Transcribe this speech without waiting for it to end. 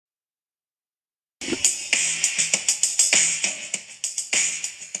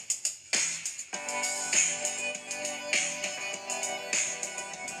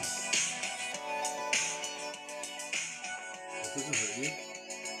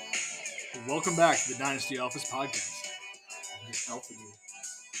Welcome back to the Dynasty Office podcast.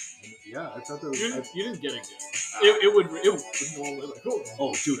 Yeah, I thought that was. You didn't get it good. It would normally like,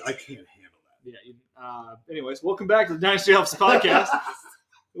 Oh, dude, I can't handle that. Yeah. Anyways, welcome back to the Dynasty Office podcast.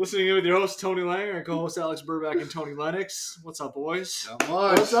 Listening in with your host Tony Lang, our co-host Alex Burback and Tony Lennox. What's up, boys? Not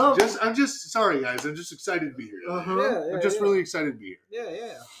much. What's up? I'm just sorry, guys. I'm just excited to be here. I'm just really excited to be here.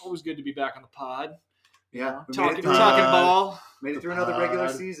 Yeah. Always good to be back on the pod. Yeah, Talking ball. Made it through another regular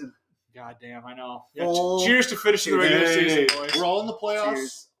season. God damn, I know. Yeah, Oh. cheers to finishing the regular season, boys. We're all in the playoffs.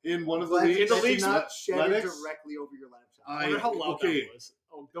 Cheers. In one of the Glad leagues. you did leagues, not shed it Lennox? directly over your laptop. I wonder how loud that was.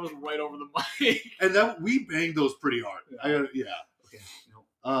 Oh, that was right over the mic. And that we banged those pretty hard. Yeah. Okay.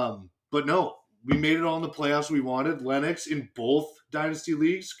 No. But no, we made it all in the playoffs we wanted. Lennox in both dynasty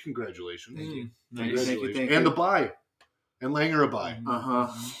leagues. Congratulations. Thank you. Nice. Thank you. And the bye. And Langer a bye.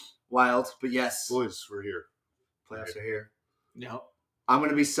 Wild, but yes, Boys, we're here. playoffs are here. Yeah. I'm going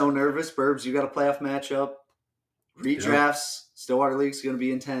to be so nervous. Burbs, you got a playoff matchup. Redrafts. Stillwater League's going to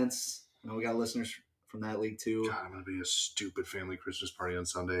be intense. I know we got listeners from that league too. God, I'm going to be a stupid family Christmas party on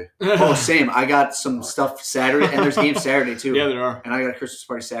Sunday. Oh, same. I got some stuff Saturday, and there's games Saturday too. Yeah, there are. And I got a Christmas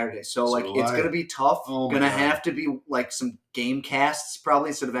party Saturday. So like, do it's I. going to be tough. Oh, my going to God. have to be like some game casts probably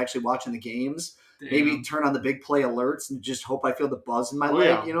instead of actually watching the games. Maybe turn on the big play alerts and just hope I feel the buzz in my leg.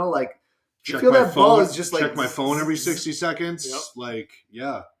 Yeah. You know, like you Check feel my that phone. buzz just like Check my phone every 60 seconds. Yep. Like,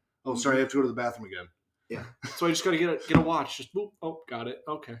 yeah. Oh, sorry, I have to go to the bathroom again. So I just got to get a watch. Just boop. Oh, got it.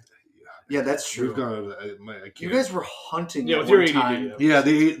 Okay. Yeah, that's true. We've gone. I can't. You guys were hunting Yeah, at with your one ADD, time. Yeah,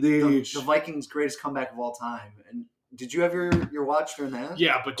 the The Vikings' greatest comeback of all time. And did you have your watch during that?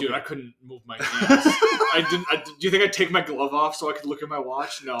 Yeah, but dude, I couldn't move my hands. Do you think I'd take my glove off so I could look at my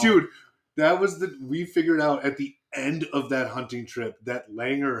watch? No. dude. That was we figured out at the end of that hunting trip that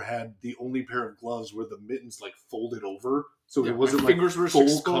Langer had the only pair of gloves where the mittens like folded over, so Yeah, it wasn't my like fingers were full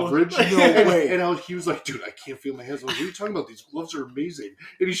exposed. coverage. No way. And he was like, "Dude, I can't feel my hands." I was like, "What are you talking about? These gloves are amazing."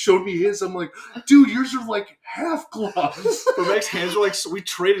 And he showed me his. I'm like, "Dude, yours are like half gloves." But Meg's hands were like, so we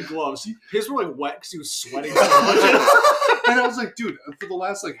traded gloves. His were like wet because he was sweating so much. And I was like, "Dude, for the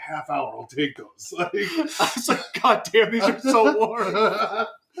last like half hour, I'll take those." Like, I was like, God damn, these are so warm.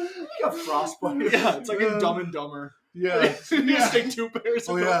 You got frostbite. Yeah, it's like in Dumb and Dumber. yeah, You just take two pairs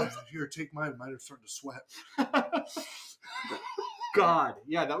of Oh yeah, gloves. here, take mine. Mine are starting to sweat. God,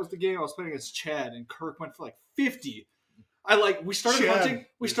 yeah, that was the game I was playing against Chad, and Kirk went for like 50. We started Chad. hunting.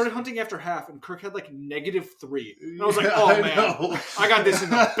 We started hunting after half, and Kirk had like -3. And I was like, Yeah, oh I man, know. I got this in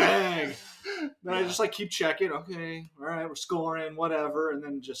the bag. Then I just like keep checking. Okay, all right, we're scoring, whatever. And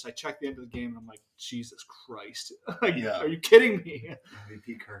then just I check the end of the game, and I'm like, Jesus Christ, like, Yeah. are you kidding me?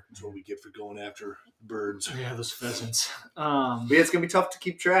 MVP Kirk. That's what we get for going after birds. Yeah, those pheasants. But yeah, it's gonna be tough to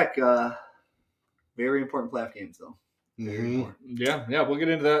keep track. Very important playoff games though. Very Mhm. important. Yeah, we'll get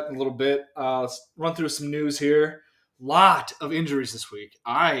into that in a little bit. Let's run through some news here. Lot of injuries this week.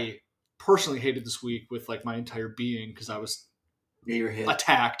 I personally hated this week with like my entire being because I was Yeah, you're hit.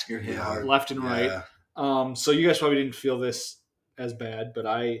 attacked You're hit Yeah. hard. left and right. Yeah. So you guys probably didn't feel this as bad, but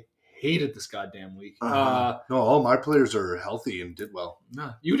I hated this goddamn week. Uh-huh. No, all my players are healthy and did well.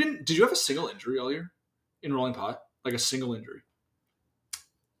 No, you didn't. Did you have a single injury all year in Rolling Pot? Like a single injury?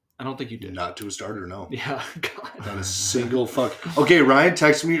 I don't think you did. Not to a starter, no. Yeah, God. Not a single fuck. Okay, Ryan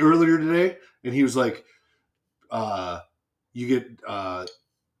texted me earlier today, and he was like, you get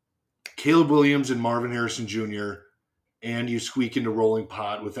Caleb Williams and Marvin Harrison Jr., and you squeak into Rolling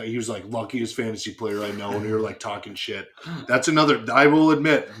Pot with that. He was like, luckiest fantasy player I know, and you were like talking shit. That's another, I will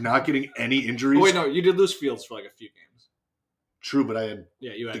admit, not getting any injuries. Oh, wait, no, you did lose Fields for like a few games. True, but I had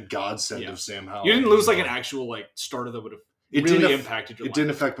Yeah, you the had. godsend yeah. of Sam Howell. You didn't lose like an actual like starter that would have It really didn't impacted your It lineup. didn't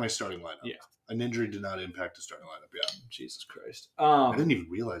affect my starting lineup. Yeah. An injury did not impact the starting lineup, yeah. Jesus Christ. I didn't even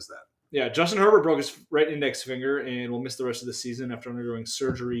realize that. Yeah, Justin Herbert broke his right index finger and will miss the rest of the season after undergoing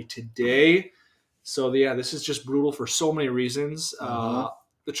surgery today. So, yeah, this is just brutal for so many reasons.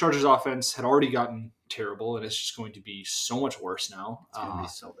 The Chargers offense had already gotten terrible, and it's just going to be so much worse now. It's gonna be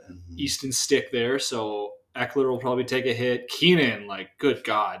so bad. Easton stick there, so Eckler will probably take a hit. Keenan, like, good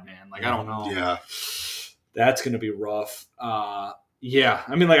God, man. Like, I don't know. Yeah. That's going to be rough. Yeah,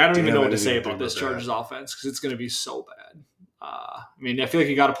 I mean, like, I don't even Yeah, know I what to didn't say even about think this about that. Chargers offense because it's going to be so bad. I mean, I feel like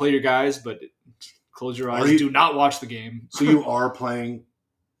you got to play your guys, but close your eyes. Do not watch the game. So you are playing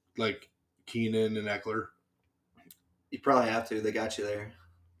like Keenan and Eckler? You probably have to. They got you there.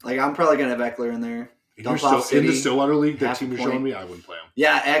 Like I'm probably gonna have Eckler in there. In Dump the off City, Stillwater League, that half team a you're point. showing me, I wouldn't play him.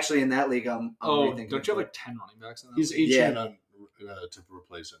 Yeah, actually, in that league, I'm Oh, rethinking don't you have it. like 10 running backs in that? He's league? 18 Yeah. on to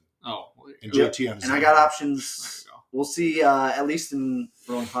replace him. Oh, well, And there JT on his And I side. got you options. go. We'll see. At least in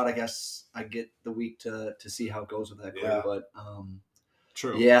Rolling Pot, I guess I get the week to see how it goes with that. Yeah. But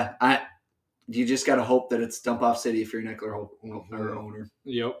True. yeah, you just got to hope that it's dump off city if you're an Eckler Mhm. or owner.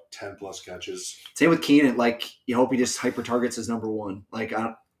 Yep. 10+ catches. Same with Keenan. Like, you hope he just hyper targets his number one. Like,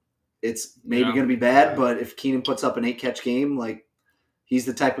 it's maybe Yeah. going to be bad, Yeah. but if Keenan puts up an 8-catch game, like, he's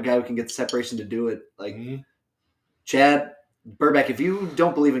the type of guy who can get the separation to do it. Like, Mhm. Chad Burback, if you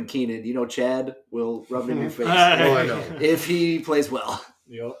don't believe in Keenan, Chad will rub it in your face Oh, I know. if he plays well.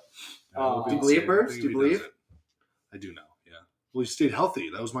 Yep. I hope Do you he believe, doesn't. Burbs? I think Do you he believe? doesn't. I do now, yeah. Well, he stayed healthy.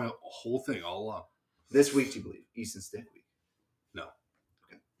 That was my whole thing all along. This week, do you believe? Easton Stick week.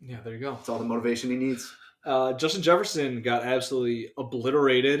 Yeah, there you go. That's all the motivation he needs. Justin Jefferson got absolutely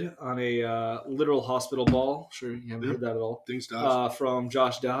obliterated on a literal hospital ball. Sure, you haven't heard that at all. Things Dobbs. From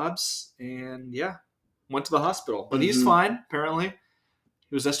Josh Dobbs, and yeah, went to the hospital, but he's Mhm. fine. Apparently,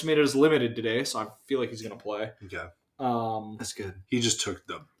 he was estimated as limited today, so I feel like he's going to play. Okay. That's good. He just took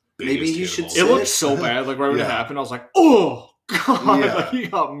the Maybe biggest he hit of should all It sit. time. looked so bad. Like right when it Yeah. happened, I was like, "Oh God!" Yeah. Like he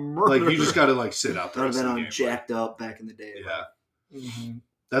got murdered. Like, you just got to, like, sit out the That would rest have of been the on game. jacked up back in the day. Yeah. Mhm.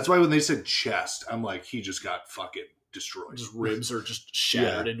 That's why when they said chest, I'm like, he just got fucking destroyed. Just ribs are just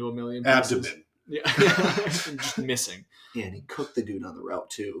shattered into a million pieces. Abdomen. Yeah, just missing. Yeah, and he cooked the dude on the route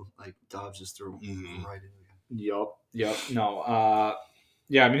too. Like Dobbs just threw him Mhm. right in. Yep. No.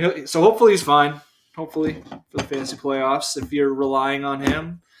 Yeah. I mean, so hopefully he's fine. Hopefully for the fantasy playoffs, if you're relying on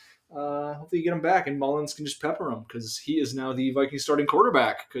him, hopefully you get him back, and Mullins can just pepper him because he is now the Vikings starting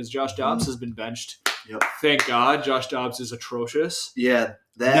quarterback because Josh Dobbs has been benched. Yep. Thank God, Josh Dobbs is atrocious. Yeah,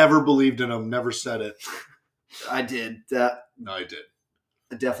 that Never believed in him. Never said it. I did. That No, I did.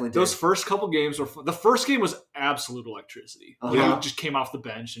 I definitely did. Those first couple games were fun. The first game was absolute electricity. Uh-huh. He just came off the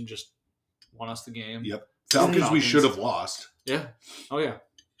bench and just won us the game. Yep. Falcons, we Falcons. should have lost. Yeah. Oh yeah.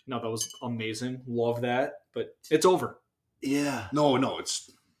 No, that was amazing. Love that. But it's over. Yeah, No,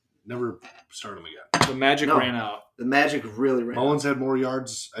 it's never start them again. The magic No. ran out. the magic really ran. Mullins had more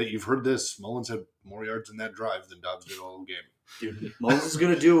yards. You've heard this. Mullins had more yards in that drive than Dobbs did all game. Dude, Mullins is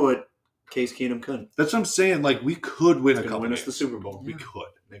gonna do what Case Keenum couldn't. That's what I'm saying. Like, we could win He's a gonna couple win us games. the Super Bowl. We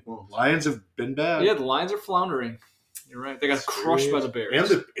could. Nick Mullins. Lions have been bad. Yeah, the Lions are floundering. You're right. They got crushed by the Bears.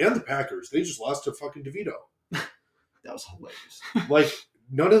 And the Packers. They just lost to fucking DeVito. That was hilarious. Like,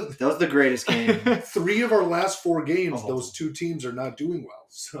 none of That was the greatest game. 3 of our last 4 games, Oh. those 2 teams are not doing well.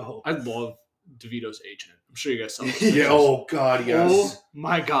 So I love DeVito's agent. I'm sure you guys saw this. yeah. Oh God. Yes. Oh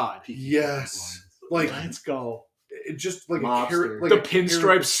my God. Yes. Like, Let's go. it just like Mobster. like The a pinstripe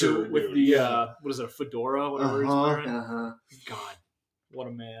caricature, suit with dude. the Yeah. what is it, a fedora, whatever he's Uh-huh. wearing. Uh-huh. God, what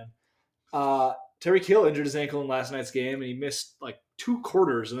a man. Tyreek Hill injured his ankle in last night's game, and he missed like 2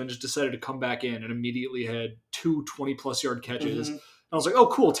 quarters and then just decided to come back in and immediately had 2 20-plus yard catches. Mhm. And I was like, oh,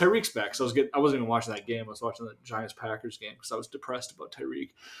 cool, Tyreek's back. So I wasn't even watching that game. I was watching the Giants-Packers game because I was depressed about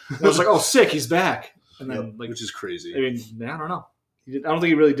Tyreek. And I was like, oh, sick, he's back. And then, Yep, like, Which is crazy. I mean, I don't know. I don't think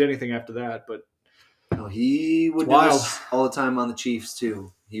he really did anything after that, but No, he would It's do wild. this all the time on the Chiefs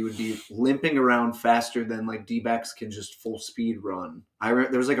too. He would be limping around faster than like D-backs can just full speed run. There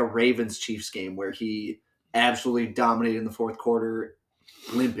was like a Ravens Chiefs game where he absolutely dominated in the fourth quarter,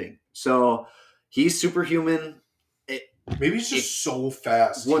 limping. So he's superhuman. Maybe he's just so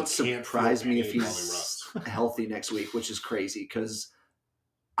fast. Wouldn't he can't surprise feel me if pain while he runs. he's healthy next week, which is crazy because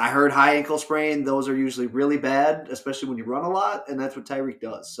I heard high ankle sprain. Those are usually really bad, especially when you run a lot, and that's what Tyreek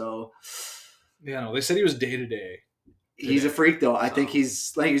does. So yeah, no, they said he was day to day. he's a freak, though. I think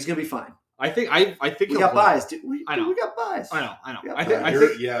So- he's gonna be fine. I think We he'll got play. buys, dude. We I know. got buys. I know. Yeah, I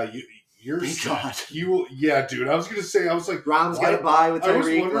think. You're Thank set. God. You yeah, dude. I was gonna say. I was like, Ron's why- got a buy with I was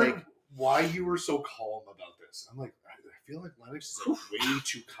Tyreek. wondering Like, why you were so calm about this. I'm like, I feel like Lennox is like way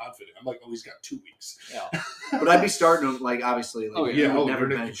too confident. I'm like, oh, he's got 2 weeks. Yeah. but I'd be starting him. Like, obviously, like, Oh, you yeah. would oh, never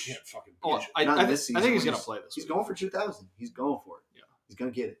you bench. can't fucking Oh, bench. I Not think this he's season. going to play this He's week. going for 2,000. He's going for it. Yeah. He's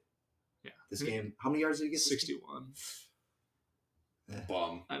gonna get it. Yeah. This game. How many yards did he get? this game? 61.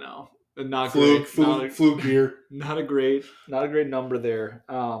 Bum. I know. And not Fluke, great. Not a- fluke here. Not a great number there.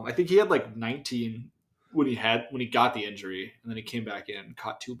 I think he had like 19 when he got the injury, and then he came back in,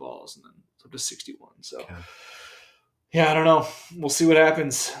 caught 2 balls, and then it's up to 61. So, Okay. yeah, I don't know. We'll see what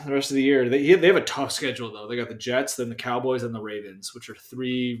happens the rest of the year. They have a tough schedule though. They got the Jets, then the Cowboys, and the Ravens, which are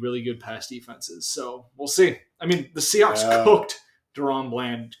 3 really good pass defenses. So we'll see. I mean, the Seahawks Yeah. cooked Deron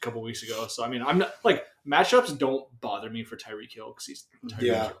Bland a couple weeks ago. So I mean, I'm not like matchups don't bother me for Tyreek Hill because he's Tyreek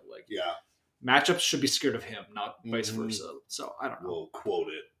Yeah. Hill. Like Yeah, matchups should be scared of him, not vice Mhm. versa. So I don't know. we'll quote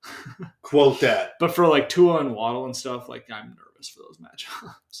it. Quote that. But for like Tua and Waddle and stuff, like I'm nervous for those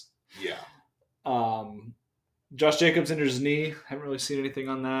matchups. Yeah. Josh Jacobs injured his knee. Haven't really seen anything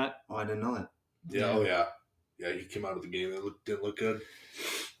on that. Oh, I didn't know that. Yeah. Oh yeah. Yeah. He came out of the game. It didn't look good.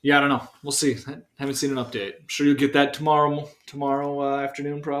 Yeah, I don't know. We'll see. I haven't seen an update. I'm sure you'll get that tomorrow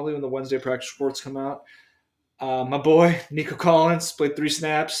afternoon, probably when the Wednesday practice reports come out. My boy Nico Collins played 3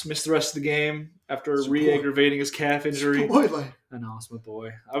 snaps, missed the rest of the game after It's your boy. re-aggravating his calf injury. I know, it's my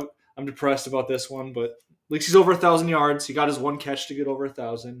boy. I'm depressed about this one, but at least he's over 1,000 yards. He got his one catch to get over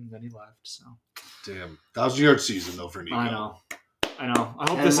 1,000, and then he left. So Damn. 1,000-yard season, though, for Nico. I know. I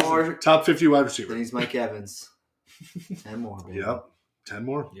hope And this more. Top 50 wide Then receiver. he's Mike Evans. And more. Baby. Yep. 10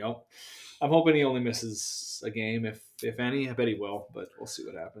 more. Yep. I'm hoping he only misses a game, if any. I bet he will, but we'll see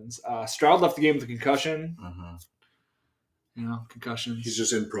what happens. Stroud left the game with a concussion. Concussions. He's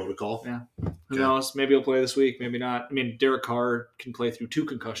just in protocol. Yeah. Who knows? Maybe he'll play this week. Maybe not. I mean, Derek Carr can play through 2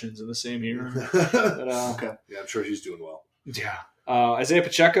 concussions in the same year. But, Okay. Yeah, I'm sure he's doing well. Yeah. Isaiah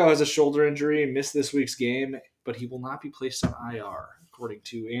Pacheco has a shoulder injury and missed this week's game, but he will not be placed on IR, according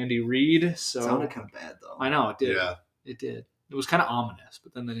to Andy Reid. So Sounded kind of bad, though. I know it did. Yeah. It did. It was kind of ominous,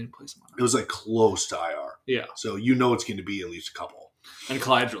 but then they didn't place him on It was like close to IR. Yeah. So you know it's going to be at least a couple. And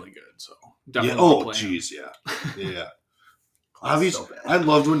Clyde's really good, so Yeah. definitely. Oh, play him. jeez. Yeah. Yeah. That's Obviously, so bad. I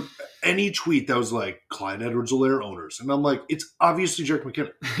loved when any tweet that was like Clyde Edwards-Helaire owners. And I'm like, it's obviously Jerick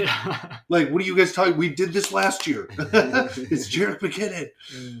McKinnon. Yeah. Like, what are you guys talking? We did this last year. It's Jerick McKinnon.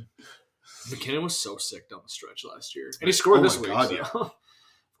 McKinnon was so sick down the stretch last year, and he scored Oh this my week. God, so- yeah. of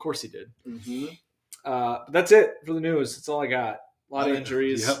course he did. Mm-hmm. But that's it for the news. That's all I got. A lot of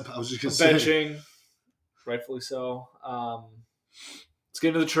injuries. Yep, I was just going to say. Benching, rightfully so. Let's get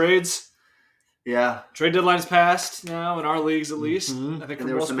into the trades. Yeah. Trade deadline is passed now in our leagues, at least. Mhm. I think for And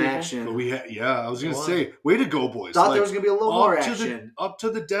there was most some people. action. But I was going to Go on. say, way to go, boys. Thought Like, there was going to be a little more up to action. up to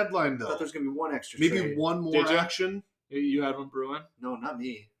the deadline, Thought though. there was going to be one extra Maybe trade. one more Did ya? action. You had one brewing. No, not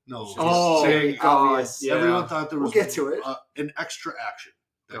me. No. Oh, saying, obvious. Yeah. everyone thought there We'll was get to it. An extra action.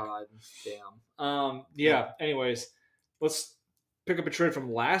 God damn. Yeah. Anyways, let's pick up a trade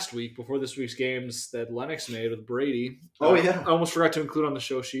from last week before this week's games that Lennox made with Brady. Oh, yeah. I almost forgot to include on the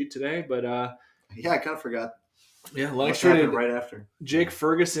show sheet today, but Yeah, I kind of forgot. yeah, Lennox What traded happened right after. Jake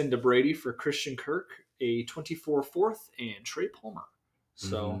Ferguson to Brady for Christian Kirk, a 24 fourth, and Trey Palmer.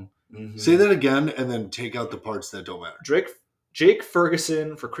 So Mhm. Say that again and then take out the parts that don't matter. Jake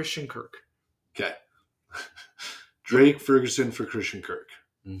Ferguson for Christian Kirk. Okay. Drake Ferguson for Christian Kirk.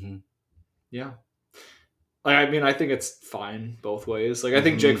 Mhm. Yeah. I mean, I think it's fine both ways. Like, I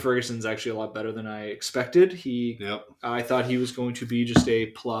think Jake Ferguson's actually a lot better than I expected. Yep. I thought he was going to be just a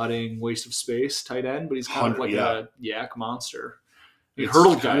plodding waste of space tight end, but he's kind of like a yak monster. He It's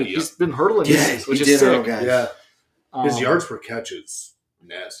hurdled kinda, guys. yeah. He's been hurdling Yeah, guys, which he is did hurdle sick. guys. Yeah. His Um, yards per catch is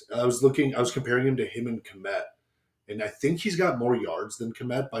nasty. I was comparing him to him and Komet, and I think he's got more yards than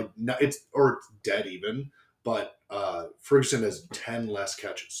Komet it's dead even, but Ferguson has 10 less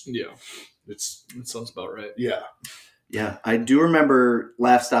catches. Yeah, That sounds about right. Yeah. Yeah, I do remember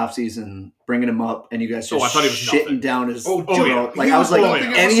last offseason bringing him up, and you guys just I thought he was shitting nothing. down his Oh, throat. yeah. Like, He I was like, nothing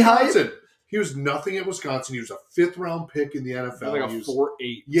at any height? Wisconsin. He was nothing at Wisconsin. He was a 5th round pick in the NFL. Like He a was-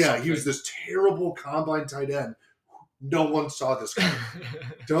 4.8. Yeah, he was this terrible combine tight end. No one saw this guy.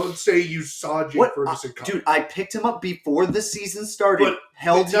 Don't say you saw Jake What? Ferguson come. Dude, I picked him up before the season started, But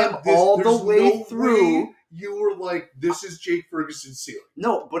held It's not him this- all the there's way no through. way you were like, this is Jake Ferguson's ceiling.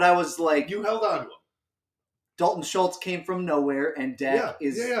 No, but I was like, You held on to him. Dalton Schultz came from nowhere, and Dak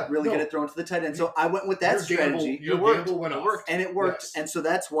is really No. good at throwing to the tight end. So I went with that strategy, Your It worked. gamble went It off. worked. and it worked. Yes. And so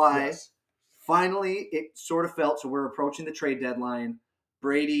that's why Yes. finally it sort of felt, so we're approaching the trade deadline.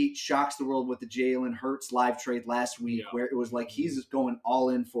 Brady shocks the world with the Jalen Hurts live trade last week, Yeah. where it was like he's going all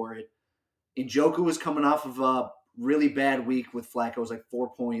in for it. Njoku was coming off of a really bad week with Flacco. It was like 4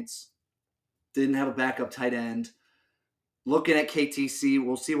 points. Didn't have a backup tight end. Looking at KTC,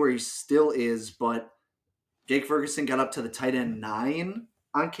 we'll see where he still is, but Jake Ferguson got up to the tight end 9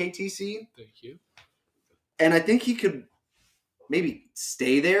 on KTC. Thank you. And I think he could maybe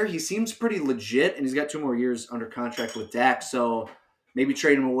stay there. He seems pretty legit, and he's got 2 more years under contract with Dak. So maybe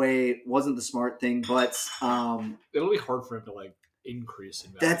trade him away wasn't the smart thing, but It'll be hard for him to like increase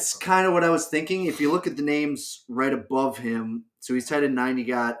in value. that's kind of what I was thinking. If you look at the names right above him, so he's tight end 9. You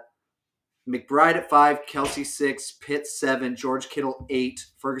got McBride at 5, Kelsey 6, Pitt 7, George Kittle 8,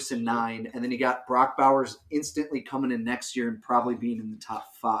 Ferguson 9, and then you got Brock Bowers instantly coming in next year and probably being in the top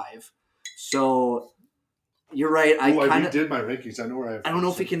 5. So you're right. I I kind of redid my rankings. I know where I don't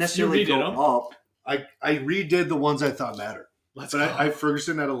know if he can necessarily redid go them? up. I redid the ones I thought mattered. Let's But go. I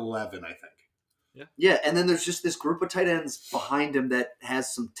Ferguson at 11, I think. Yeah, and then there's just this group of tight ends behind him that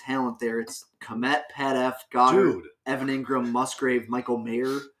has some talent there. It's Komet, Pat F, Goddard, Dude, Evan Ingram, Musgrave, Michael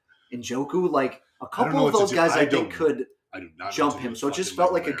Mayer, and Njoku. Like a know couple of what to those do. guys I I think don't could I do not know jump what to him. do So it with just fucking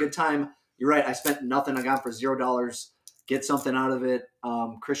felt like Michael a good time. You're right. I spent nothing. I got him for $0. get something out of it.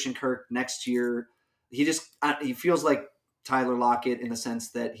 Christian Kirk next year, he feels like Tyler Lockett in the sense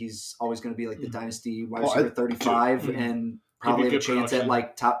that he's always going to be like the dynasty wide receiver 35 and probably have a chance at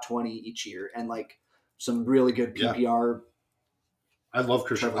like top 20 each year and like some really good PPR. I love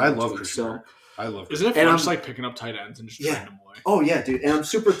Christian. I love Christian. I love Christian. Isn't it fun just like picking up tight ends and just trading them away? Oh yeah, dude. And I'm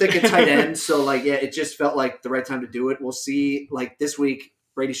super thick at tight end, so like it just felt like the right time to do it. We'll see. Like this week,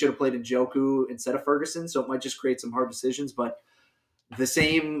 Brady should have played Njoku instead of Ferguson, so it might just create some hard decisions. But the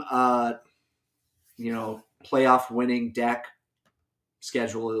same, playoff winning Dak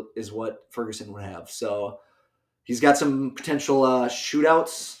schedule is what Ferguson would have. So he's got some potential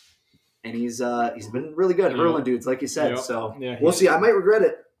shootouts, and he's been really good hurling dudes, like you said. So we'll see. I might regret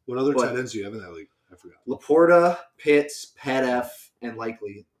it. What other tight ends do you have in that league? I forgot. Laporta, Pitts, Pat F, and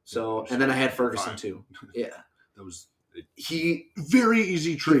Likely. So, and then I had Ferguson too. Yeah, that was very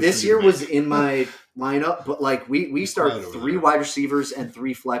easy trade. This year was in my lineup, but like we started 3 wide receivers and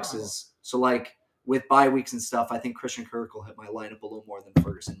 3 flexes. So like with bye weeks and stuff, I think Christian Kirk will hit my lineup a little more than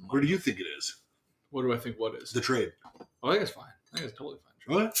Ferguson. Where do you think it is? What do I think? What is the trade? Oh, I think it's fine. I think it's totally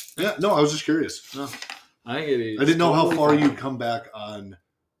fine. What? Yeah, no, I was just curious. No, I think it is. I didn't know how far you'd come back on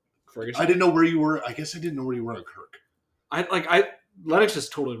Ferguson. I didn't know where you were. I guess I didn't know where you were on Kirk. Lennox is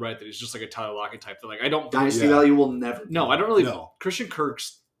totally right that he's just like a Tyler Lockett type. That like I don't dynasty value will never. No, I don't really. No. Christian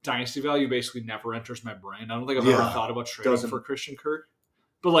Kirk's dynasty value basically never enters my brain. I don't think I've ever thought about trading for Christian Kirk.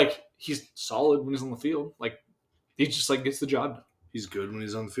 But like he's solid when he's on the field. Like he just like gets the job done. He's good when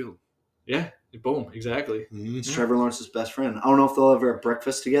he's on the field. Yeah. Boom. Exactly. Mm-hmm. It's Trevor Lawrence's best friend. I don't know if they'll ever have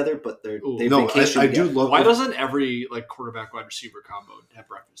breakfast together, but they vacation I together. do love. Why doesn't every like quarterback wide receiver combo have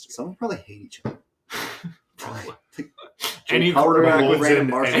breakfast together? Someone probably hate each other. Probably. Any quarterback with Brandon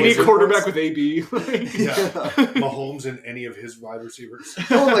Marshall. Any quarterback with AB. Mahomes and any of his wide receivers.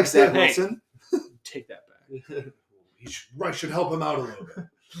 No one likes Zach Wilson. Take that back. I should help him out a little bit.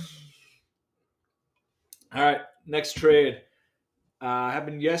 All right, next trade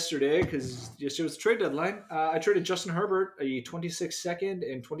happened yesterday because yesterday was the trade deadline. I traded Justin Herbert, a 26 second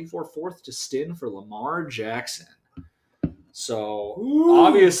and 24 fourth to Stin for Lamar Jackson. So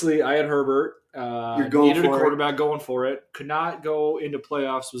obviously I had Herbert. You're going needed for a quarterback going for it. Could not go into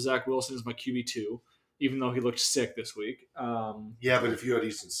playoffs with Zach Wilson as my QB2, even though he looked sick this week. Yeah, but if you had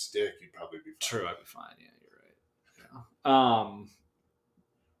Easton Stick, you'd probably be fine. True, I'd be fine. Yeah, you're right.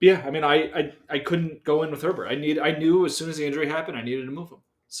 Yeah. I mean, I couldn't go in with Herbert. I knew as soon as the injury happened, I needed to move him.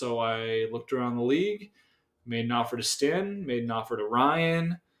 So I looked around the league, made an offer to Stin, made an offer to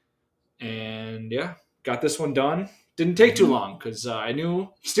Ryan, and got this one done. Didn't take too long because I knew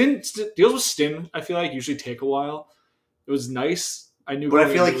deals with Stin, I feel like, usually take a while. It was nice. I knew, but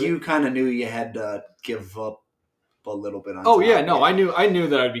I feel like you kind of knew you had to give up a little bit on. I knew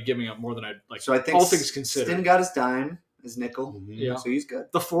that I'd be giving up more than I'd like. So I think all things considered, Stin got his dime, his nickel. Mm-hmm. Yeah, so he's good.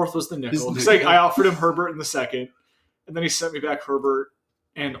 The fourth was the nickel. It's like I offered him Herbert in the second, and then he sent me back Herbert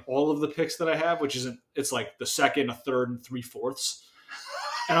and all of the picks that I have, which isn't. It's like the second, a third, and 3/4,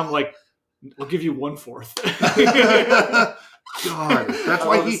 and I'm like, I'll give you 1/4. God, that's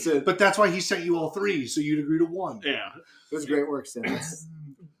why that's why he sent you all 3, so you'd agree to 1. Yeah, it was great work, Stin.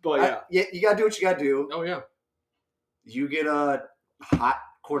 But you gotta do what you gotta do. Oh yeah, you get a hot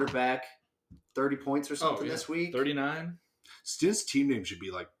quarterback, 30 points or something this week. 39. Stin's team name should be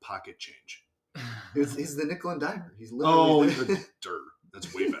like Pocket Change. He's the nickel and dimer. He's literally the dirt.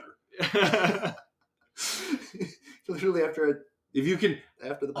 That's way better. Literally after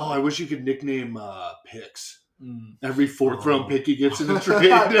the I wish you could nickname picks. Every 4th round pick he gets in the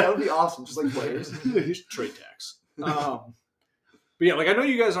trade. That would be awesome, just like players. Trade tax. But yeah, like I know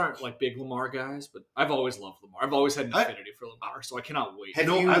you guys aren't like big Lamar guys, but I've always loved Lamar. I've always had an affinity for Lamar, so I cannot wait. I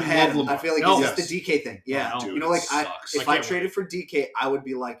love Lamar. I feel like it's the DK thing. Yeah, dude, you know, like if I traded for DK, I would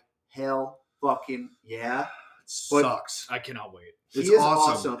be like, hell, fucking yeah. But sucks. I cannot wait. He is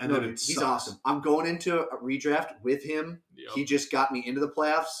awesome. He's awesome. I'm going into a redraft with him. Yep. He just got me into the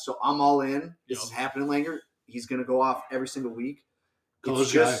playoffs, so I'm all in. This is happening, Langer. He's going to go off every single week. The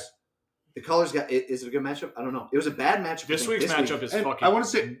Colors guy. Is it a good matchup? I don't know. It was a bad matchup. This week's matchup is fucking. I want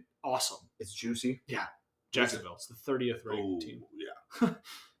to say awesome. It's juicy. Yeah, Jacksonville. It's the 30th ranked team. Yeah.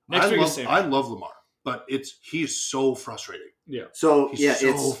 I love Lamar, but he's so frustrating. Yeah. So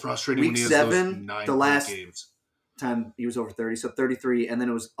it's frustrating week when he has 7, those 9 the last games. Time he was over 30, so 33, and then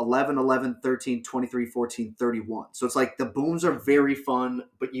it was 11, 11, 13, 23, 14, 31. So it's like the booms are very fun,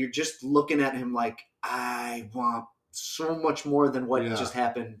 but you're just looking at him like, I want so much more than what just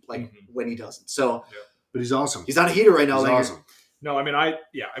happened, like when he doesn't. So, but he's awesome. He's on a heater right now. He's awesome. No, I mean,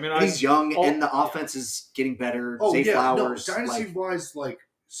 he's young and the offense is getting better. Zay Flowers, dynasty wise, like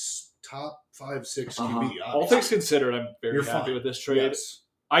top 5-6 Uh-huh. QB. All things considered, I'm very You're happy fine. with this trade. Yes.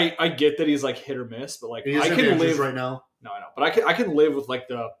 I get that he's like hit or miss, but like He I doesn't can have Andrews live right now. No, I know, but I can live with like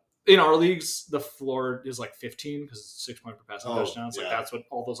in our leagues the floor is like 15 because it's 6 point per passing touchdowns. Like yeah. that's what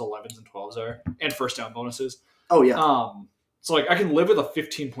all those 11s and 12s are, and first down bonuses. Oh yeah. So like I can live with a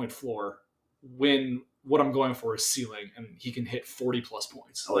 15-point floor when what I'm going for is ceiling, and he can hit 40 plus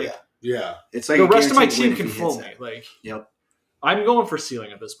points. Oh Like, yeah. Yeah. It's like the a rest of my guaranteed win team if can he hits fool me. it. Like Yep. I'm going for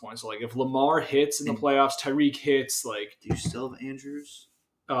ceiling at this point. So like if Lamar hits in the playoffs, Tyreek hits. Like Do you still have Andrews?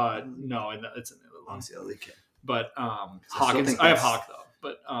 no, and it's in the other one. Honestly, okay. But still Hawkins, think I have that's- Hawk though.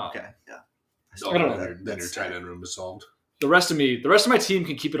 But Okay. Yeah. Oh, I don't know. Then your tight end room is solved. the rest of my team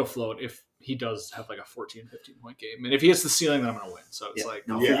can keep it afloat if he does have like a 14, 15-point game. And if he hits the ceiling, then I'm going to win. So it's Yeah. like,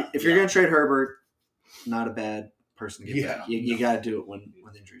 No, Yeah. if you're Yeah. going to trade Herbert, not a bad person to get Yeah. back. You got to do it when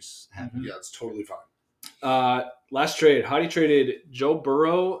injuries happen. Yeah, it's totally fine. last trade, Hottie traded Joe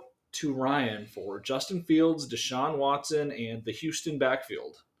Burrow to Ryan for Justin Fields, Deshaun Watson, and the Houston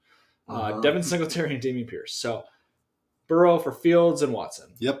backfield. Uh-huh. Devin Singletary and Dameon Pierce. So Burrow for Fields and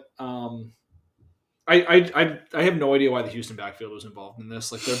Watson. Yep. I have no idea why the Houston backfield was involved in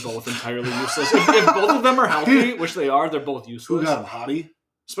this. Like they're both entirely useless. If both of them are healthy, which they are, they're both Who useless. got him, Hottie?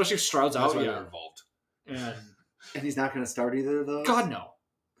 Especially if Stroud's That's out. why Yeah. they're involved. And And he's not going to start either of those? God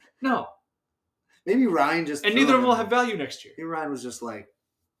no. Maybe Ryan just... And threw neither of him them will in have there. value next year. Maybe Ryan was just like,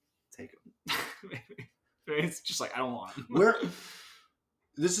 take him. It's just like I don't want him. Where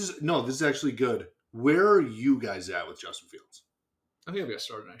this is actually good. Where are you guys at with Justin Fields? I think he'll be a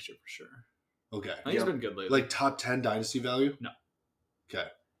starter next year for sure. Okay. I think he's been good lately. Like top 10 dynasty value? No. Okay.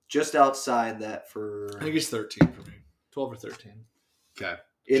 Just outside that for... I think he's 13 for me. 12 or 13. Okay.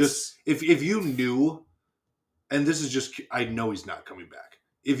 It's, Just if you knew, and this is just, I know he's not coming back.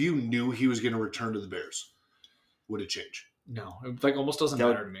 If you knew he was going to return to the Bears, would it change? No, it like almost doesn't That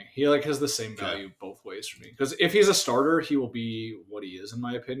would- matter to me. He like has the same value both ways for me. Because if he's a starter, he will be what he is in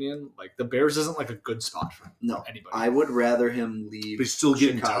my opinion. Like the Bears isn't like a good spot for no, anybody. I would rather him leave But he's still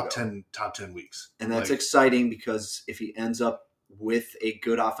getting Chicago. top 10 weeks. And that's Like, exciting because if he ends up with a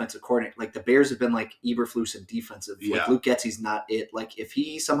good offensive coordinator, like the Bears have been like Eberflus and defensive. Yeah. Like Luke Getsy's not it. Like if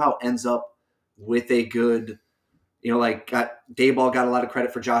he somehow ends up with a good, like Dayball got a lot of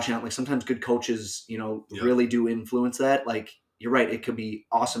credit for Josh Allen. Like sometimes good coaches, Yeah. really do influence that. Like you're right, it could be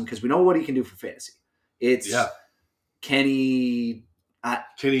awesome because we know what he can do for fantasy. It's Yeah. can he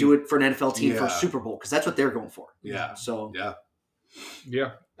can he do it for an NFL team for Yeah. Super Bowl because that's what they're going for. Yeah. So Yeah.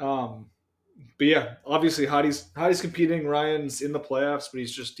 Yeah. But yeah, obviously Hottie's competing. Ryan's in the playoffs, but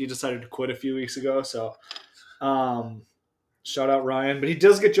he decided to quit a few weeks ago. So shout out Ryan. But he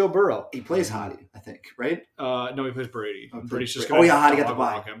does get Joe Burrow. he plays Hottie, I think, right? No, he plays Brady. Oh, Brady's just Brady. gonna Oh, yeah, Hottie got the dog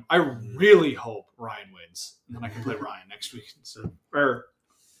bye. walk him. I really hope Ryan wins. And then I can play Ryan next week.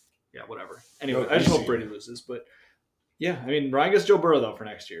 Yeah, whatever. Anyway, I just hope Brady loses. But yeah, I mean Ryan gets Joe Burrow though for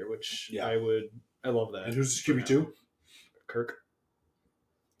next year, which Yeah. I love that. And who's his QB2? Kirk.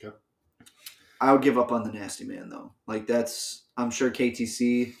 I would give up on the nasty man though. Like I'm sure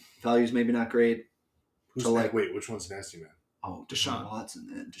KTC values maybe not great. Who's So, like, wait, which one's Nasty Man? Oh, Deshaun. Watson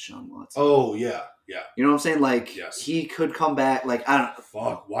then. Deshaun Watson. Oh, yeah. Yeah. You know what I'm saying? Like Yes. he could come back. Like I don't.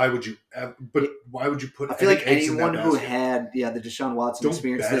 Fuck. Why would you put I feel like eggs in that anyone who basket? had the Deshaun Watson Don't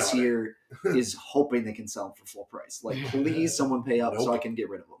experience bet this on it. year is hoping they can sell him for full price. Like please, someone pay up so Nope. I can get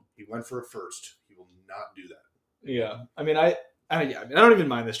rid of him. He went for a first. He will not do that. Yeah, I mean, I don't even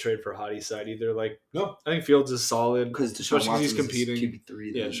mind this trade for Hottie's side either. Like, No. I think Fields is solid Because especially Deshaun because Watson he's competing.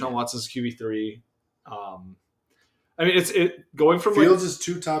 QB3. Yeah, Deshaun Watson's QB3. I mean, it's going from Fields is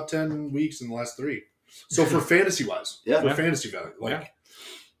 2 top 10 weeks in the last 3. So for fantasy wise, Yeah. for Yeah. fantasy value, like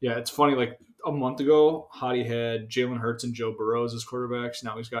yeah, it's funny. Like a month ago, Hottie had Jalen Hurts and Joe Burrow as his quarterbacks.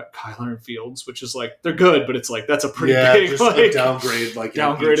 Now he's got Kyler and Fields, which is like they're good, but it's like that's a pretty big just like, a downgrade, like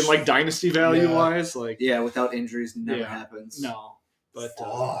downgrade in each- like dynasty value Yeah. wise. Like Yeah, without injuries, never Yeah. happens. no, but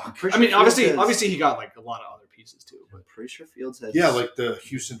Fuck. I'm pretty I sure mean, obviously, Fields has- obviously he got like a lot of other pieces too. But I'm pretty sure Fields has. Yeah, like the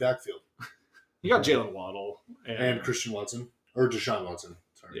Houston backfield he got Jalen Waddle and Christian Watson or Deshaun Watson.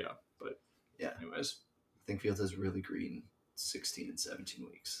 Sorry. yeah, but Yeah. anyways. I think Fields has really green 16 and 17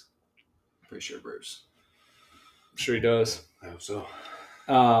 weeks. Pretty sure Bruce. I'm sure he does. I hope so.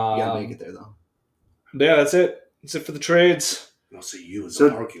 You gotta make it there though. Yeah, that's it. That's it for the trades. And I'll see you in So-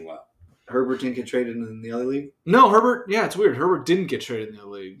 the parking lot. Herbert didn't get traded in the other league. No, Herbert. Yeah, it's weird. Herbert didn't get traded in the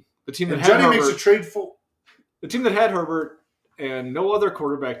league. The team that And had Johnny makes Herbert, a trade full. the team that had Herbert and no other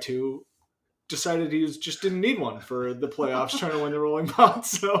quarterback too, decided he just didn't need one for the playoffs, trying to win the rolling pot.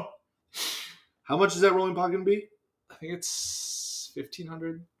 So How much is that rolling pot going to be? I think it's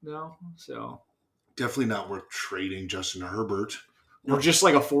 1,500 now. So Definitely not worth trading Justin Herbert. or just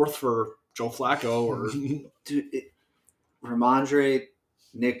like a fourth for Joe Flacco or Dude, Ramondre,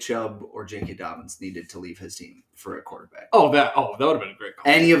 Nick Chubb, or J.K. Dobbins needed to leave his team for a quarterback. that would have been a great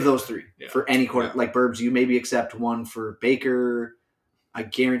call. Any of those three for any quarter. Yeah. Like Burbs, you maybe accept one for Baker. I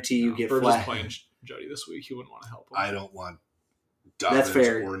guarantee you get Burge flat. is playing Juddy this week. He wouldn't want to help him. I don't want That's Dobbins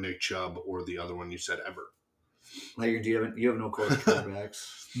fair. or Nick Chubb or the other one you said ever. Like, you have no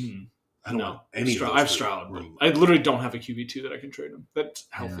quarterbacks. I don't want any. Stroud. of I have those Stroud. three. But I literally don't have a QB2 that I can trade him. That's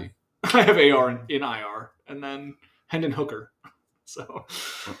healthy. I have AR in IR and then Hendon Hooker. So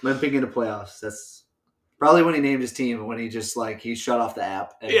Limping into playoffs. That's probably when he named his team, when he just he shut off the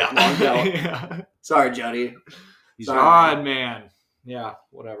app and logged out. yeah. Sorry, Jody. He's Sorry. God, man. Yeah,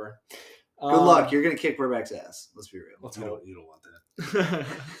 whatever. Good luck. You're gonna kick Burback's ass. Let's be real. Let's You hope. don't want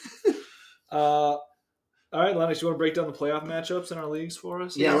that. All right, Lennox, you want to break down the playoff matchups in our leagues for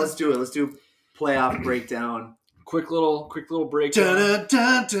us? Yeah, let's do it. Let's do playoff breakdown. Quick little breakdown. Dun,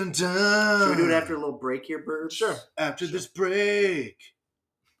 dun, dun, dun. Should we do it after a little break here, Burbs? Sure. After this break.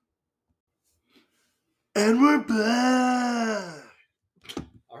 And we're back.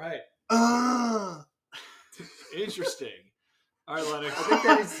 All right. Interesting. All right, Lennox. I think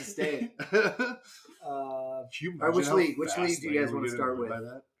that needs to stay. Can you All right, which imagine how league? Which fast league do you they guys were wanna getting start annoyed with? by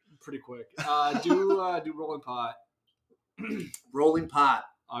that? Pretty quick. Do rolling pot. Rolling pot.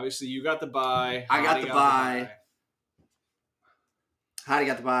 Obviously, you got the bye. I got Hottie the bye. Howdy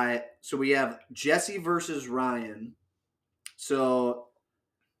got the bye. So we have Jesse versus Ryan. So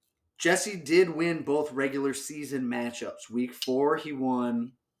Jesse did win both regular season matchups. Week 4, he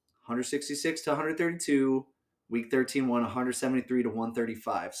won 166 to 132. Week 13 won 173 to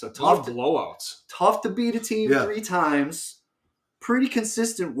 135. So Tough blowouts. tough to beat a team Yeah. 3 times. Pretty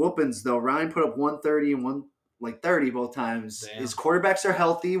consistent whoopings though. Ryan put up 130 and 30 both times. Damn. His quarterbacks are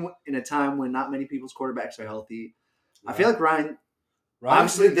healthy in a time when not many people's quarterbacks are healthy. I feel like Ryan,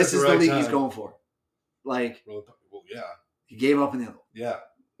 obviously this is the league he's going for. Like, Well, yeah. he gave up in the other one. Yeah.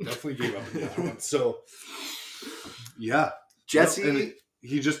 Definitely gave up in the other one. So, yeah. Jesse And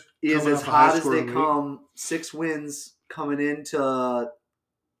he just is coming as off a hot as high-scoring they week. come. 6 wins coming into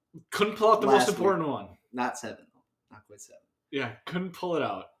Couldn't pull out the Last most important one. not 7. Not quite 7. Yeah, couldn't pull it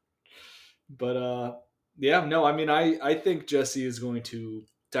out. But yeah, no, I mean, I think Jesse is going to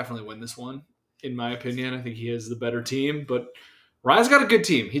definitely win this one. In my opinion, I think he has the better team. But Ryan's got a good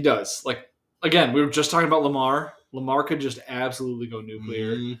team. He does. Like, again, we were just talking about Lamar. Lamar could just absolutely go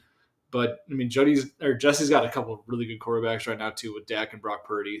nuclear. Mhm. But I mean, Jesse's got a couple of really good quarterbacks right now too, with Dak and Brock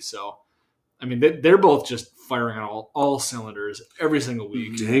Purdy. So, I mean, they're both just firing on all cylinders every single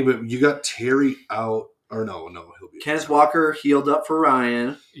week. Dang, but you got Terry out. Or no, he'll be. Kenneth Walker healed up for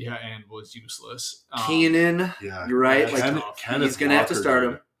Ryan. Yeah, and was useless. Keenan, Yeah. you're right. Yeah, Like, Kenneth he's gonna have to start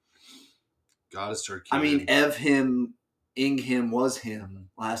him. Gotta start I Keenan. mean, Ev him, Ing him was him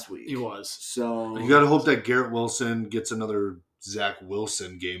last week. He was. So You gotta hope that Garrett Wilson gets another Zach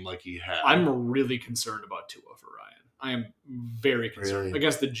Wilson game like he had. I'm really concerned about Tua for Ryan. I am very concerned Really?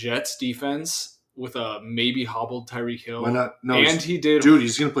 against the Jets defense with a maybe hobbled Tyreek Hill. Why not? No, and he did. dude,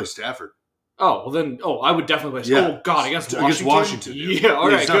 he's gonna play Stafford. Oh, well then. Oh, I would definitely play. Yeah. Oh God, against Against Washington. Washington, dude. Yeah. All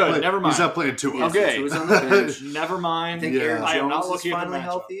right. He's not Good. playing- Never mind. He's not playing Tua. Yeah, so Okay. Tua's on the bench. Never I mind. think Yeah. Aaron I am not Jones is looking at the finally matchup.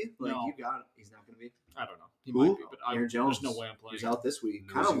 healthy. Like, No. you got it. He's not going to be. I don't know. He Who? might be, but Aaron Jones. there's no way I'm playing. He's out this week.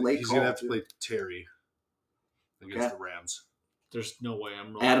 No, Kind he's of gonna- late He's call. gonna have to too. play Terry against Okay. the Rams. There's no way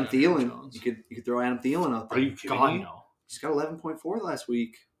I'm rolling Adam on Aaron Thielen. Jones. You could throw Adam Thielen out there. Are you kidding God me? no. He's got 11.4 last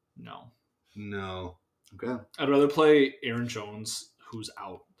week. No. No. Okay. I'd rather play Aaron Jones, who's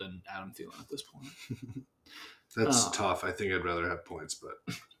out, than Adam Thielen at this point. That's Oh. tough. I think I'd rather have points,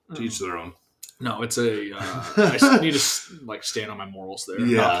 but to each their own. No, it's a. I just need to like stand on my morals there.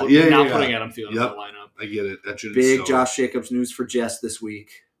 Yeah, not, yeah, not yeah. putting Adam Thielen Yep. in the lineup. I get it. That should Big Josh Jacobs news for Jess this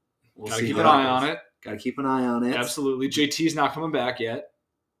week. We'll Gotta see keep how an that eye goes. on it. Got to keep an eye on it. Absolutely. JT's not coming back yet.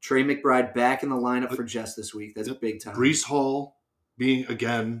 Trey McBride back in the lineup for Jess this week. That's Yep. big time. Brees Hall being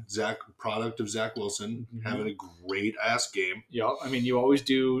again product of Zach Wilson, Mhm. having a great ass game. Yeah, I mean, you always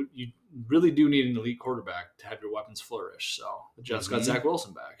do. You really do need an elite quarterback to have your weapons flourish. So the Jets got Mhm. Zach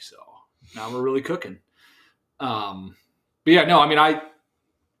Wilson back. So now we're really cooking. But yeah, no, I mean,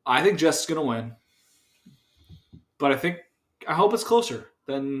 I think Jets is gonna win, but I hope it's closer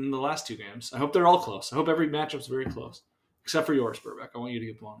than the last 2 games. I hope they're all close. I hope every matchup's very close, except for yours, Burbeck. I want you to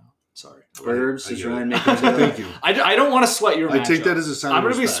get blown out. Sorry. Burbs I is get Ryan it. making Thank you. I don't want to sweat your matchup. I take that as a sign I'm of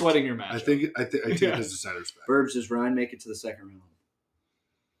going to be respect. sweating your matchup. I take Yeah. it as a sign of respect. Burbs does Ryan make it to the second round?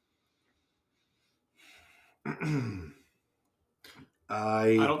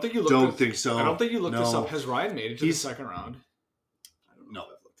 I I don't think you looked don't this- think so. I don't think you looked this No. up. Has Ryan made it to the He's- second round? I don't know No. if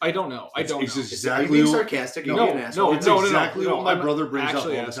I've looked I don't know. I don't It's know. exactly Are you being what- sarcastic? No, Are you being an asshole? It's no, exactly no, what my I'm brother brings up all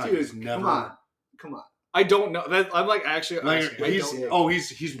actually the asking. time. He's Dude, never. come on. I don't know. That I'm like actually Langer, asking. I don't know.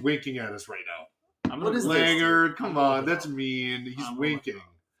 he's winking at us right now. I'm What gonna is look it up. Langer, come I'm gonna on, look it that's up. mean. He's I'm gonna look it winking. up.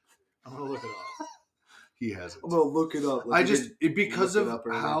 I'm gonna look it up. He hasn't. I'm gonna look it up. Because look it of up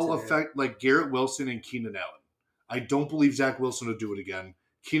earlier how today. like Garrett Wilson and Keenan Allen. I don't believe Zach Wilson will do it again.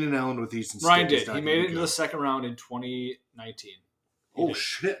 Keenan Allen with Easton Stick. Ryan is did. not He gonna made be it into good. the second round in 2019. He Oh did.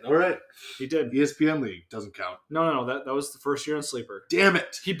 shit! All right, He did. ESPN League doesn't count. No. That was the first year in Sleeper. Damn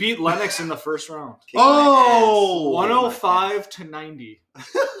it! He beat Lennox in the first round. Kick my Oh! 105 to 90.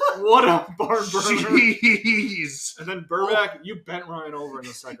 What a barn burner. Jeez! And then Burback, you bent Ryan over in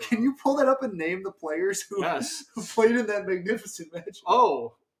the second Can round. you pull that up and name the players who, Yes. who played in that magnificent match?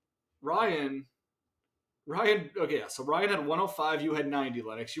 Oh, Ryan. Okay, yeah. So Ryan had 105. You had 90,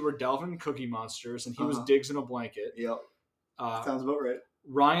 Lennox. You were Delvin Cookie Monsters, and he was Uh-huh. Diggs in a blanket. Yep, Uh, sounds about right.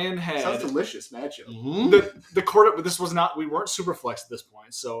 Ryan Sounds had delicious matchup. the quarter, but this was not. We weren't super flex at this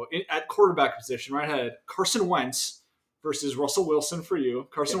point. So at quarterback position, Ryan had Carson Wentz versus Russell Wilson for you.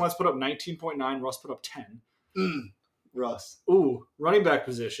 Carson Wentz put up 19.9. Russ put up 10. Russ. Ooh, running back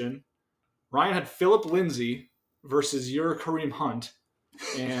position. Ryan had Philip Lindsay versus your Kareem Hunt,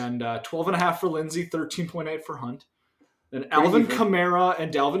 and 12.5 for Lindsay, 13.8 for Hunt. Then Alvin even. Kamara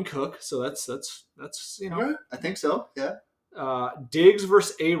and Dalvin Cook. So that's Okay. I think so. Yeah. Diggs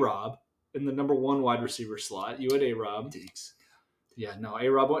versus A-Rob in the number 1 wide receiver slot. You had A-Rob. Diggs. Yeah, no,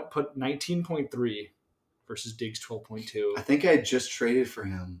 A-Rob put 19.3 versus Diggs 12.2. I think I just traded for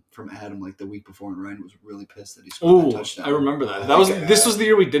him from Adam like the week before, and Ryan was really pissed that he scored that Ooh, touchdown. I remember that. Okay. This was the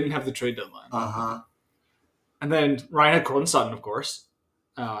year we didn't have the trade deadline. Uh-huh. And then Ryan had Courtland Sutton, of course.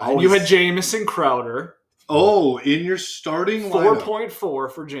 And Always. you had Jamison Crowder. Oh, in your starting lineup. 4.4 for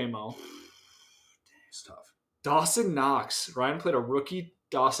JMO. It's tough. Dawson Knox. Ryan played a rookie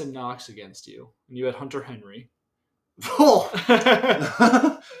Dawson Knox against you. And you had Hunter Henry. Oh,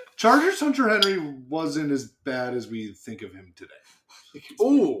 Chargers Hunter Henry wasn't as bad as we think of him today.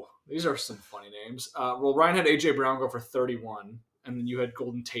 Ooh, these are some funny names. Well, Ryan had AJ Brown go for 31, and then you had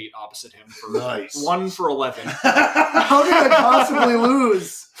Golden Tate opposite him for Nice. 1 for 11. how did I possibly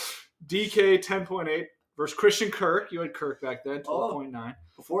lose? DK 10.8 versus Christian Kirk. You had Kirk back then, 12.9.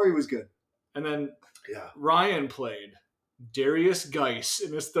 Before he was good. And then Yeah. Ryan played Darius Geis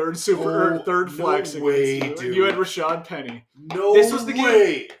in his third No flex way, against you. dude. You had Rashad Penny. No This was the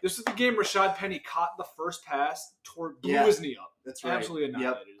way. This was the game Rashad Penny caught the first pass, blew Yeah. his knee up. That's right. Absolutely Yep,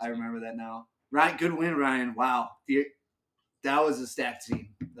 annihilated his I knee. remember that now. Ryan, good win, Ryan. Wow. That was a stacked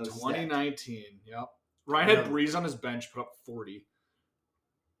team. That was stacked. 2019. Yep. Ryan Yeah. had Breeze on his bench, put up 40.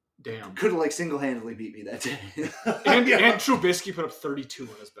 Damn. Could have like single-handedly beat me that day. And Yeah. Trubisky put up 32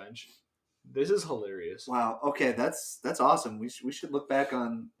 on his bench. This is hilarious. Wow. Okay, that's awesome. We should look back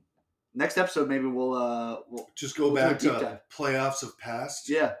on next episode. Maybe we'll Just go We'll do back a deep to dive. playoffs of past.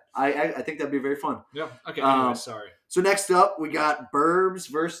 yeah. I think that'd be very fun. Yeah. Okay. Um, Anyway, sorry. So next up, we got Burbs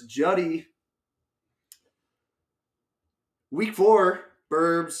versus Juddy. Week 4,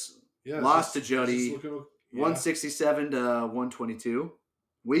 Burbs Yeah, lost just- to Juddy, just looking- yeah. 167 to 122.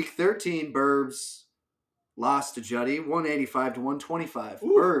 Week 13, Burbs lost to Juddy, 185 to 125. Ooh.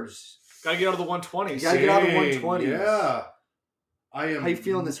 Burbs, Gotta get out of the 120s. You gotta get out of the Dang, 120s. Yeah. I am. how you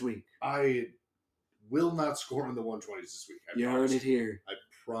feeling this week? I will not score in the 120s this week. I You promise heard it here. I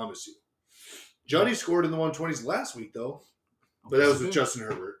promise you. Juddy scored in the 120s last week, though. But that was with Justin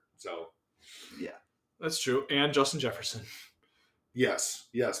Herbert. So, That's true. And Justin Jefferson. yes.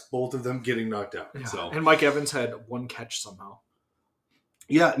 Both of them getting knocked out. Yeah. So, And Mike Evans had 1 catch somehow.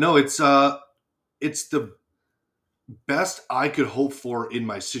 yeah, no, it's the best I could hope for in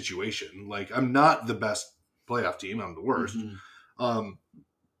my situation. Like, I'm not the best playoff team. I'm the worst. Mhm.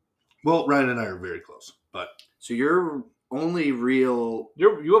 Well, Ryan and I are very close, but So your only real You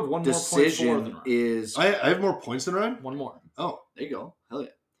have 1 more point more decision than Ryan. is I have more points than Ryan. 1 more. Oh, there you go. Hell yeah.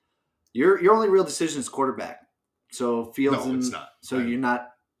 Your only real decision is quarterback. So Fields no, and it's not. so you're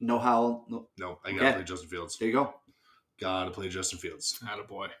not know how. No, No, I gotta Okay. play Justin Fields. there you go. Gotta play Justin Fields.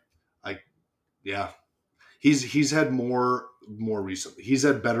 Attaboy. Yeah, he's had more recently. He's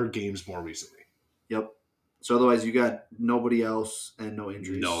had better games more recently. Yep. So otherwise, you got nobody else and no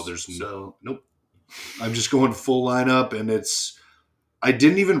injuries. No, there's so, nope. I'm just going full lineup, and I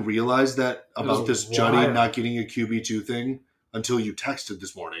didn't even realize that It about was this Juddy wild. not getting a QB2 thing until you texted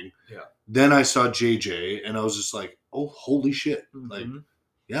this morning. Yeah. Then I saw JJ, and I was just like, "Oh, holy shit!" Like, Mhm.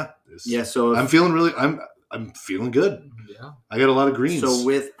 yeah, Yeah. So I'm feeling really. I'm feeling good. Yeah. I got a lot of greens. so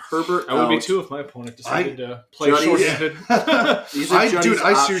with Herbert, I would be out, too if my opponent decided to play Juddy's- short-handed. These are Juddy's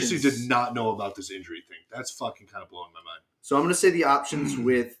I seriously options. did not know about this injury thing. That's fucking kind of blowing my mind. So I'm going to say the options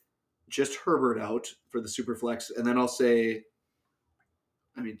with just Herbert out for the super flex, and then I'll say,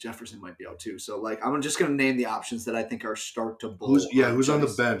 I mean, Jefferson might be out too. So like, I'm just going to name the options that I think are startable. Who's on the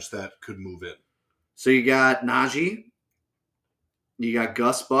choice. bench that could move in? So you got Najee, you got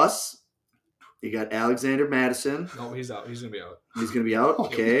Gus Bus, you got Alexander Madison. No, he's out. He's gonna be out. He's going to be out.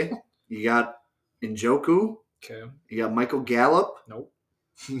 Okay. You got Njoku. Okay. You got Michael Gallup. Nope.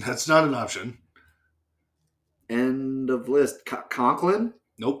 That's not an option. End of list. Conklin.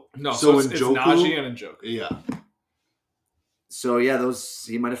 Nope. No. So it's Njoku- Najee and Njoku. Yeah. So yeah, those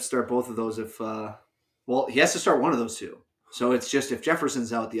he might have to start both of those if well, he has to start one of those two. So it's just if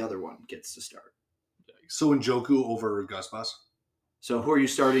Jefferson's out, the other one gets to start. So Njoku over Gus Bus? So who are you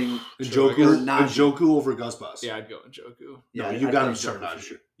starting? Njoku, Najee. Njoku over Gus Bus? Yeah, I'd go Njoku. No, Yeah, you I'd got play to start Njoku for Najee.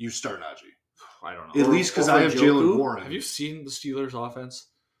 sure. You start Najee. I don't know. At least because over I have Njoku? Jalen Warren. Have you seen the Steelers' offense?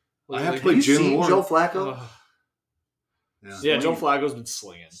 I have Have played you Jalen seen Warren. Joe Flacco? Yeah, Joe Flacco's been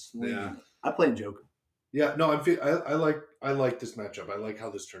slinging. Yeah. I play Njoku. Yeah, no, I like this matchup. I like how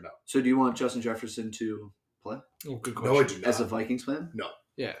this turned out. So do you want Justin Jefferson to play Oh, good No, I question. do as a not. Vikings fan?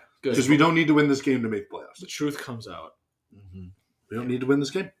 Yeah, good. Because we don't need to win this game to make playoffs. The truth comes out. Mm-hmm. We don't need to win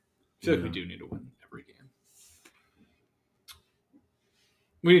this game. I feel like we do need to win every game.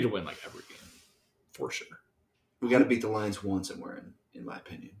 We need to win like every game, for sure. We got to beat the Lions once, and we're in my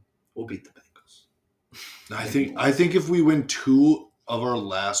opinion, we'll beat the Bengals. I think if we win 3 of our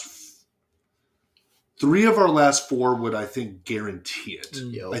last 4 would, I think, guarantee it.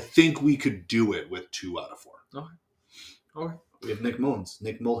 Yo. I think we could do it with 2 out of 4. Okay. We have Nick Mullins,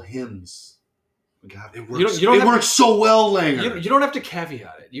 Nick Mulhims. We got It You works. don't have works so well, Langer. You don't have to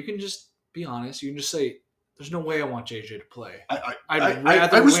caveat it. You can just be honest. You can just say, "There's no way I want JJ to play."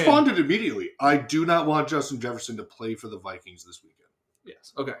 I responded immediately. I do not want Justin Jefferson to play for the Vikings this weekend.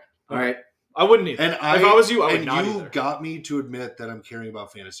 Yes. Okay. all right. I wouldn't either. And if I was you, I would and not you either. got me to admit that I'm caring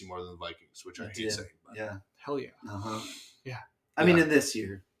about fantasy more than the Vikings, which I hate did. saying. But Yeah. Hell yeah. Uh-huh. Yeah. I mean, in this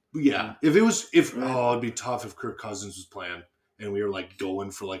year. yeah, if it'd be tough if Kirk Cousins was playing and we were like going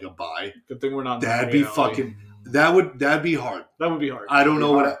for like a bye. Good thing we're not. in That'd the be Alley. fucking. That'd be hard. That would be hard. I don't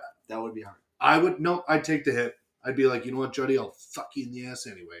know what That would be hard. I would. No, I'd take the hit. I'd be like, you know what, Juddy, I'll fuck you in the ass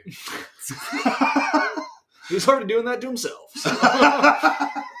anyway. He's already doing that to himself. So.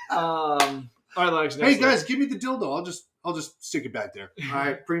 All right, Lex. Hey guys, give me the dildo. I'll just stick it back there. All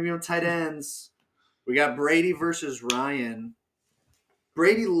right, premium tight ends. We got Brady versus Ryan.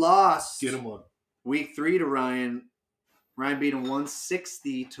 Brady lost Get him one. week 3 to Ryan. Ryan beat him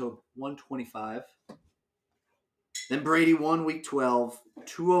 160 to 125. Then Brady won week 12,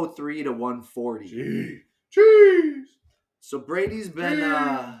 203 to 140. Jeez. So Brady's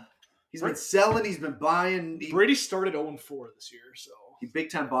been he's been selling, he's been buying. Brady started 0-4 this year, so He big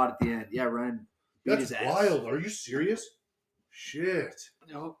time bought at the end. Yeah, Ryan beat That's his ass. wild. Are you serious? Shit.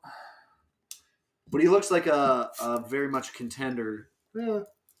 nope. But he looks like a very much contender. Yeah.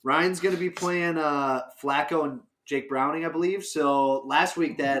 Ryan's going to be playing Flacco and Jake Browning, I believe. So last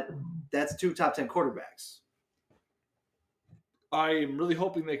week that's 2 top 10 quarterbacks. I'm really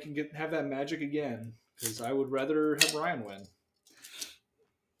hoping they can have that magic again because I would rather have Ryan win.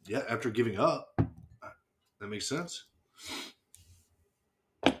 Yeah, after giving up. That makes sense.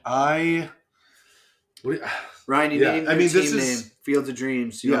 Ryan, Ryan, you Yeah, named I your mean, team this is- name Fields of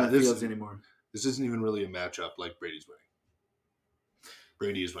Dreams. You Yeah, don't have this- Fields anymore. this isn't even really a matchup like Brady's winning.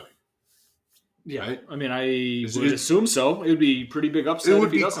 Brady is winning. Yeah, Right? I mean, I Is would it- assume so. It would be pretty big upset It would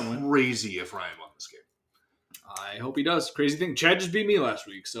if he be doesn't win. crazy if Ryan won this game. I hope he does. Crazy thing. Chad just beat me last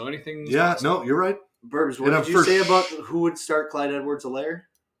week, so anything. Yeah, no, you're right. Burbs, what And did you for say sh- about who would start Clyde Edwards-Helaire?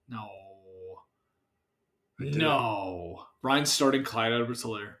 No. I did. No. Ryan's starting Clyde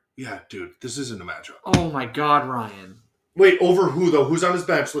Edwards-Helaire. Yeah, dude, this isn't a matchup. Oh my God, Ryan. Wait, over who though? Who's on his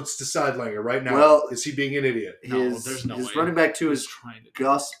bench? Let's decide, Langer, right now. Well- Is he being an idiot? No, His, there's no his way. running back 2 He's is trying to.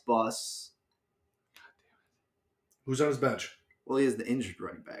 Gus Bus. Who's on his bench? Well, he has the injured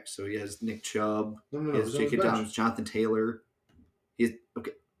running back. So he has Nick Chubb. No. He has Who's on his J.K. bench? Dobbins, Jonathan Taylor. He's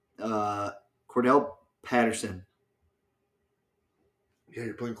okay. Cordell Patterson. Yeah,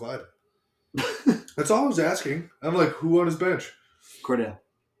 you're playing Clyde. That's all I was asking. I'm like, who on his bench? Cordell.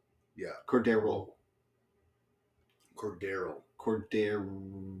 Yeah. Cordero. Cordero.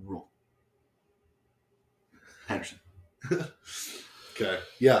 Patterson. Okay.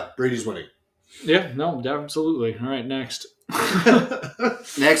 Yeah, Brady's winning. Yeah, no, absolutely. All right, next.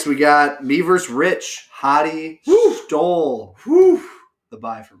 Next, we got me versus Rich. Hottie stole Whew. the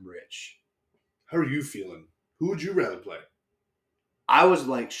bye from Rich. How are you feeling? Who would you rather play? I was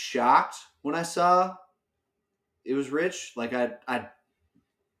like shocked when I saw it was Rich. Like I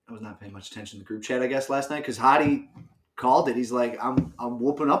was not paying much attention to the group chat, I guess, last night because Hottie called it. He's like, I'm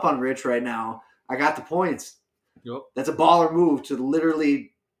whooping up on Rich right now. I got the points. Yep. That's a baller move to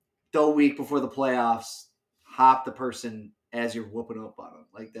literally the week before the playoffs hop the person as you're whooping up on them.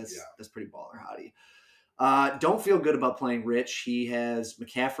 Like that's pretty baller, Hottie. Don't feel good about playing Rich. He has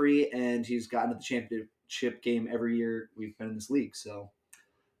McCaffrey and he's gotten to the championship game every year we've been in this league. So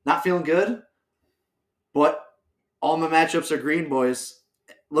not feeling good. But all my matchups are green, boys.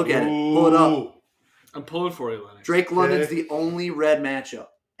 Look at it. Pull it up. I'm pulling for you, Lennox. Drake London's the only red matchup.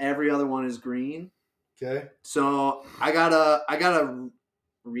 Every other one is green. Okay. So I gotta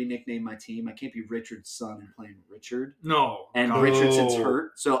re-nickname my team. I can't be Richard's son and playing Richard. No. And God. Richardson's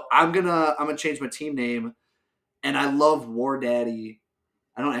hurt. So I'm gonna change my team name. And I love War Daddy.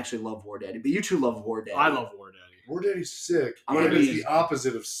 I don't actually love War Daddy, but you two love War Daddy. I love War Daddy. War Daddy's sick. I'm gonna It's be- the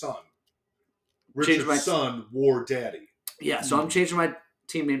opposite of son. Change Richard's my- son, War Daddy. Yeah, so I'm changing my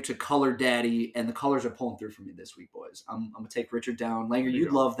team name to Color Daddy, and the colors are pulling through for me this week, boys. I'm gonna take Richard down. Langer, you you'd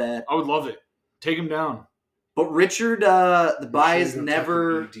go. love that. I would love it. Take him down. But Richard, the buy Sure is you're gonna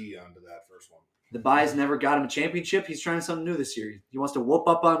never tuck the ED onto that first one. the buy's never got him a championship. He's trying something new this year. He wants to whoop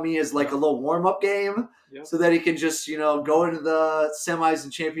up on me as like a little warm up game, Yep. so that he can just go into the semis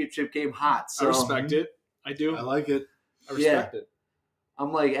and championship game hot. So I respect it. I do. I like it. I respect it.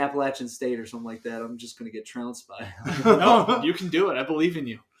 I'm like Appalachian State or something like that. I'm just gonna get trounced by. No, you can do it. I believe in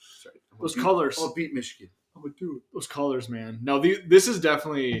you. Those colors. I'll beat Michigan. I'm gonna do it. Those colors, man. No, this is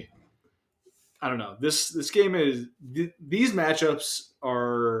definitely. I don't know. This game is. These matchups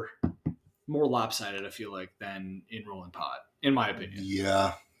are more lopsided. I feel like than in Rolling Pot, in my opinion.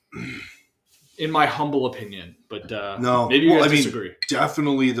 Yeah. In my humble opinion, but No. maybe you Well, guys I mean, disagree.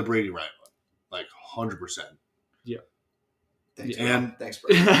 Definitely the Brady Ryan one. Like 100%. Thanks, And- bro. Thanks,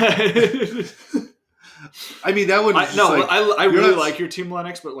 bro. I mean, that would I you're really not- like your team,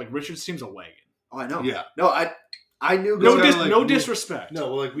 Lennox, but like Richard's team's a wagon. Oh, I know. Yeah. No, I knew No, going like- No disrespect.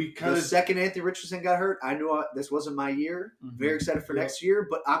 No, like we kind the of second Anthony Richardson got hurt, I knew this wasn't my year. Mhm. Very excited for Yep. next year,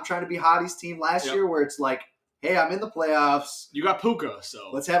 but I'm trying to be Hottie's team last Yep. year, where it's like, hey, I'm in the playoffs. You got Puka,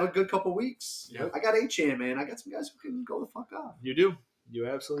 so Let's have a good couple weeks. Yep. I got H-Chan, man. I got some guys who can go the fuck off. you do. You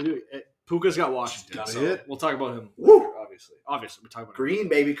absolutely do. Puka's got Washington. Gotta So hit. we'll talk about him Woo! later, obviously. Obviously, we're talking about him. Green,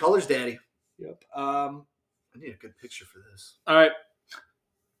 baby. Colors, daddy. Yep. I need a good picture for this. All right.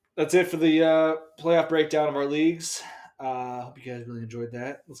 That's it for the playoff breakdown of our leagues. Hope you guys really enjoyed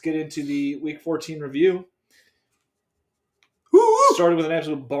that. Let's get into the Week 14 review. Started with an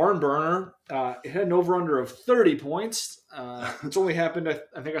absolute barn burner. It had an over-under of 30 points. It's only happened,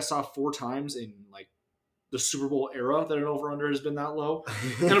 I think I saw 4 times in like the Super Bowl era that an over-under has been that low.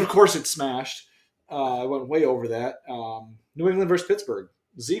 And of course it smashed. I went way over that. New England versus Pittsburgh.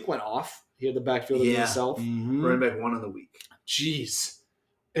 Zeke went off. He had the backfield of Yeah. himself. Running back 1 of the week. Jeez.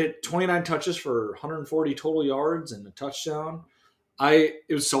 It 29 touches for 140 total yards and a touchdown. It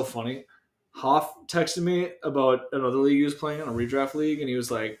was so funny. Hoff texted me about another league he was playing, a redraft league, and he was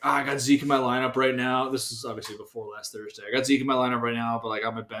like, I got Zeke in my lineup right now. This is obviously before last Thursday. I got Zeke in my lineup right now, but like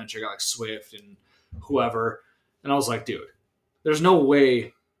on my bench, I got like Swift and whoever. And I was like, dude, there's no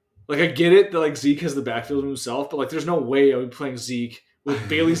way. Like, I get it that like Zeke has the backfield of himself, but like there's no way I would be playing Zeke with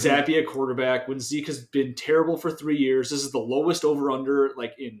Bailey Zappi at quarterback when Zeke has been terrible for 3 years. This is the lowest over-under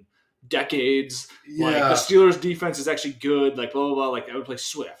like in decades. Like the Steelers defense is actually good. Like blah blah blah. Like I would play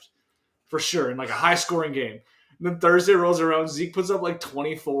Swift for sure in like a high-scoring game. And then Thursday rolls around, Zeke puts up like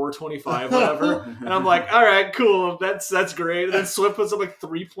 24, 25, whatever. And I'm like, all right, cool. That's great. And then Swift puts up like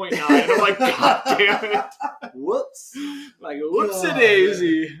 3.9. And I'm like, God damn it. Whoops. Like,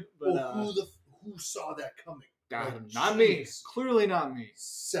 whoopsie-daisy. But who saw that coming? God, not me. Jeez. Clearly not me.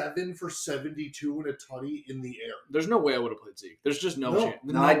 7 for 72 and a tutty in the air. There's no way I would have played Zeke. There's just no chance.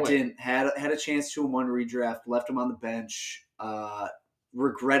 No, I way. didn't. Had a chance to in one redraft. Left him on the bench.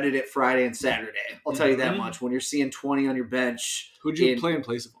 Regretted it Friday and Saturday. I'll tell you that Mhm. much. When you're seeing 20 on your bench, Who'd you play in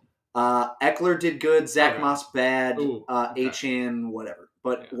place of him? Eckler did good. Zach Okay. Moss bad. Ooh, okay. Achan whatever.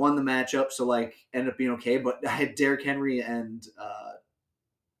 But Yeah. won the matchup, so like ended up being okay. But I had Derrick Henry and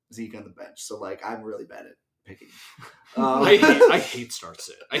Zeke on the bench, so like I'm really bad at picking. I hate start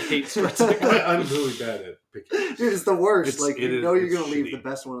sit. I hate start sit. I'm really bad at picking. Dude, it's the worst. It's- like it you is- know you're it's gonna leave shitty. the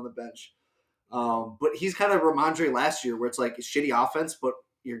best one on the bench. But he's kind of Ramondre last year, where it's like a shitty offense, but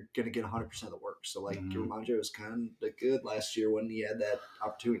you're gonna get 100% of the work. So like Mhm. Ramondre was kind of good last year when he had that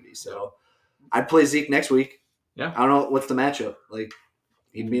opportunity. So I'd play Zeke next week. Yeah. I don't know what's the matchup. Like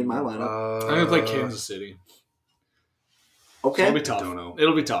he'd be in my lineup. I'm gonna play Kansas City. Okay. It'll be tough. don't know.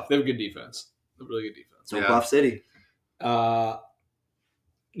 It'll be tough. They have a good defense. A really good defense. So Yeah. Buff City.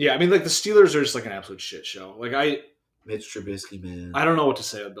 Yeah, I mean, like the Steelers are just like an absolute shit show. Like Mitch Trubisky, man. I don't know what to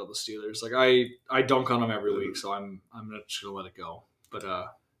say about the Steelers. Like I dunk on them every week, so I'm not just gonna let it go. But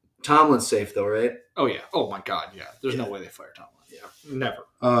Tomlin's safe though, right? oh yeah, oh my god, yeah. There's no Yeah. way they fire Tomlin. Yeah,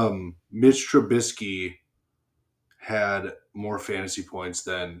 never. Mitch Trubisky had more fantasy points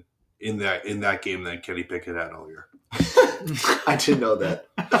than in that game than Kenny Pickett had all year. I didn't know that.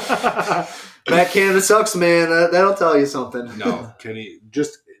 Matt Canada sucks, man. That'll tell you something. No,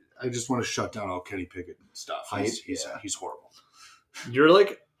 I just want to shut down all Kenny Pickett stuff. He's horrible. You're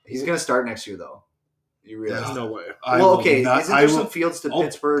like, He's gonna start next year though. You realize? there's no way. Well, okay. Isn't there some Fields to I'll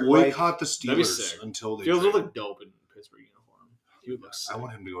Pittsburgh? Like, boycott the That'd be Steelers sick. until they. Fields trade. would look dope in Pittsburgh uniform. He would look sick. I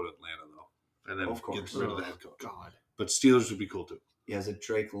want him to go to Atlanta though, and then Of course. get rid of the head coach. God. But Steelers would be cool too. he has a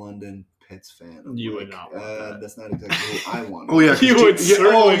Drake London Pitts fan. I'm You would not want that. That's not exactly who I want. Oh yeah, 'cause You would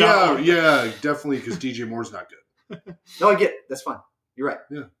certainly not want yeah, definitely because DJ Moore's not good. No, I get it. That's fine. You're right.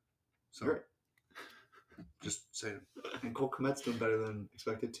 So You're right. just saying. And Cole Kmet's doing better than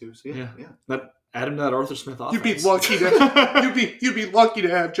expected too. So Yeah. yeah. Add him to that Arthur Smith offense. You'd be lucky to you'd be lucky to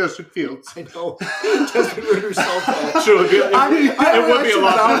have Justin Fields. I know. Justin Ritter's so bad. Sure, it would be a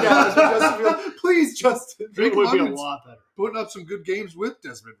lot better. Justin Fields. Please, Justin. It would be a London's lot better. putting up some good games with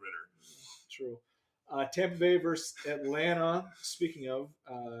Desmond Ridder. True. Tampa Bay versus Atlanta. Speaking of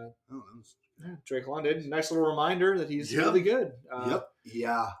Drake London, nice little reminder that he's Yep. really good.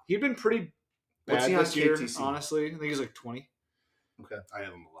 Yeah. He'd been pretty What's bad he on this year, KTC? honestly. I think he's like 20. Okay, I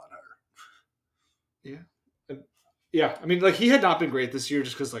have him a lot higher. Yeah, I mean, like he had not been great this year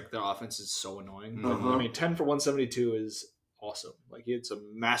just because like their offense is so annoying. But, Uh-huh. I mean, 10 for 172 is awesome. Like he had some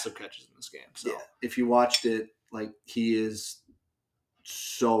massive catches in this game. So Yeah. If you watched it, like he is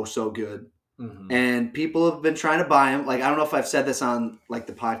so good. Mhm. And people have been trying to buy him. Like I don't know if I've said this on like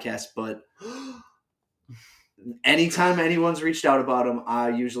the podcast, but anytime anyone's reached out about him, I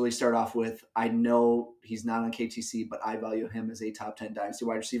usually start off with, I know he's not on KTC, but I value him as a top 10 dynasty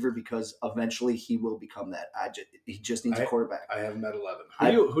wide receiver because eventually he will become that. He just needs a quarterback. I have him at 11.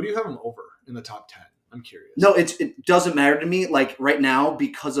 Who do you have him over in the top 10? I'm curious. No, it doesn't matter to me. Like right now,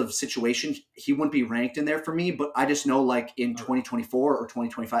 because of situation, he wouldn't be ranked in there for me. But I just know, like in 2024 or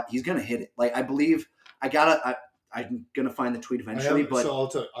 2025, he's gonna hit it. Like I believe I'm gonna find the tweet eventually. But I'll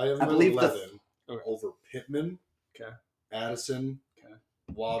tell you, I have him I at believe 11 Okay. over Pittman, Okay. Addison, Okay.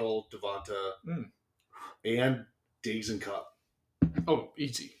 Waddle, Devonta, Mm. and Diggs and Cup. Oh,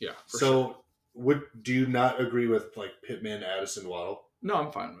 easy. Yeah. For So, sure. do you not agree with like Pittman, Addison, Waddle? No,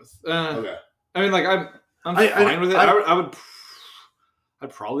 I'm fine with. Okay. I mean, like I'm I- fine with it. I'd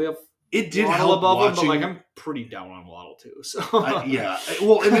probably have It did Waddle help above him, watching. but like I'm pretty down on Waddle too. So Yeah.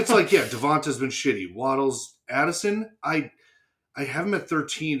 Well, and it's like, Devonta's been shitty. Waddle's Addison, I have him at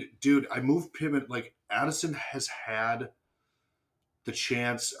 13. Dude, I moved Pittman. Like, Addison has had the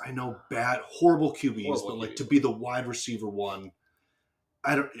chance. I know horrible QBs, Horrible but like QBs. to be the wide receiver one.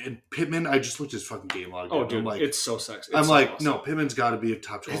 And Pittman, I just looked at his fucking game log. Oh, and dude, I'm like, it's so sexy. It's I'm so like, awesome. no, Pittman's got to be a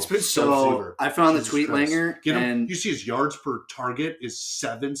top 12. It's been so receiver. I found the Jesus tweet Christ. langer, Get him. and You see his yards per target is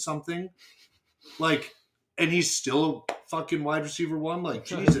 7 something. Like, and he's still a fucking wide receiver one. Like,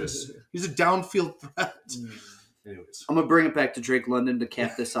 Jesus, he's a downfield threat. Anyways, I'm gonna bring it back to Drake London to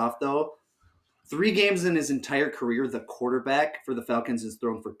cap this off, though. 3 games in his entire career, the quarterback for the Falcons has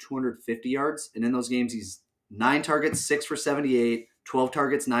thrown for 250 yards, and in those games, he's 9 targets, 6 for 78, 12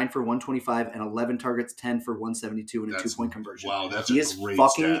 targets, 9 for 125, and 11 targets, 10 for 172, and a That's- 2-point conversion. wow, that's He a is great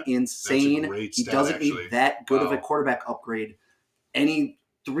fucking stat. insane. That's a great He stat, doesn't actually. need that good of a Wow. quarterback upgrade. Any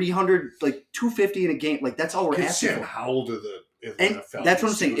 300, like 250 in a game, like that's all we're Get asking Sam for. Howell to the And Atlanta Falcons. that's what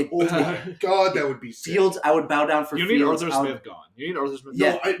I'm saying. dude. Oh my god, that would be sick. Fields, I would bow down for You need Fields. Arthur I would- Smith gone. You need Arthur Smith.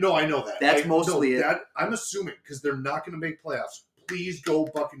 Yeah. I know that. That's mostly it. I'm assuming because they're not going to make playoffs. Please go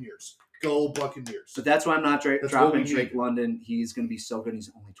Buccaneers. Go Buccaneers. So that's why I'm not That's what dropping we Drake need. London. He's going to be so good.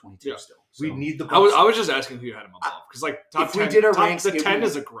 He's only 22 Yeah. still. We So- need the. I was Bucks. just asking who you had him above because like top If we 10, did our top, ranks, the it 10 would-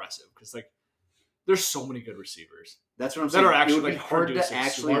 is aggressive because like there's so many good receivers. That's what I'm that saying. are actually, it would be like, hard to producing.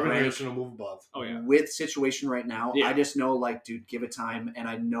 actually Marvin rank Harrison will move above. Oh yeah. with situation right now. Yeah. I just know, like, dude, give it time, and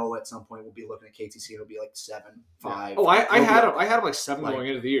I know at some point we'll be looking at KTC. It'll be like 7, 5. Oh, I It'll be had up him. I had him like 7 Like- going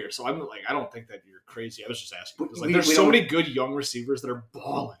into the year, so I'm like, I don't think that you're crazy. I was just asking because like We- there's we so don't- many good young receivers that are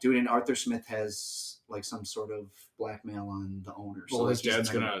balling. Dude, and Arthur Smith has like some sort of blackmail on the owner. Well, his he's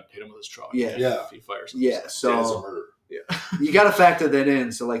dad's not gonna hit him with his truck. Yeah. Yeah. if he fires him. Yeah, Dad's a so murderer. you got to factor that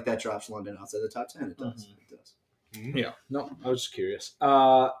in. So like that drops London outside the top 10. It does. Mhm. It does. Yeah, no, I was just curious.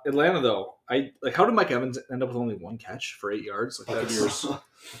 Atlanta though, how did Mike Evans end up with only 1 catch for 8 yards? Like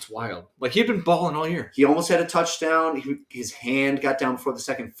that's wild. Like he'd been balling all year. He almost had a touchdown. His hand got down before the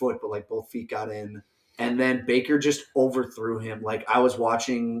second foot, but like both feet got in. And then Baker just overthrew him. Like I was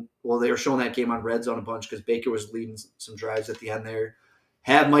watching, they were showing that game on Red Zone a bunch because Baker was leading some drives at the end there.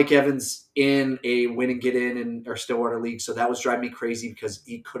 Have Mike Evans in a win and get in or Stillwater league. So that was driving me crazy because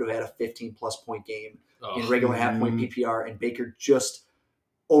he could have had a 15-plus point game in regular half-point PPR, and Baker just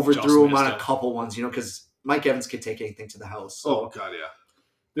overthrew him on a couple ones, because Mike Evans could take anything to the house. So. Oh, God, yeah.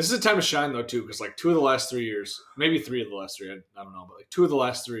 This is a time to shine, though, too, because, 2 of the last 3 years, maybe 3 of the last 3, I don't know, but, 2 of the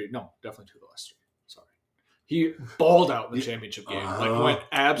last 3, no, definitely 2 of the last 3, sorry. He balled out in the championship game, went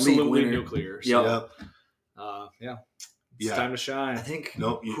absolutely nuclear. So, it's time to shine. I think,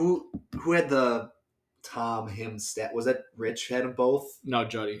 who had the Tom, him stat? Was that Rich had them both? No,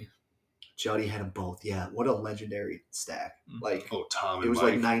 Juddy. Juddy had them both, yeah. What a legendary stack. Tom it was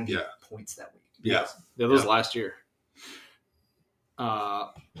Mike. 90 points that week. Yeah. Yeah, that was last year. I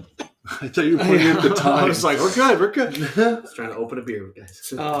thought you were putting it at the time. I was like, we're good. I was trying to open a beer,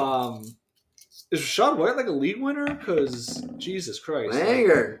 guys. Is Rachaad White a league winner? Because Jesus Christ,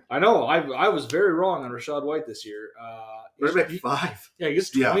 Banger. I know I was very wrong on Rachaad White this year. We're back 5. Yeah, he gets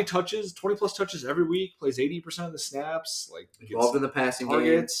 20 touches, 20 plus touches every week. Plays 80% of the snaps. Involved in the passing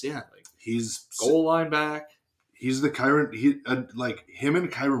targets. game. Yeah, he's goal line back. He's the Kyron. Him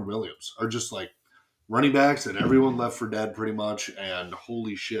and Kyron Williams are just running backs that everyone left for dead pretty much, and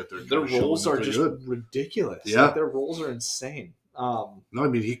holy shit, their roles are just ridiculous. Yeah, their roles are insane. No, I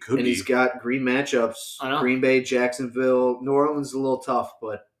mean he could. And he's got green matchups: Green Bay, Jacksonville, New Orleans is a little tough,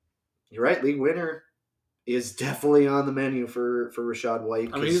 but you're right. League winner is definitely on the menu for Rachaad White.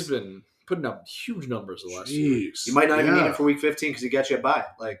 I mean, he's been putting up huge numbers the last year. You might not even need him for Week 15 because he got you a bye.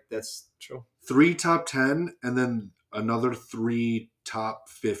 That's true. 3 top 10, and then another 3 top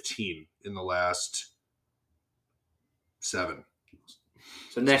 15 in the last 7.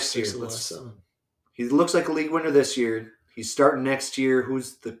 So next year, he looks like a league winner this year. He's starting next year.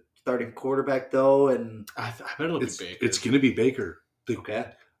 Who's the starting quarterback though? And I bet it'll be Baker. It's going to be Baker. Okay.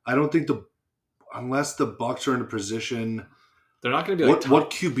 I don't think unless the Bucs are in a position, they're not going to be what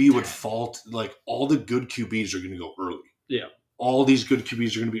QB would fall. All the good QBs are going to go early. Yeah. All these good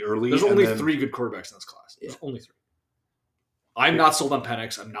QBs are going to be early. There's only 3 good quarterbacks in this class. There's only 3. I'm not sold on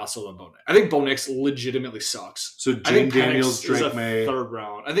Penix. I'm not sold on Bo Nix. I think Bo Nix legitimately sucks. So Jane Daniels, Drake May, 3rd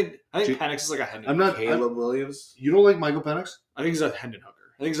round. I think Penix is a Hendon. Caleb Williams. You don't like Michael Penix? I think he's a Hendon Hooker.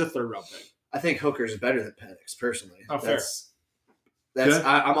 I think he's a 3rd round pick. I think Hooker's better than Penix personally. Oh, fair.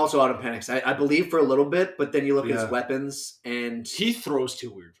 I'm also out of Penix. I believe for a little bit, but then you look at his weapons and he throws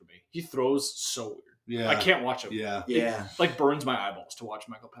too weird for me. He throws so weird. Yeah, I can't watch him. Yeah. It burns my eyeballs to watch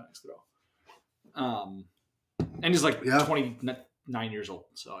Michael Penix throw. And he's 29 years old,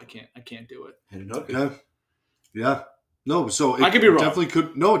 so I can't do it. Yeah. No, so I could be wrong. It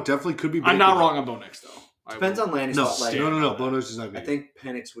definitely could be. Baker. I'm not wrong on Bo Nix though. Depends on Lanny's. No. Bo Nix is not. I think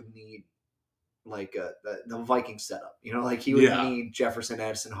Penix would need the Viking setup. He would need Jefferson,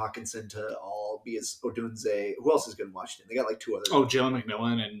 Addison, Hawkinson to all be his Odunze. Who else is good in Washington? They got 2 others. Oh, Jalen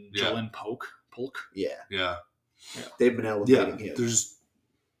McMillan and Jalen Polk. Yeah. They've been elevating him. They're just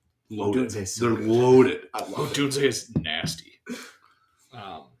loaded. So they're loaded. Odunze is nasty.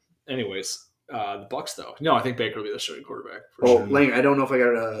 Anyways, the Bucs though. No, I think Baker will be the starting quarterback. Sure. Lang, I don't know if I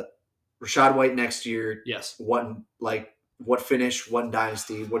got a Rachaad White next year. Yes. What finish? What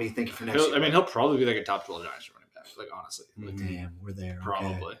dynasty? What do you think for next year? I mean, he'll probably be a top 12 dynasty running back. Honestly. Damn, we're there.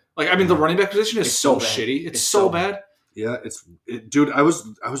 Probably. Okay. The running back position is so shitty. It's so bad. Yeah, dude. I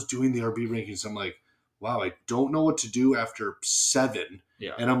was doing the RB rankings. I'm like, wow, I don't know what to do after 7.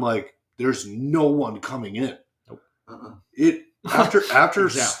 Yeah. And I'm like, there's no one coming in. Nope. After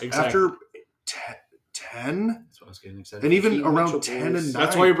exactly. after 10. That's what I was getting excited. And even around 10 and 9.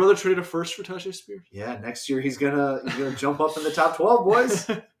 That's why your brother traded a first for Tajay Spears. Yeah, next year he's gonna jump up in the top 12, boys.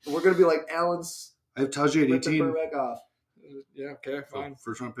 We're gonna be like Allen's. I have Tajay at 18. Back off. Yeah. Okay. Fine.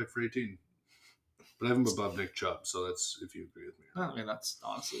 First round pick for 18. But I have him above Nick Chubb, so that's if you agree with me. I mean, that's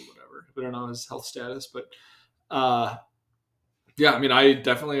honestly whatever. I don't know his health status, but yeah, I mean, I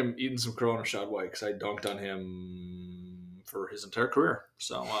definitely am eating some crow on Rachaad White because I dunked on him for his entire career.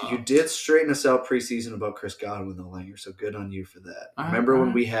 So you did straighten us out preseason about Chris Godwin, though, Langer. So good on you for that. Remember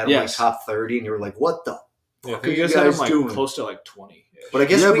when we had him top 30, and you were like, "What the fuck are you guys doing?" Close to 20. But I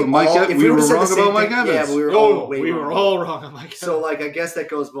guess we were wrong about Mike Evans. Yeah, but we were all wrong on Mike Evans. So I guess that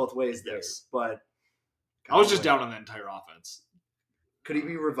goes both ways there. Yes. But I was just down on the entire offense. Could he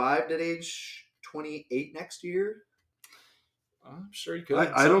be revived at age 28 next year? I'm sure he could.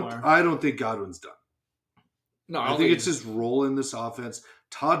 I don't think Godwin's done. No, I think it's his role in this offense.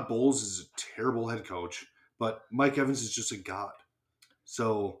 Todd Bowles is a terrible head coach, but Mike Evans is just a god.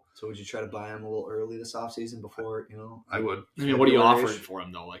 So would you try to buy him a little early this offseason before, I would. I mean, what are you February-ish? offering for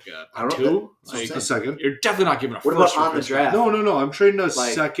him though? Like I a don't- two? that's what I'm Like, saying. A second. you're definitely not giving a What first about for on the Chris draft? No. I'm trading a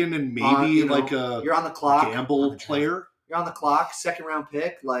Like, second and maybe you know, like a you're on the clock. gamble player. You're on the clock, second round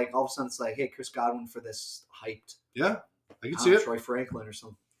pick. Like all of a sudden, it's like, hey, Chris Godwin for this hyped. Yeah, I can see it. Troy Franklin or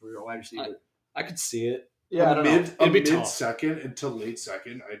some real wide receiver I could see it. A Yeah, I don't know. mid It'd be mid tough. second until late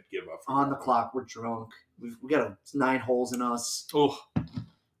second, I'd give up. For on the that. clock. We're drunk. We got 9 holes in us. Oh,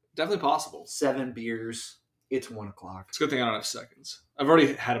 definitely possible. 7 beers. It's 1 o'clock. It's a good thing I don't have seconds. I've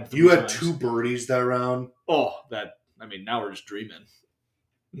already had him 3 You had times. 2 birdies that round. Oh, now we're just dreaming.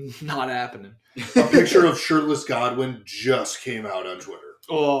 Not happening. A picture of shirtless Godwin just came out on Twitter.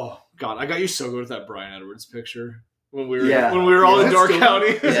 Oh, God. I got you so good with that Brian Edwards picture when we were Yeah. all Is in it Door still- County.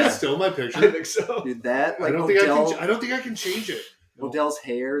 Is Yeah. it still my I picture? think so. Dude, that I like don't think Odell, I don't think I can change it. Odell's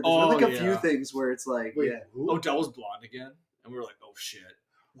hair. There's Oh, like a few yeah. things where it's like, Wait, yeah. who? Odell was blonde again. And we were like, oh, shit.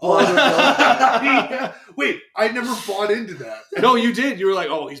 Blonde Odell. Yeah. Wait, I never bought into that. No, you did. You were like,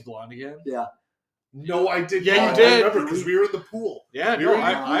 oh, he's blonde again. Yeah. No, I did Yeah, you not. did. I remember because we were in the pool. Yeah, We no, were in the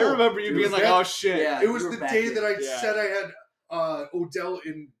I pool. remember you It being was like, that- oh, shit. Yeah. It was you were the back day in. that I Yeah. said I had Odell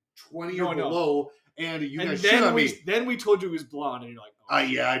in 20 No, or no. below, and you And guys shit on then me. then we told you he was blonde, and you're like, oh.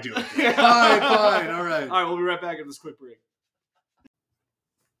 Yeah, I do. Yeah. Fine, all right. All right, we'll be right back after this quick break.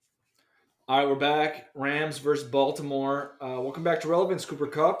 All right, we're back. Rams versus Baltimore. Welcome back to Relevance, Cooper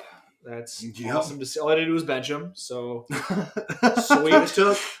Cup. That's Yep. awesome to see. All I did was bench him. So Sweet.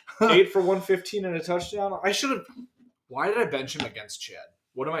 took 8 for 115 and a touchdown. I should have. Why did I bench him against Chad?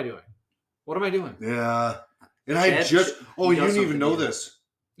 What am I doing? What am I doing? Yeah. And I Chad- just, he you does didn't even something know to you. this.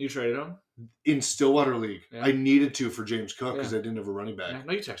 You traded him? In Stillwater League, Yeah. I needed to for James Cook because Yeah. I didn't have a running back. Yeah,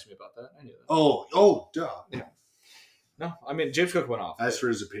 no, you texted me about that. I knew that. Oh, duh. No, I mean, James Cook went off. As for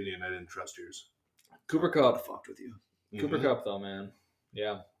his opinion, I didn't trust yours. Cooper I Cup. fucked with you. Cooper Mhm. Cup, though, man.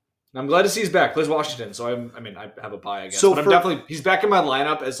 Yeah. I'm glad to see he's back. Plays Washington, so I have a bye, I guess. So but I'm for- definitely he's back in my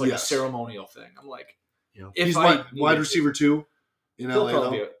lineup as like Yes. a ceremonial thing. I'm like, Yeah. if He's I wide needed receiver 2 in to, he'll LA,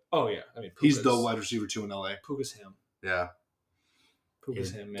 probably though. be oh yeah. I mean, He's the Puka's- wide receiver 2 in LA. Puka's him. Yeah.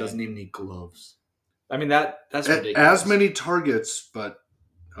 Puka's him, man. Doesn't even need gloves. I mean that's ridiculous. As many targets, but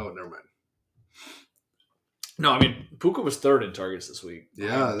never mind. No, I mean Puka was 3rd in targets this week.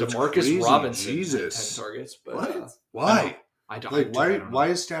 Yeah, that's DeMarcus crazy. Robinson Jesus. had 10 targets, but What? Why? I don't. Like, I don't know. why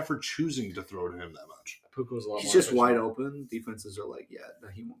is Stafford choosing to throw to him that much? Puka was a lot He's more just efficient. wide open. Defenses are like, yeah, no,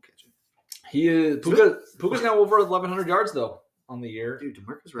 he won't catch it. He is Puka's now over 1,100 yards though on the year. Dude,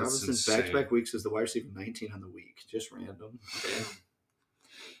 DeMarcus Robinson's insane. back-to-back weeks is the wide receiver 19 on the week. Just random.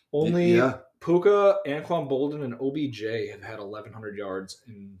 Only Yeah. Puka, Anquan Bolden, and OBJ have had 1,100 yards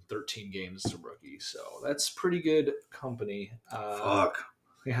in 13 games as a rookie, so that's pretty good company. Fuck.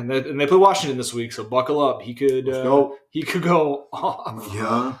 Yeah, and they play Washington this week, so buckle up. He could Let's go off.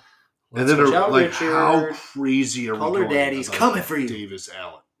 Yeah. And Let's then, watch out, like, how Richard. crazy are we Color going Daddy's about coming for you. Davis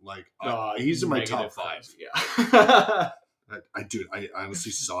Allen. Like, Uh, he's in my top negative 5. Yeah. I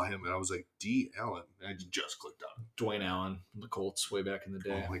honestly saw him and I was like, D. Allen. And I just clicked on him. Dwayne Allen, the Colts, way back in the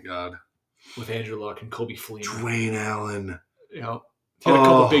day, Oh my God. with Andrew Luck and Kobe Fleener. Dwayne Allen. You know, he had a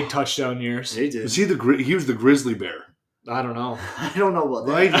couple Oh. big touchdown years. He did. Was he he was the grizzly bear, I don't know. I don't know what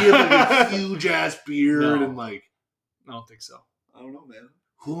that right? He had like a huge ass beard No. and like, I don't think so. I don't know, man.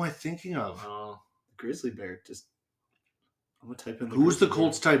 who am I thinking of? Grizzly Bear. Just I'm gonna type in. Who's the Grizzly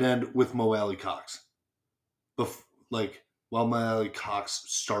Colts tight end with Mo Alley Cox? While Mo Alley Cox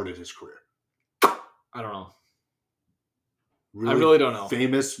started his career. I don't know. I really don't know.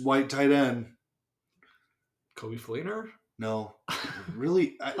 Famous white tight end. Kobe Fleener? No,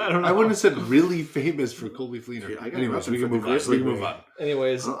 really. I don't know. I wouldn't have said really famous for Colby Fleener. Dude, I got Anyways, nothing we can for the move on. Grizzly We can move Bear. on.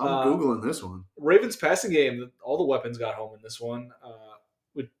 Anyways, Bear. I'm googling this one. Ravens passing game, all the weapons got home in this one.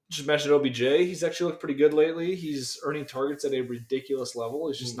 We just mentioned OBJ. He's actually looked pretty good lately. He's earning targets at a ridiculous level.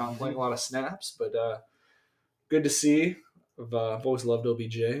 He's just not playing a lot of snaps, but good to see. I've always loved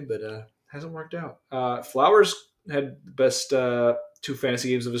OBJ, but hasn't worked out. Flowers had the best 2 fantasy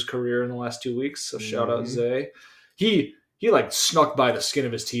games of his career in the last 2 weeks, so shout out Zay. He like snuck by the skin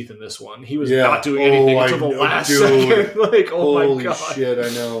of his teeth in this one. He was Yeah. not doing anything Oh, until I the know, last dude. second. Like, oh Holy my god. shit, I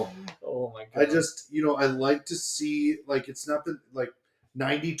know. Oh my god. I just, I like to see, like, it's not been, like,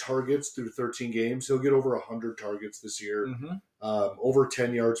 90 targets through 13 games. He'll get over 100 targets this year. Mhm. Over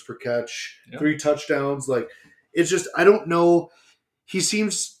 10 yards per catch, Yeah. 3 touchdowns. Like, it's just, I don't know. He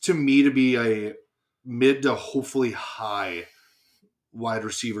seems to me to be a mid to hopefully high wide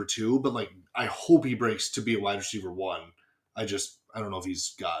receiver 2, but, like, I hope he breaks to be a wide receiver 1. I don't know if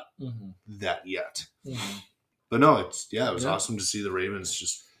he's got Mhm. that yet. Mhm. But no, it was Yeah. awesome to see the Ravens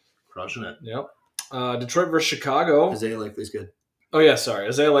just crushing it. Yep. Detroit versus Chicago. Isaiah Likely's good. Oh yeah, sorry.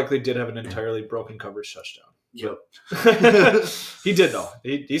 Isaiah likely did have an entirely broken coverage touchdown. Yep. He did though.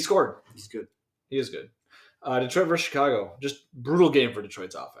 He scored. He's good. He is good. Detroit versus Chicago. Just brutal game for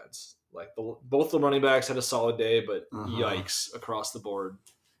Detroit's offense. Like both the running backs had a solid day, but yikes across the board.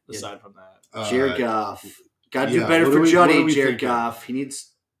 Aside from that, Jared Goff. Got to do better for Juddy. Jared Goff. He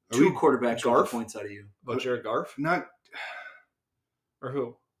needs two quarterbacks with points out of you. About Jared Goff? Not or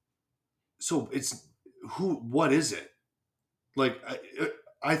who? So it's who? What is it? Like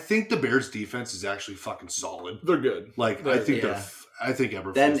I think the Bears defense is actually fucking solid. They're good. Like I think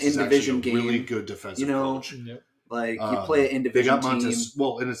Eberflus then is in division game, really good defensive coach. Yep. Like you play an in division they got team. Montez,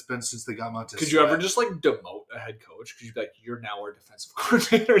 well, and it's been since they got Montez. Could you ever just like demote a head coach? Could you be like, you're now our defensive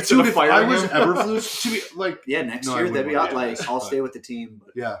coordinator? Dude, if I was Eberflus, to be like, next year that'd be like I'll stay with the team.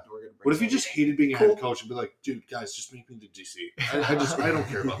 But yeah. What if you just hated being a head coach and be like, dude, guys, just make me the DC. I don't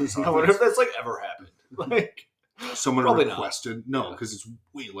care about this. I wonder if that's like ever happened. Like someone requested, no, because it's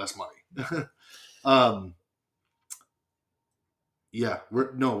way less money. Yeah,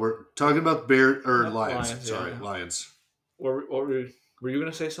 we're talking about Lions. Lions. Were you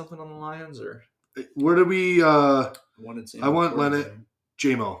gonna say something on the Lions or? Where do we? I want Leonard,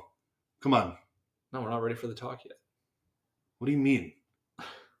 J-Mo. Come on. No, we're not ready for the talk yet. What do you mean?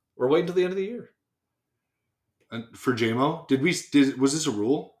 We're waiting till the end of the year. For J-Mo, was this a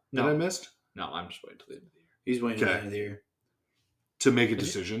rule that I missed? No, I'm just waiting till the end of the year. He's waiting till the end of the year to make a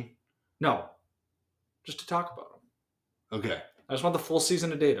decision. No, just to talk about him. Okay. I just want the full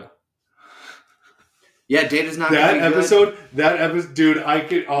season of data. Yeah, Data's not that gonna be episode. Good. That episode, dude. I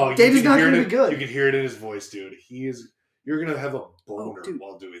could. Oh, Data's not gonna be good. You can hear it in his voice, dude. You're gonna have a boner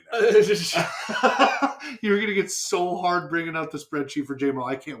while doing that. You're gonna get so hard bringing out the spreadsheet for J-Mo.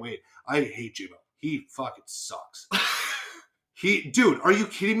 I can't wait. I hate J-Mo. He fucking sucks. Dude, are you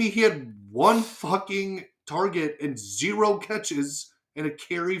kidding me? He had one fucking target and 0 catches and a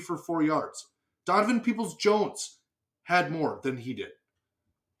carry for 4 yards. Donovan Peoples-Jones had more than he did.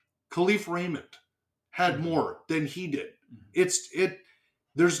 Khalif Raymond had more than he did.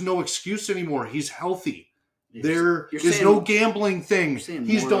 There's no excuse anymore. He's healthy. There is no gambling thing.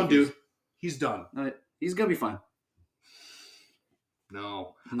 He's done, dude. He's done. He's gonna be fine.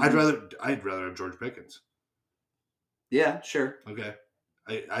 No. I'd rather have George Pickens. Yeah, sure. Okay.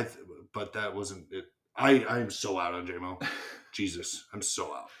 But that wasn't it. I'm so out on J-Mo. Jesus. I'm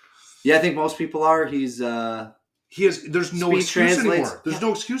so out. Yeah, I think most people are. There's no excuse anymore. There's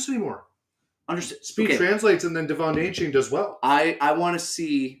no excuse anymore. Understood. Speed translates, and then Devon Aching does well. I want to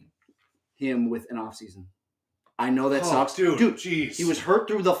see him with an offseason. I know that sucks. Dude, jeez. He was hurt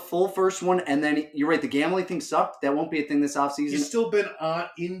through the full first one, and then you're right, the gambling thing sucked. That won't be a thing this offseason. He's still been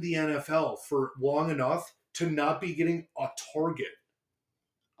in the NFL for long enough to not be getting a target.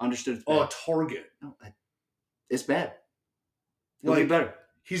 Understood. A target. No, it's bad. It'll be better.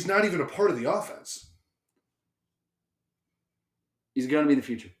 He's not even a part of the offense. He's going to be the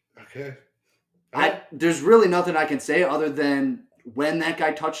future. Okay. There's really nothing I can say other than when that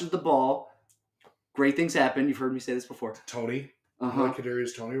guy touches the ball, great things happen. You've heard me say this before. Tony. Like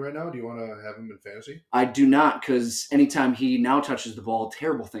Kadarius Toney right now? Do you want to have him in fantasy? I do not, because anytime he now touches the ball,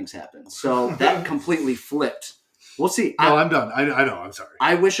 terrible things happen. So that completely flipped. We'll see. No, I'm done. I know. I'm sorry.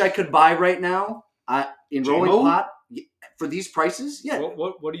 I wish I could buy right now. In rolling pot for these prices. Yeah.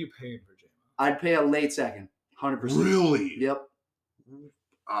 What are you paying for J-Mo? I'd pay a late second, 100%. Really? Yep.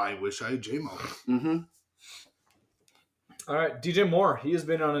 I wish I had J-Mo. Mm-hmm. All right, DJ Moore. He has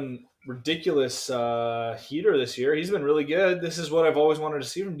been on a ridiculous heater this year. He's been really good. This is what I've always wanted to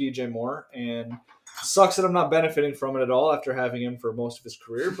see from DJ Moore, and sucks that I'm not benefiting from it at all after having him for most of his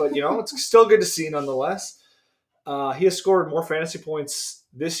career. But, it's still good to see nonetheless. He has scored more fantasy points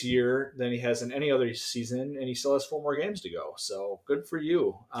this year than he has in any other season, and he still has 4 more games to go. So, good for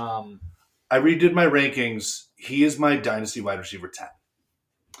you. I redid my rankings. He is my dynasty wide receiver 10.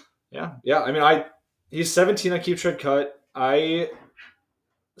 Yeah. I mean, he's 17 on Keep Shred Cut. I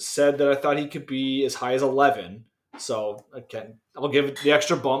said that I thought he could be as high as 11. So again, I'll give it the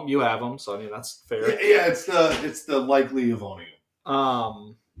extra bump. You have him, so I mean that's fair. Yeah, it's the likely of owning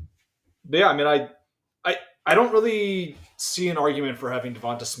him. But yeah, I mean, I don't really see an argument for having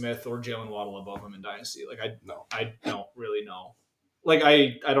Devonta Smith or Jalen Waddle above him in Dynasty. Like I don't really know. Like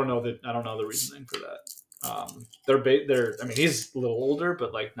I don't know the reasoning for that. They're I mean he's a little older,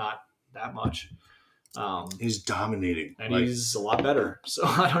 but like not that much. He's dominating, and he's a lot better. So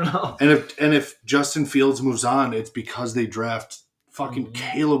I don't know. And if Justin Fields moves on, it's because they draft fucking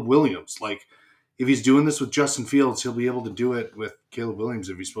Caleb Williams. Like if he's doing this with Justin Fields, he'll be able to do it with Caleb Williams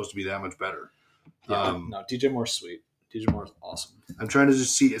if he's supposed to be that much better. Yeah, no, DJ Moore's sweet. DJ Moore's awesome. I'm trying to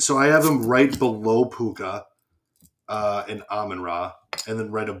just see. So I have him right below Puka. and Amon-Ra, and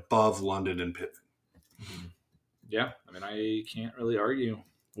then right above London and Pittman. Yeah, I mean, I can't really argue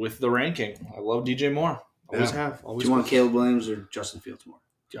with the ranking. I love DJ Moore. Always have. Do Always you want will. Caleb Williams or Justin Fields more?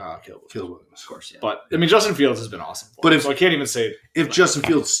 Caleb. Williams. Of course, yeah. But, I mean, Justin Fields has been awesome. But So I can't even say If Justin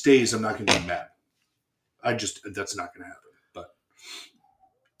Fields stays, I'm not going to be mad. That's not going to happen. But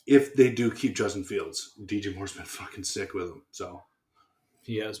if they do keep Justin Fields, DJ Moore's been fucking sick with him. So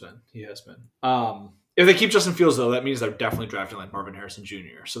he has been. If they keep Justin Fields, though, that means they're definitely drafting like Marvin Harrison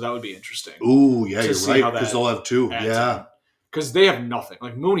Jr. So that would be interesting. ooh, yeah, To you're see right, how that because they'll have two. adds Yeah. in. Because they have nothing.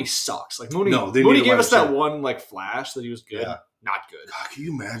 Like, Mooney sucks. Like, Mooney They Mooney need a gave wide us that receiver. one, like, flash that he was good. Yeah. Not good. God, can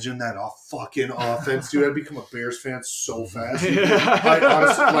you imagine that fucking offense, dude? I'd become a Bears fan so fast. Yeah. I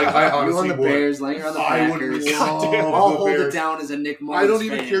You honestly on the would. Bears, Langer on the I would Packers. love I'll the hold it Bears. down as a Nick Mullins I don't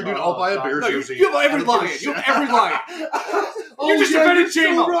even fan. care, dude. I'll buy a God. Bears No, jersey. you have every I don't line. give a You have shit. every line. Oh, You just yeah, defended you're so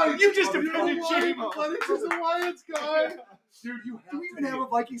J-Mo. right. You just Oh, defended you know what? J-Mo. Athletics is a Lions guy. Dude, you have Do we even to have be. a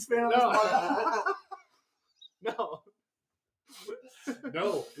Vikings fan on No. this podcast? No.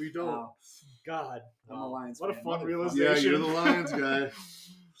 No, we don't. Wow. God. I'm a Lions What a fan. fun Yeah, realization. you're the Lions guy.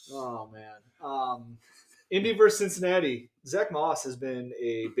 Oh, man. Indy versus Cincinnati. Zach Moss has been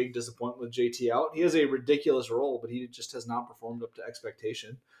a big disappointment with JT out. He has a ridiculous role, but he just has not performed up to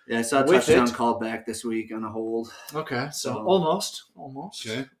expectation. Yeah, I saw a With touchdown it- called back this week on a hold. Okay, so So- almost.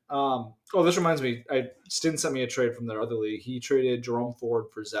 Okay. This reminds me. Stin sent me a trade from their other league. He traded Jerome Ford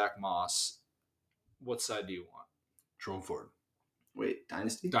for Zach Moss. What side do you want? Jerome Ford. Wait,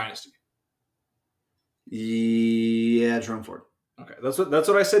 Dynasty? Dynasty. Yeah, Jerome Ford. Okay, that's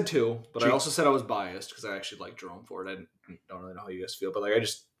what I said too. But I Gee. also said I was biased because I actually like Jerome Ford. I don't really know how you guys feel, but like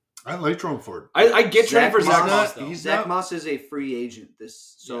I like Jerome Ford. I get trading for Zach Moss- Moss though. Zach Moss is a free agent.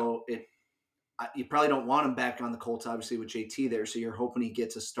 You probably don't want him back on the Colts, obviously, with JT there. So you're hoping he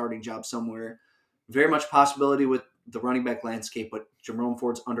gets a starting job somewhere. Very much possibility with the running back landscape, but Jerome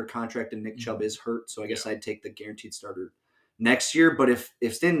Ford's under contract and Nick Chubb is hurt. So I guess I'd take the guaranteed starter next year. But if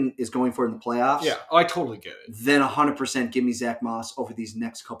Stin is going for it in the playoffs, Yeah, I totally get it. then 100% give me Zach Moss over these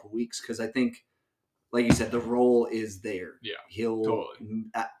next couple weeks because I think, like you said, the role is there. Yeah, He'll totally.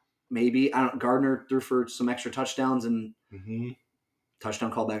 maybe Gardner threw for some extra touchdowns and Mm-hmm.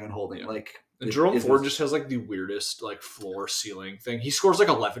 touchdown call back on holding. Yeah. Like And it Jerome is Ford what- just has like the weirdest like floor ceiling thing. He scores like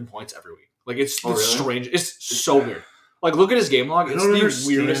 11 points every week. Like it's Oh, really? strange. It's so weird. Like look at his game log. I It's don't the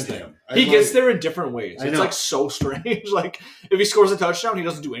understand weirdest him. thing. I He gets like- there in different ways. I It's know. like so strange. Like if he scores a touchdown, he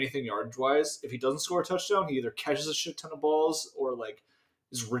doesn't do anything yardage wise. If he doesn't score a touchdown, he either catches a shit ton of balls or like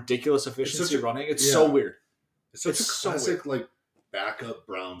is ridiculous efficiency such a- running. It's yeah. so weird. It's such It's a so classic, like, backup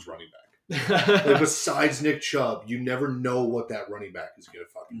Browns running back. Like, besides Nick Chubb, you never know what that running back is going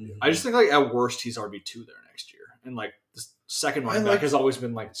to fucking do. I just think like at worst he's RB2 there next year, and like the second running back has always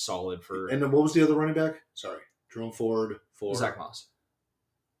been like solid for And then what was the other running back? Sorry. Jerome Ford for Zach Moss.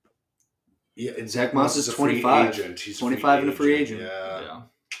 Yeah, and Zach Moss is a free 25. agent. He's 25 and a free agent. Yeah. Yeah,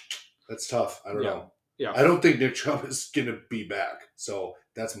 That's tough. I don't Yeah. know. yeah. I don't think Nick Chubb is going to be back. So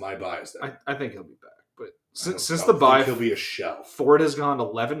that's my bias there. I think he'll be back, but I don't- since I the don't bye, think he'll be a shell. Ford has gone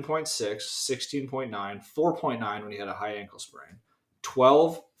 11.6, 16.9, 4.9 when he had a high ankle sprain,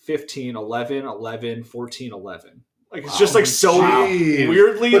 12, 15, 11, 11, 14, 11. Like it's just like so Jeez.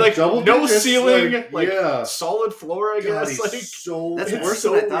 weirdly But like double no digits, ceiling, like yeah. solid floor. I God, guess he's like so. That's It's worse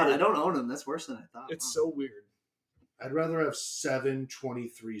so than I thought. weird. I don't own him. That's worse than I thought. it's Wow. so weird. I'd rather have 7,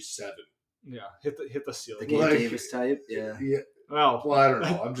 23, 7. Yeah, hit the The ceiling. Gabe Like- Davis type. Yeah. Yeah. Well, Well, I don't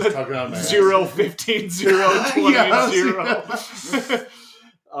know. I'm just talking out of my ass. 0, 15, 0, 20, Yes. 0.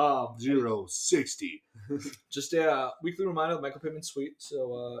 0, 60. Just a weekly reminder of Michael Pittman's sweet.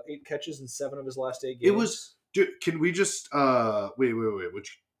 So 8 catches in 7 of his last 8 games. It was. Dude, can we just wait?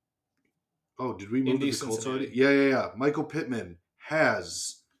 Which? Oh, did we move Indy, to the Colts Cincinnati. already? Yeah. Michael Pittman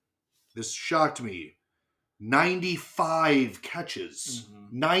has. This shocked me. 95 catches.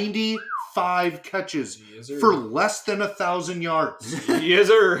 Mhm. 95 catches Yes, sir. for less than 1,000 yards. Yes,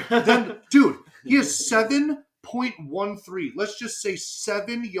 sir. Then, dude, he has 7.13. Let's just say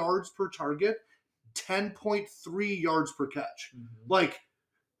 7 yards per target, 10.3 yards per catch. Mhm. Like,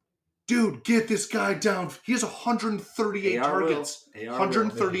 dude, get this guy down. He has 138 AR will. targets. AR will.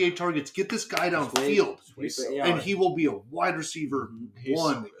 138 targets. Get this guy Just wait. downfield. Just wait for He's- AR. And he will be a wide receiver He's so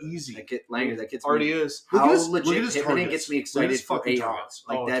one good. easy. That gets Already me. is. Look at How his- look at legit his Pittman targets. gets me Look at excited his for fucking AR. targets.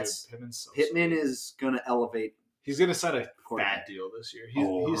 Like Oh, that's dude, Pittman's so Pittman sick. is gonna elevate. He's gonna sign a Quarterback. fat deal this year. He's,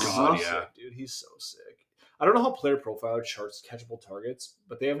 Oh, he's God, so yeah. sick, dude. He's so sick. I don't know how Player Profiler charts catchable targets,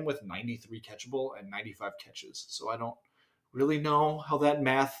 but they have him with 93 catchable and 95 catches. So I don't really know how that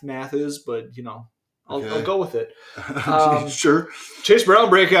math is, but you know, I'll Okay. go with it. Sure. Chase Brown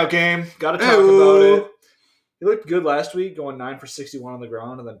breakout game. Got to talk Hey-o. about it. He looked good last week, going 9 for 61 on the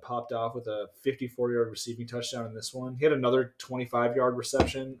ground, and then popped off with a 54-yard receiving touchdown in this one. He had another 25-yard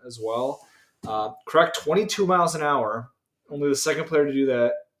reception as well. Cracked 22 miles an hour. Only the second player to do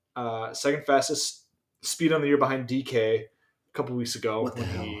that. Second fastest speed on the year behind DK a couple weeks ago. What the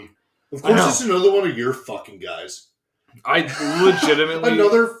hell? Of course, it's another one of your fucking guys. I legitimately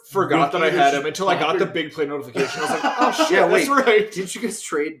forgot that I rookie had that's him until I got the big play notification. I was like, oh, shit, Yeah, that's wait. right. Didn't you guys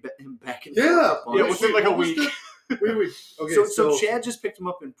trade him back and Yeah. forth? Yeah, within like a week. Wait. Okay, So Chad just picked him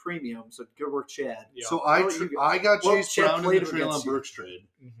up in premium. So good work, Chad. Yeah. So I got Well, Chase Chad Brown in played the him Traylon against you. Burks trade,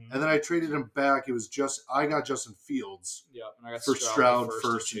 Mhm. and then I traded him back. It was I got Justin Fields Yeah, and I got for Stroud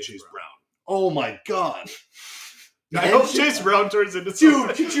first and Chase Brown. Oh my god, I hope Chase Brown turns into dude!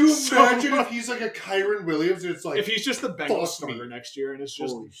 something. Could you so imagine much. if he's like a Kyron Williams and it's like If he's just the Bengals fuck me. starter next year and it's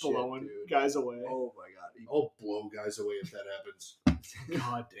just Holy shit, blowing dude. guys away? Oh my god. I'll blow guys away if that happens.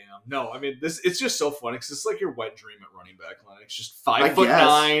 God damn. No, I mean it's just so funny because it's like your wet dream at running back Lennox. Just I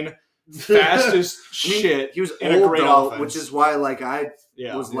 5'9", fast as shit. He was in a old great though, offense. which is why like I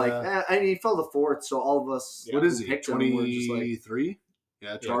Yeah. was like, I mean, he fell to fourth, so all of us Yeah. What is he? picked him were just like 23?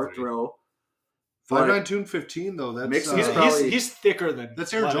 Yeah, dart 23. throw. 5'9", 215 though. That's Mixon He's, is probably- he's thicker than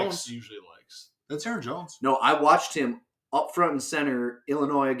That's Aaron Lennox Jones. usually likes. that's Aaron Jones. No, I watched him up front and center,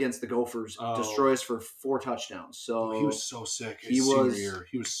 Illinois against the Gophers, Oh. destroy us for 4 touchdowns. So He was so sick. he His senior was- year,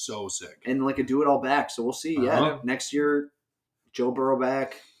 he was so sick. and like a do it all back. So we'll see. Yeah, Uh-huh. next year, Joe Burrow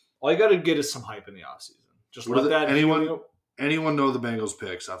back. All you got to get is some hype in the offseason. Just What let are that anyone know the Bengals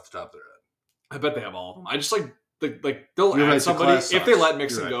picks off the top of their head? I bet they have all of them. I just like they'll You're add right, the somebody class if they sucks. let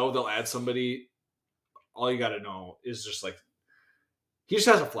Mixon You're go. They'll add somebody. All you got to know is just like he just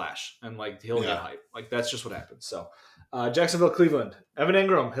has a flash and like he'll Yeah. get hype. Like that's just what happens. So Jacksonville, Cleveland. Evan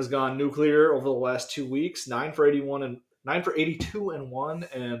Ingram has gone nuclear over the last 2 weeks. 9 for 81 and 9 for 82 and 1,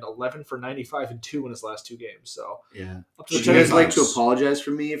 and 11 for 95 and 2 in his last 2 games. So Yeah. up to Would the you guys Jesus. like to apologize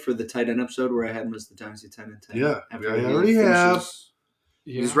for me for the tight end episode where I had him as the Dynasty 10 and 10? Yeah, After I he already finishes- have.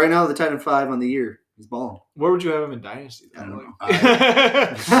 Yeah. He's right now the tight end 5 on the year. He's balling. Where would you have him in Dynasty? I don't know.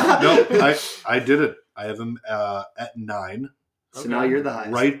 No, I did it. I have him at 9, So Okay. now you're the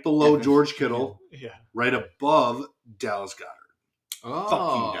highest. right below Evan. George Kittle, yeah. right above Dallas Goddard. Oh,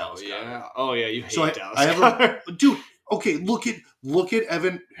 Fucking Dallas yeah. Goddard. Oh, yeah. You hate So Dallas. I have Goddard. a dude. Okay, look at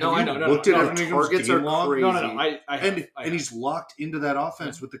Evan. No, Have I you know. No, looked no, at no, Evan no, Ingram's targets game are log? crazy. No. I have, And I and have. he's locked into that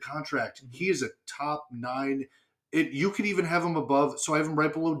offense with the contract. He is a top 9. You could even have him above. So I have him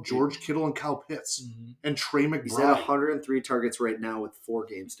right below George Kittle and Kyle Pitts Mhm. and Trey He's at McBride. 103 targets right now with 4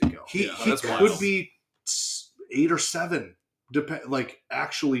 games to go. He Yeah, that's could wild. be 8 or 7, like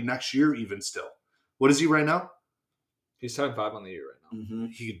actually next year even still. What is he right now? He's 7-5 on the year right now. Mm-hmm.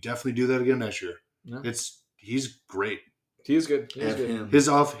 He could definitely do that again next year. Yeah. He's great. He is good. He is Have good. him.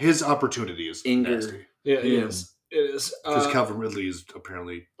 His opportunity is Inger. nasty Yeah, it Yeah. is. It is. because Calvin Ridley is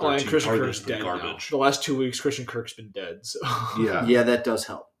apparently Oh, and 13 Christian targets Kirk's for dead now. garbage. The last 2 weeks, Christian Kirk's been dead. So Yeah. Yeah, that does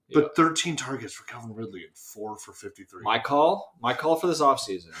help. But 13 targets for Calvin Ridley and 4 for 53. my call for this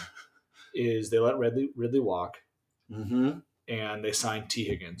offseason is they let Ridley walk Mm-hmm. and they sign T.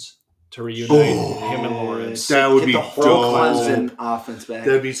 Higgins to reunite Oh, him and Lawrence. that would Get be the whole dope. Clemson offense back.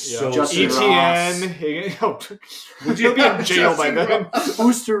 That'd be Yeah. so Justin sick. ETN, Ross. Higgins. He'll be in jail by Justin then. Ross.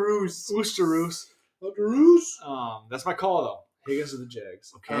 Oosteroos. Oosteroos. That's my call though. Higgins of the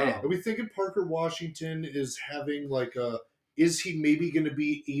Jags. Okay. Are we thinking Parker Washington is having like a? Is he maybe going to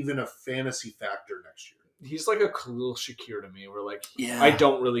be even a fantasy factor next year? He's like a Khalil Shakir to me. Where like Yeah. I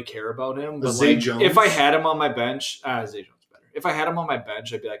don't really care about him. But Zay like, Jones? if I had him on my bench, Zay Jones better. If I had him on my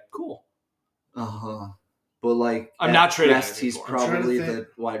bench, I'd be like, cool. Uh-huh. But like I'm at not trading best, anything he's for him. I'm trying to probably think.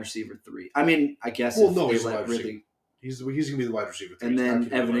 the wide receiver 3. I mean, I guess Well, if no, they he's a let wide Ridley receiver. He's going to be the wide receiver. and He's not then gonna be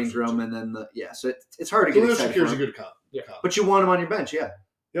the Evan wide receiver Ingram two. and then so it's hard to get Khalil excited Shakir's for a him. good comp. Yeah. comp. But you want him on your bench, yeah.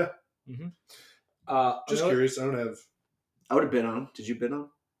 Just curious. I don't have. I would have been on him. Did you bid on him?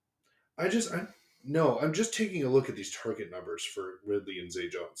 I'm just taking a look at these target numbers for Ridley and Zay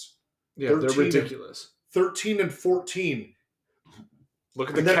Jones. Yeah, they're 13 ridiculous. 13 and 14. Look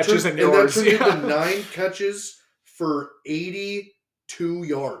at the And that catches turned, and yards and that turned into 9 catches for 82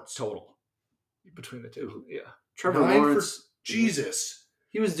 yards. total between the two. Yeah. Trevor 9 Lawrence. Jesus.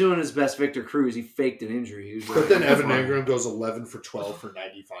 He was doing his best Victor Cruz. He faked an injury. He was But then like, Evan fine. Ingram goes 11 for 12 for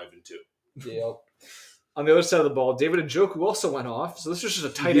 95 and 2. Yep. On the other side of the ball, David Njoku also went off. So this was just a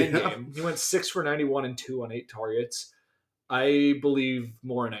tight end Yeah. game. He went 6 for 91 and 2 on 8 targets. I believe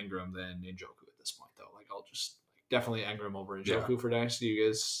more in Ingram than Njoku at this point, though. Like I'll just definitely Ingram over Njoku for Dynasty. You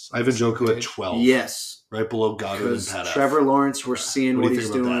guys, I have Njoku at 12. Yes. Right below Goddard and Because Pat F. Trevor Lawrence, we're seeing What do what you he's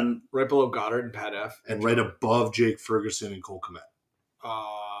think about doing. right below Goddard and Pat F. And right above Jake Ferguson and Cole Kmet.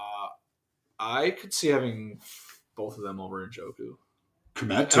 I could see having both of them over Njoku.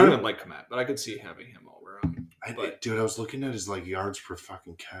 Komet I too. don't even like Komet, but I could see having him over him. Dude, I was looking at his like yards per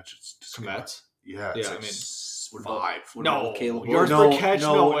fucking catch. It's Komet? Yeah, Yeah, like I mean, What about- 5. what about No, Caleb yards Williams? per catch.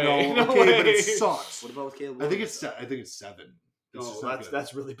 No way. No okay, way. but it sucks. What about with Caleb I think Williams? it's 7. It's just Oh, not good.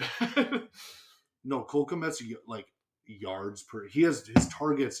 that's really bad. No, Cole Komet's like yards per. He has his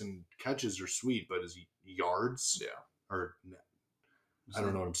targets and catches are sweet, but his yards are. I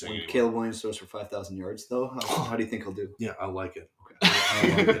don't know what I'm saying. When anymore. Caleb Williams throws for 5,000 yards, though, how do you think he'll do? Yeah, I like it. Okay.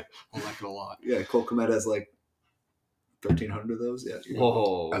 I like it. I like it a lot. Yeah, Cole Kmet has like 1,300 of those. Yeah.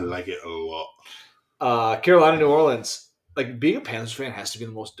 Whoa. I like it a lot. Carolina, New Orleans. Like being a Panthers fan has to be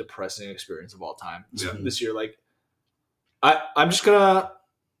the most depressing experience of all time Yeah. this year. Like, I'm just gonna,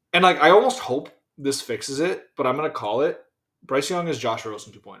 and like I almost hope this fixes it, but I'm gonna call it. Bryce Young is Josh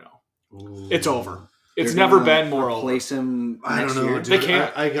Rosen 2.0. It's over. It's They're never gonna been more over. replace him I next don't know, year. dude. They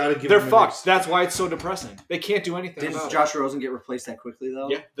can't. I gotta give. They're him an fucked. That's why it's so depressing. They can't do anything Didn't about Josh Rosen get replaced that quickly, though?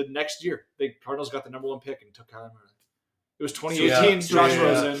 it. Yeah, the next year, the Cardinals got the number 1 pick and took Kyler Murray. It was So, 2018. Josh yeah.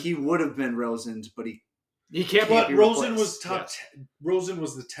 Rosen. He would have been Rosen's, but He can't But be. But Rosen replaced. was top. Yes. 10. Rosen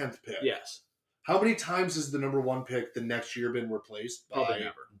was the 10th pick. Yes, How many times has the number 1 pick the next year been replaced? probably by-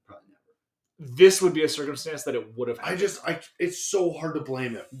 never. probably never. This would be a circumstance that it would have happened. It's so hard to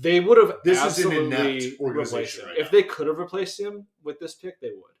blame him. They would have This is an absolutely inept organization replaced him. right If now. they could have replaced him with this pick,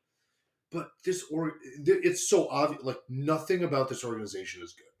 they would. But it's so obvious. Like nothing about this organization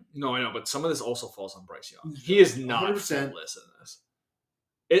is good. No, I know, but some of this also falls on Bryce Young. He is not 100%. faultless in this.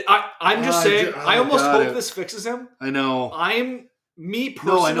 I'm just saying. I almost got hope it. this fixes him. I know. Me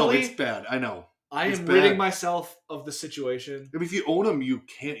personally. No, I know it's bad. I know. I it's am bad. ridding myself of the situation. I mean, if you own him, you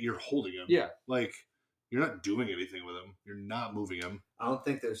can't. You're holding him. Yeah. Like you're not doing anything with him. You're not moving him. I don't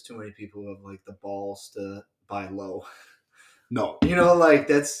think there's too many people who have like the balls to buy low. No. You know, like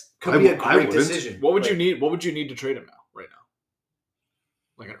that's could be a I great wouldn't. decision. What would you Like, need? What would you need to trade him now? Right now,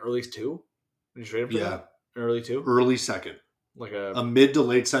 like an early 2? Would you trade him for Yeah. that? An early 2? Early second. Like A mid to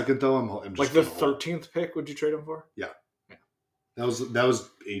late second though. I'm just like the gonna hold. 13th pick? Would you trade him for? That was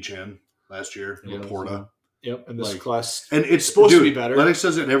HN last year. Yeah, Laporta. Yep. And this Like- class, And it's supposed to dude, be better. Lennox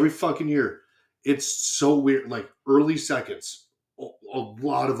says it every fucking year. It's so weird. Like early seconds, a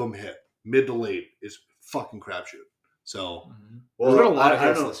lot of them hit. Mid to late is fucking crapshoot. So there's been a lot I of don't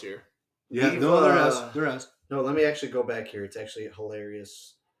hits know. this year. yeah, Leave, no, there has. No, let me actually go back here. It's actually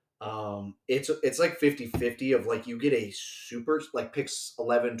hilarious. It's like 50-50 of like you get a super like picks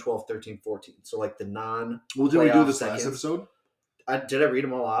 11, 12, 13, 14. So like the non Well, did we do playoff this last seconds. episode? Did I read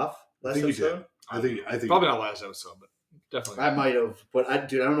them all off last think you did. episode? I think Probably not last episode, but definitely. I might have, but I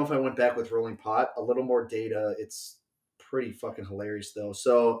don't know if I went back with Rolling Pot. A little more data. It's pretty fucking hilarious though.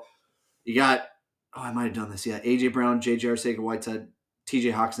 So you got I might have done this. Yeah, AJ Brown, JJ Arcega-Whiteside,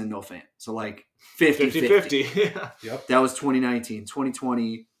 TJ Hawkinson, no fan. So like 50-50. 50-50. Yeah. That was 2019.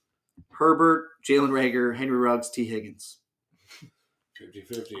 2020, Herbert, Jalen Rager, Henry Ruggs, T. Higgins.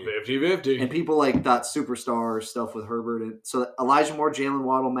 50-50. 50-50. And people like thought superstar stuff with Herbert. And so Elijah Moore, Jalen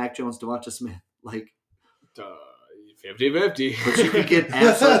Waddle, Mac Jones, Devonta Smith. Like, 50-50. but you could get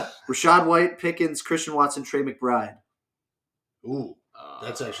absolute Rashad White, Pickens, Christian Watson, Trey McBride. Ooh,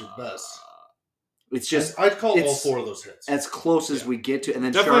 that's actually the best. It's just I'd call all it's- 4 of those hits. as close as Yeah. we get to. And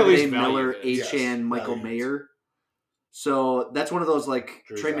then Definitely at least Charbonnet, value Miller, hits. Yes, Achane, Michael value hits. Mayer. So that's one of those like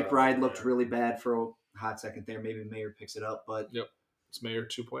Drew's Trey out of McBride there. looked really bad for a hot second there. Maybe Mayer picks it up, but It's Mayor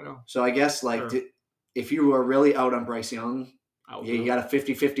 2.0. so I guess like Sure. if you are really out on Bryce Young, I'll yeah, you got a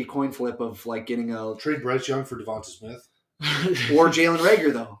 50-50 coin flip of like getting a Trade Bryce Young for Devonta Smith. or Jalen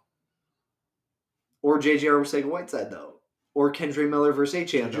Rager though, or JJ Arcega-Whiteside though, or Kendra Miller versus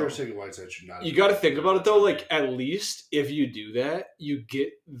Achane. Jared though. Whiteside should not. You got to think about it though. Like at least if you do that, you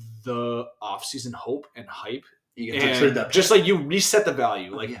get the offseason hope and hype, You to and trade that just like you reset the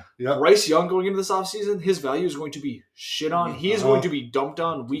value. Like yeah. Yep. Bryce Young going into this offseason, his value is going to be shit on. He is Uh-huh. going to be dumped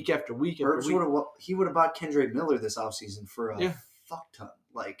on week after week after Herbs week. he would have bought Kendra Miller this offseason for a Yeah. fuck ton.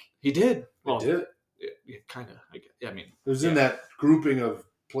 Like He did. Well, Well, did. yeah, kind of. I mean, It was in that grouping of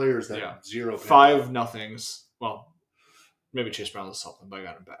players that Yeah. 0 5 nothings. Well, maybe Chase Brown was something, but I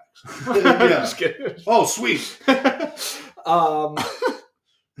got him back. So. Yeah. Just kidding. Oh, sweet.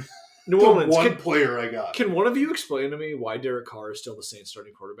 New The Orleans. one player I got. Can one of you explain to me why Derek Carr is still the Saints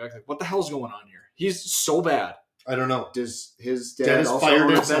starting quarterback? Like, what the hell's going on here? He's so bad. I don't know. does his dad Dennis also fired own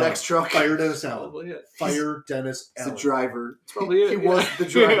a Dennis Allen. FedEx truck? Fire Dennis Allen. Probably it. Fire Dennis He's the Allen. driver. That's probably it. He was the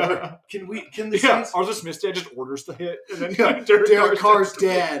driver. Can the Yeah, Saints? Arthur Smith's dad just orders the hit, and then Yeah, Derek Derek Carr's takes the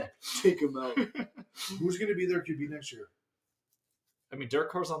hit. dad. Take him out. Who's going to be their QB next year? I mean,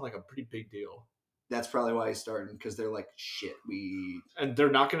 Derek Carr's on like a pretty big deal. That's probably why he's starting, because they're like, shit, And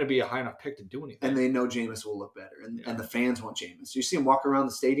they're not going to be a high enough pick to do anything. and they know Jameis will look better, and the fans want Jameis. You see him walk around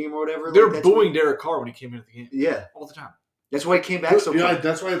the stadium or whatever. They're that's booing Derek Carr when he came into the game. Yeah, All the time. that's why he came back so quick.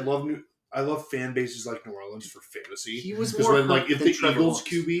 That's why I love fan bases like New Orleans for fantasy. He was Because more when like hurt if than the Trevor Eagles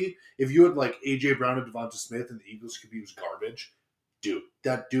Lawrence. QB, if you had like AJ Brown and Devonta Smith and the Eagles QB was garbage, dude,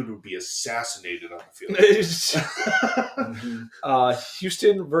 that dude would be assassinated on the field. Mhm.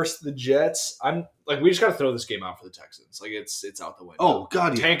 Houston versus the Jets. I'm like, we just got to throw this game out for the Texans. Like, it's out the window. Oh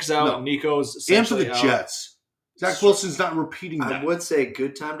God, yeah. Tank's out. No. Nico's And for essentially the out. Jets, Zach Wilson's not repeating I that. would say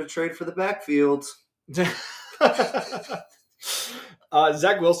good time to trade for the backfield.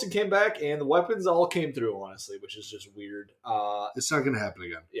 Zach Wilson came back, and the weapons all came through, honestly, which is just weird. It's not going to happen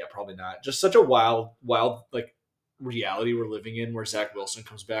again. Yeah, probably not. Just such a wild, like reality we're living in, where Zach Wilson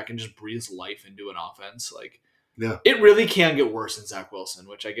comes back and just breathes life into an offense. Like, Yeah. it really can get worse than Zach Wilson,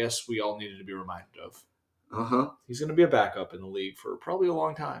 which I guess we all needed to be reminded of. He's going to be a backup in the league for probably a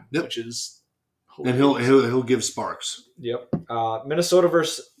long time, Yep. which is And hilarious. he'll give sparks. Yep. Minnesota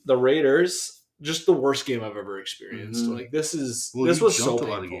versus the Raiders. Just the worst game I've ever experienced. Mhm. Like, this was You so jumped painful. a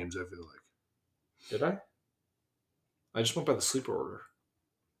lot of games. I feel like. Did I? I just went by the sleeper order.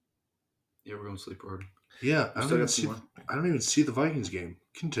 Yeah, we're going sleep order. Yeah, I Still don't got some more. even see the Vikings game.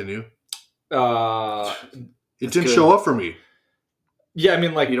 Continue. Uh, It That's didn't good. show up for me. yeah, I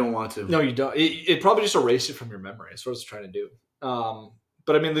mean, like, You don't want to. no, you don't. It probably just erased it from your memory. That's what it's trying to do.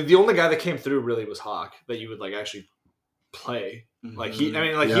 But I mean, the only guy that came through really was Hawk that you would like actually play. Like he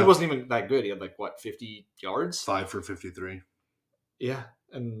Yeah. wasn't even that good. He had like what 50 yards. 5 for 53. Yeah,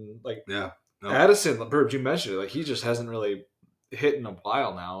 and like Yeah. No. Addison, Burbs, you mentioned it. Like he just hasn't really hit in a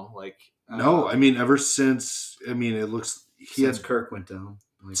while now. Like No, I mean ever since it looks Since Kirk went down.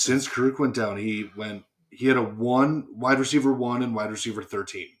 Like, since Kirk went down, he had a wide receiver 1 and wide receiver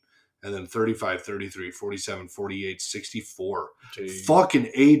 13. And then 35, 33, 47, 48, 64. gee.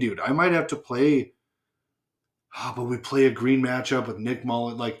 Fucking A, dude. I might have to play but we play a green matchup with Nick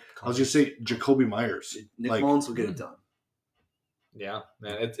Mullen. Like I was just say Jacoby Myers. Nick like, Mullins will get it done. Yeah,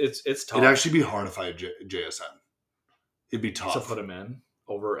 man, it's tough. It'd actually be hard if I had JSN. It'd be to tough. put him in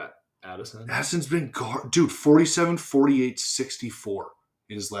over at Addison. Addison's been dude, 47, 48, 64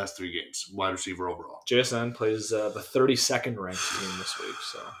 in his last 3 games. Wide receiver overall. JSN plays the 32nd ranked team this week,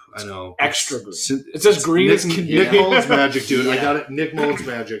 so I know. extra green. Sin- It's as green Nick, as can Nick be. Mullins magic, dude. I Yeah. got it. Nick Mullins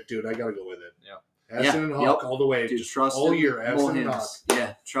magic, dude. I gotta go with it. Yeah. Addison and Hawk Yep. all the way. Dude, Just trust all him. year. Addison and Hawk. Mullins.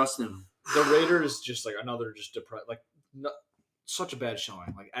 Yeah, trust him. The Raiders just like another just depressed, like such a bad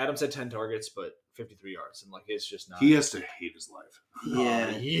showing. Like Adams had 10 targets, but 53 yards, and like it's just not. He has to hate his life.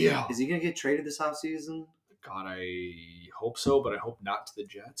 Yeah. yeah. Is he going to get traded this offseason? God, I hope so, but I hope not to the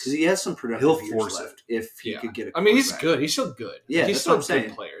Jets. Because he has some productive He'll years force left if he Yeah. could get a I mean, he's quarterback. good. He's still good. Yeah, he's that's still a what good I'm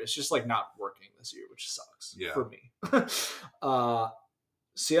saying. player. It's just like not working this year, which sucks Yeah. for me.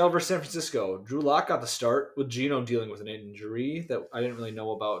 Seattle versus San Francisco. Drew Lock got the start with Geno dealing with an injury that I didn't really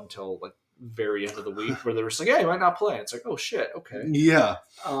know about until like very end of the week, where they were just like, "Yeah, he might not play." And it's like, "Oh shit, okay." Yeah.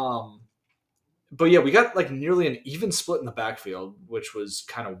 But yeah, we got like nearly an even split in the backfield, which was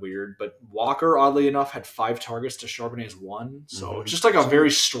kind of weird. But Walker, oddly enough, had 5 targets to Charbonnet's 1, so Mhm. it's just like a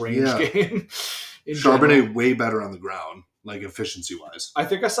very strange Yeah. game. in general. Charbonnet way better on the ground, like efficiency wise. I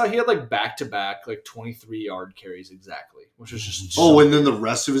think I saw he had like back-to-back like 23-yard carries exactly, which was just Oh, and then the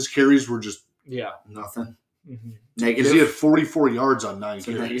rest of his carries were just yeah. Nothing. Mhm. because Negative. he had 44 yards on 9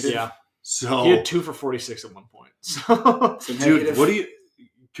 So carries. negative. Yeah, So, he had 2 for 46 at one point. So So dude, negative.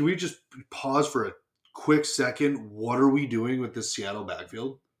 can we just pause for a quick second? What are we doing with this Seattle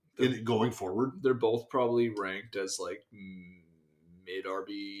backfield going forward? they're both probably ranked as like mid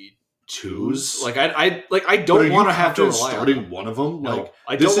RB Twos? Like I But are don't you want to have to confident rely starting on them. one of them. No, Like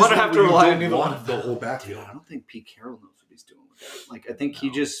I this don't is want to what have to you rely don't on either want one of the them. whole Dude, backfield. I don't think Pete Carroll knows what he's doing with that. Like, I think he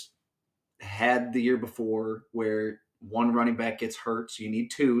No. just had the year before where one running back gets hurt, so you need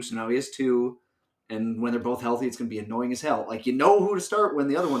 2. So now he has 2. And when they're both healthy, it's going to be annoying as hell. Like, you know who to start when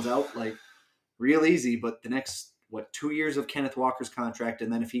the other one's out. Like, real easy. But the next, 2 years of Kenneth Walker's contract,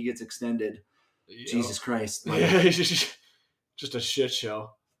 and then if he gets extended, Yeah. Jesus Christ. Like, Yeah, it's just a shit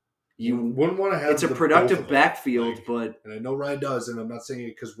show. You you, wouldn't want to have. it's a the both productive of them. backfield, Like, but and I know Ryan does, and I'm not saying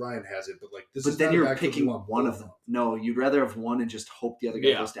it because Ryan has it, but like this is then not a you're backfield picking you want one both of them. No, you'd rather have one and just hope the other guy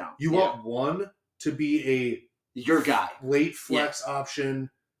Yeah. goes down. You want one to be a Your guy. late flex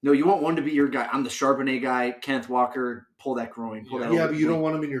option. No, you want one to be your guy. I'm the Charbonnet guy. Kenneth Walker, pull that groin. Pull that Yeah, over. but you don't Like,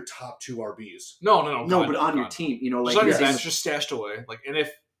 want him in your top 2 RBs. No, No, God, but on your God. team, you know, Just like on your your bench, team- just stashed away. Like, and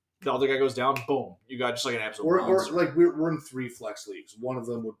if the other guy goes down, boom, you got just like an absolute Or monster. like we're in 3 flex leagues. One of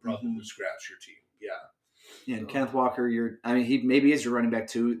them would probably Mhm. scratch your team. Yeah. Yeah, and Kenneth Walker, he maybe is your running back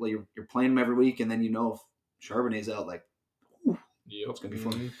too. Like you're playing him every week, and then if Charbonnet's out, like, Yep. it's gonna be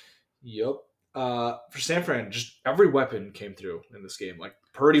fun. Yep. For San Fran, just every weapon came through in this game. Like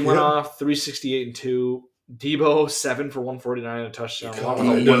Purdy went off 368 and 2. Debo 7 for 149 and a touchdown. Along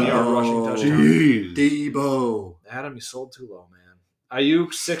with a 1 yard rushing touchdown. Jeez. Debo. Adam, you sold too low, man.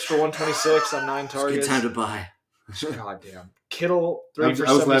 Ayuk 6 for 126 on 9 targets. Good time to buy. God damn. Kittle 3 I for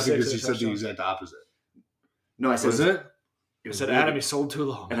was 76 laughing because and he a said the touchdown. exact opposite. No, I said Was it? I said Adam, you sold too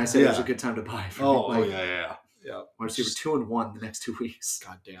low. And Man. I said it was a good time to buy. Yeah. Yeah. Wide receiver 2 and 1 the next 2 weeks.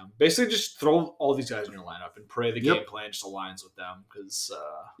 God damn. Basically, just throw all these guys in your lineup and pray the Yep. game plan just aligns with them. Because,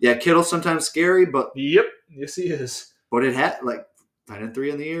 Yeah, Kittle's sometimes scary, but yes, he is. it had like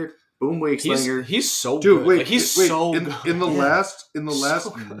 9-3 in the year. Boom week slinger. He's so Dude, good. wait, Like, he's wait. so in, good. in the last So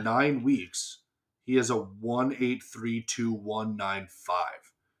good. 9 weeks, he has a 1.832.195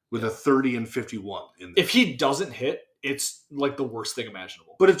 with a 30 and 51 in there. If he doesn't hit, it's like the worst thing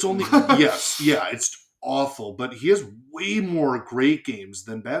imaginable. But it's only it's awful. But he has way more great games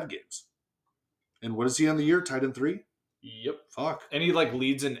than bad games. And what is he on the year? Tight end 3? Yep. Fuck. And he like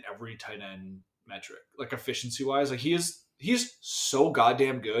leads in every tight end metric, like efficiency wise. Like he's so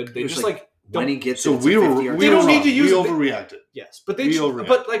goddamn good. They It was just like, when he gets So it, it's we a were 50-yard we They don't were need wrong. to use we it. overreacted. yes, but We overreact.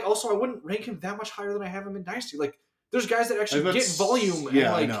 but like also I wouldn't rank him that much higher than I have him in Dynasty. Like there's guys that actually get volume and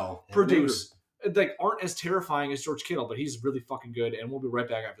I like know. produce, like aren't as terrifying as George Kittle, but he's really fucking good. And we'll be right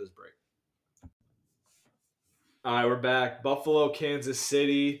back after this break. All right, we're back. Buffalo, Kansas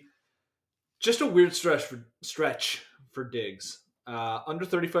City. Just a weird stretch for Diggs. Under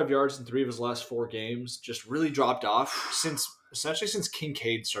 35 yards in 3 of his last 4 games. Just really dropped off essentially since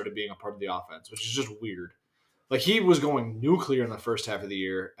Kincaid started being a part of the offense, which is just weird. Like he was going nuclear in the first half of the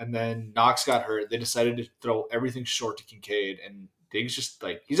year, and then Knox got hurt. They decided to throw everything short to Kincaid, and Diggs just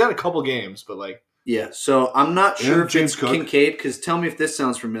like he's had a couple games, but like Yeah, so I'm not sure And if James it's Cook. Kincaid, because tell me if this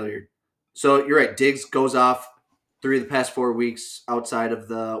sounds familiar. So you're right, Diggs goes off 3 of the past 4 weeks outside of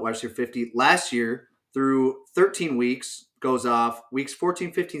the wide receiver 50. Last year, through 13 weeks, goes off weeks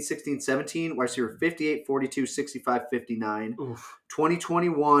 14, 15, 16, 17, wide receiver 58, 42, 65, 59. oof.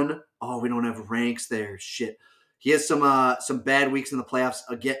 2021, we don't have ranks there. Shit. He has some bad weeks in the playoffs.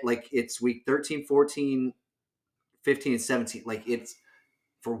 Again, like it's week 13, 14, 15, and 17. Like it's,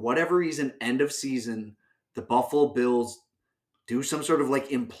 for whatever reason, end of season, the Buffalo Bills do some sort of like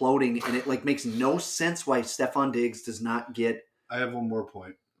imploding, and it like makes no sense why Stephon Diggs does not get I have one more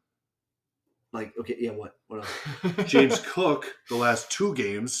point. like, okay, yeah, what else? James Cook, the last 2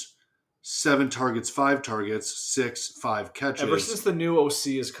 games, 7 targets, 5 targets, 6, 5 catches. Ever since the new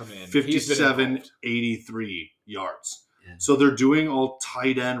OC has come in, he's been 57, involved. 83 yards. Yeah. So they're doing all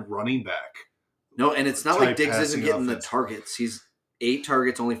tight end running back. No, and it's not Type like Diggs isn't passing getting the offense. targets. He's 8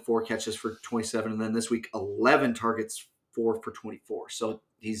 targets, only 4 catches for 27, and then this week 11 targets, 4 for 24. So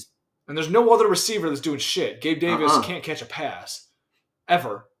he's And there's no other receiver that's doing shit. Gabe Davis can't catch a pass.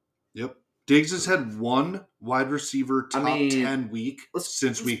 Ever. Yep. Diggs has had 1 wide receiver top 10 week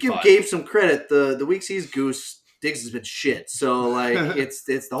since week give 5. Gabe some credit. The weeks he's goose, Diggs has been shit. So like it's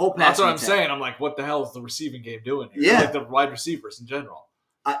the whole That's passing what I'm attack. saying. I'm like, what the hell is the receiving game doing here? Yeah. Like the wide receivers in general.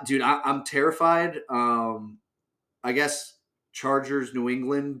 Dude, I'm terrified. I guess Chargers, New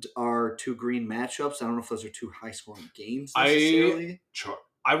England are 2 green matchups. I don't know if those are 2 high scoring games necessarily.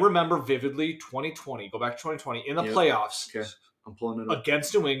 I remember vividly 2020. Go back to 2020 in the Yep. playoffs. Okay, I'm pulling it up.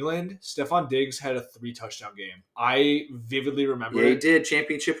 Against New England, Stephon Diggs had a 3 touchdown game. I vividly remember Yeah, he it. did.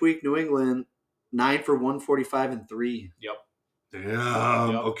 Championship week, New England, 9 for 145 and 3.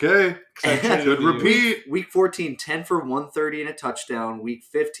 Damn. Yep. Okay. Good repeat. Week 14, 10 for 130 and a touchdown. Week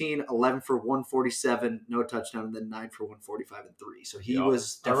 15, 11 for 147, no touchdown, and then 9 for 145 and 3. So he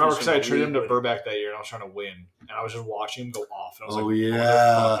was I remember because I definitely traded him to league Burback that year and I was trying to win. And I was just watching him go off. And I was Oh, like,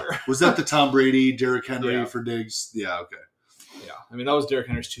 yeah. motherfucker. Was that the Tom Brady, Derrick Henry Yeah. for Diggs? Yeah, okay. Yeah. I mean, that was Derrick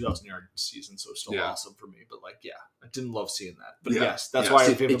Henry's 2,000-yard season, so it's still Yeah. awesome for me. But, like, yeah, I didn't love seeing that. But, Yeah. yes, that's Yeah. why I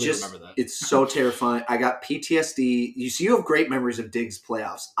It vividly just- remember that. It's so terrifying. I got PTSD. You have great memories of Diggs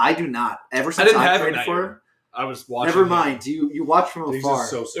playoffs. I do not. Ever I since didn't I have him traded that for year. him. I was watching Never him. mind. You watch from Diggs afar. is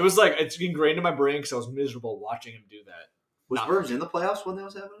so It was like, it's ingrained in my brain because I was miserable watching him do that. Was not- Burbs in the playoffs when that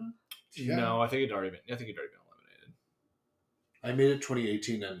was happening? Yeah. No, I think he'd already been eliminated. I made it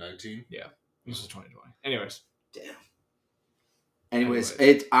 2018 and 19. This was 2020. Anyways. Damn. Anyways,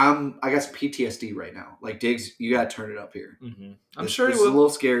 I got PTSD right now. Like Diggs, you gotta turn it up here. Mm-hmm. I'm This- sure he this is a will. little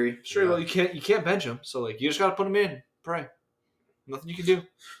scary. Sure, well, you can't bench him, so like you just gotta put him in. Pray, nothing you can do.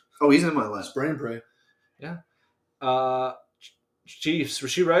 Oh, he's in my list. Spray and pray. Chiefs.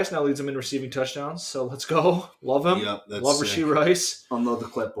 Rashee Rice now leads them in receiving touchdowns, so let's go. Love him. Yep, that's Love sick. Rashee Rice. Unload the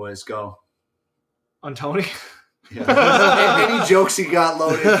clip, boys. Go. On Tony? Yeah. Any jokes he got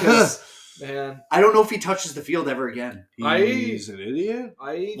loaded? Because Man, I don't know if he touches the field ever again. He's an idiot.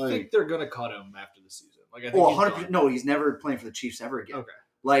 I Like- think they're gonna cut him after the season. Like I think Oh, he's 100%. done. No, he's never playing for the Chiefs ever again. Okay.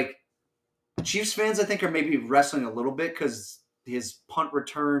 Like, Chiefs fans, I think, are maybe wrestling a little bit because his punt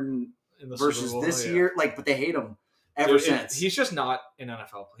return In the Super versus Bowl, this yeah. year, like, but they hate him ever Dude, since. He's just not an NFL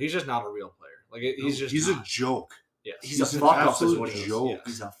player. He's just not a real player. Like he's a not. joke. Yes. He's He's a an fuck up, is absolute what he is. joke. Yes.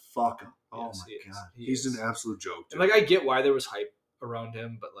 He's a fuck up. Oh Yes, my he is. god, He He's is. an absolute joke. And like I get why there was hype around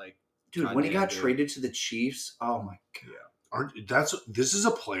him, but like dude! God When he damn, got dude. traded to the Chiefs, oh my god. This is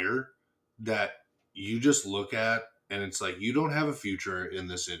a player that you just look at and it's like you don't have a future in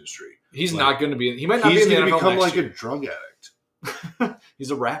this industry. he's Like, not going to be. He might not be He's in the going to NFL become next like year. a drug addict.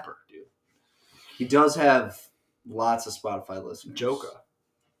 He's a rapper, dude. He does have lots of Spotify listeners. Joka,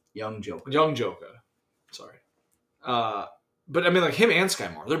 Young Joker. young Joka. Sorry, but I mean, like him and Sky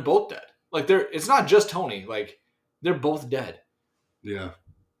Moore, they're both dead. Like it's not just Tony. Like they're both dead. Yeah,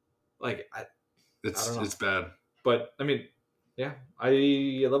 Like it's don't know. it's bad. but I mean, yeah, I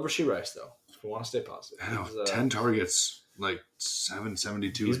love Rashee Rice though. If we want to stay positive, I know, He's, 10 targets, like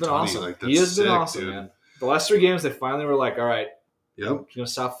 772. he's been Tony, awesome. Like, He has that's been sick, awesome, dude. man. The last 3 games, they finally were like, all right, Yep. you're gonna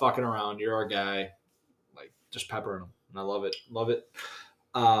stop fucking around. You're our guy. Like just peppering him, and I love it. Love it.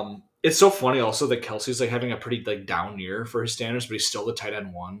 It's so funny also that Kelsey's like having a pretty like down year for his standards, but he's still the tight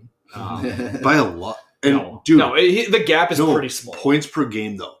end 1. By a lot. And No, dude, no, the gap is no, pretty small. points per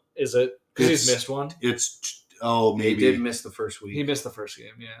game though. Is it? Because he's It's- missed one. It's He maybe. did miss the first week. He missed the first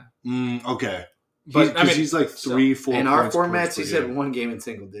game, yeah. Okay. But I mean, he's like so- 3-4 In our points formats, per he's game. had one game in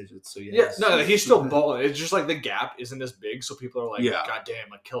single digits. So yeah, yes. no, he's still balling. It's just like the gap isn't as big, so people are like, Yeah. God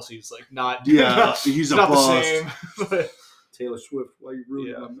damn, like Kelsey's like not. Yeah, he's a not the bust. same. But Taylor Swift, why you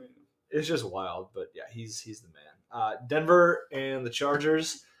ruining Yeah. my man? it's just wild. But yeah, he's the man. Denver and the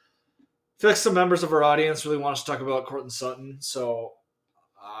Chargers. I feel like some members of our audience really want us to talk about Courtland Sutton, so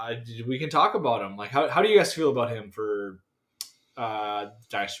we can talk about him. Like, how do you guys feel about him for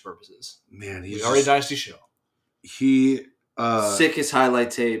dynasty purposes? Man, We he's already just, dynasty show. he. Sickest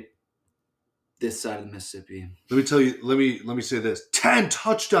highlight tape this side of the Mississippi. Let me tell you. Let me say this: 10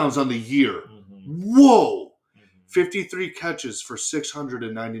 touchdowns on the year. Mm-hmm. Whoa! 53 catches for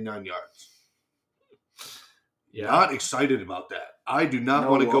 699 yards. Yeah, Not excited about that. I do not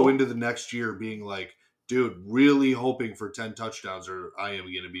No, want to go whoa. into the next year being like, dude, really hoping for 10 touchdowns or I am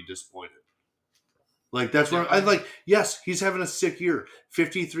going to be disappointed. Like, that's where Yeah. I like, yes, he's having a sick year.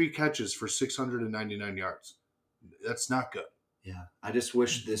 53 catches for 699 yards. That's not good. Yeah, I just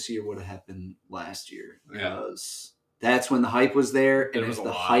wish this year would have happened last year Yeah. because that's when the hype was there, and It was if a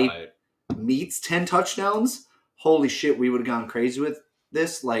the lot. hype meets 10 touchdowns, holy shit, we would have gone crazy with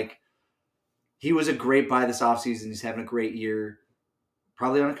this. Like, he was a great buy this offseason. He's having a great year.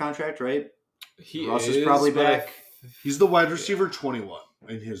 Probably on a contract, right? He Russ is probably but back. He's the wide receiver 21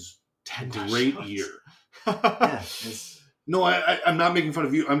 in his 10 great touchdowns. year. Yeah, it's- No, I'm not making fun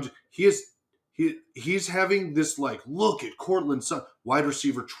of you. He's having this like look at Courtland Sutton, wide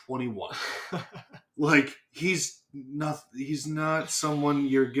receiver 21. Like he's not someone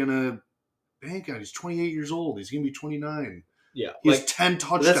you're gonna bank on. He's 28 years old. He's gonna be 29. Yeah, He has like 10 but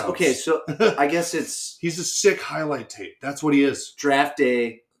touchdowns. that's okay. So I guess it's He's a sick highlight tape. That's what he is. draft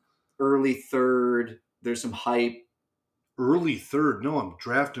day, early third. There's some hype. Early third. No, I'm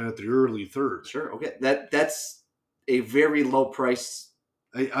drafting at the early third. Sure, okay. That's a very low price.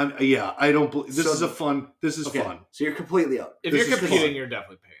 I don't. This So- is a fun. This is Okay, fun. so you're completely up. if this you're is competing, fun. you're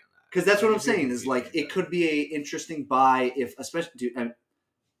definitely paying that. Because that's what I'm If you're saying is like competing, it could be a interesting buy if, especially, dude. I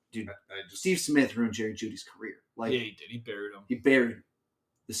just, Steve Smith ruined Jerry Judy's career. Like yeah, he did. He buried him. he buried him.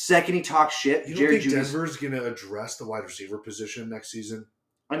 The second he talks shit, you don't Jerry think Judy's. Denver's gonna address the wide receiver position next season?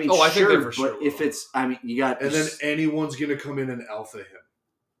 I mean, Oh, I think sure, they for sure but if will. it's, I mean, you got, And then anyone's gonna come in and alpha him.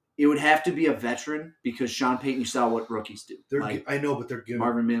 it would have to be a veteran because Sean Payton, you saw what rookies do. They're. Like I know, but they're gonna.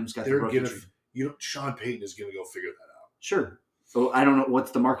 Marvin Mims got the they're rookie gonna. treatment. Sean Payton is gonna go figure that out. Sure. So I don't know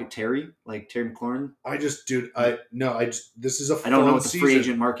what's the market. Terry McLaurin. This is a. I don't know fun what the season. free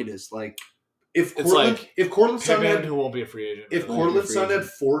agent market is like. If It's Courtland, like if Courtland Sutton Pittman, had, who won't be a free agent. if Won't be a Courtland free Sutton had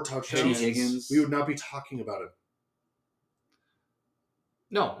agent. 4 Kenny touchdowns, Higgins. we would not be talking about him.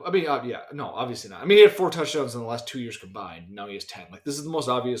 No, I mean, no, obviously not. I mean, he had 4 touchdowns in the last 2 years combined. Now he has 10. Like, this is the most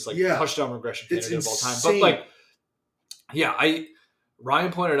obvious Yeah. touchdown regression It's candidate of all time. insane. But like, yeah,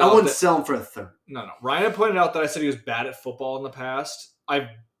 Ryan pointed I out wouldn't that sell him for a third. no, Ryan had pointed out that I said he was bad at football in the past. I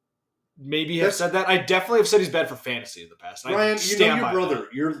maybe have That's- said that. I definitely have said he's bad for fantasy in the past. And I Ryan, you know stand your by brother.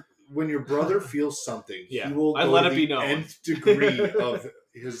 that. When your brother feels something, Yeah, he will I go let to it be the known. nth degree of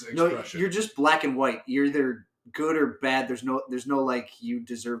his No, expression. you're just black and white. You're either good or bad. There's no like you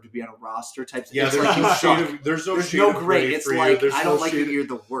deserve to be on a roster type. Yeah, it's there's like you no suck. shade of, there's no There's shade no of great. gray It's for like you. There's I no don't like shade you. of- You're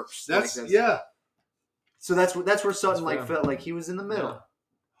the worst. That's like, yeah. So that's where Sutton That's like fair. felt like he was in the middle. Yeah.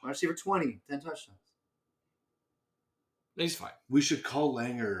 Wide receiver 20, 10 touchdowns. He's fine. We should call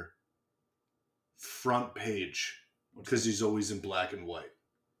Langer front page because he's always in black and white.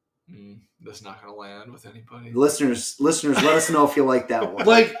 That's not going to land with anybody. Listeners, let us know if you like that one.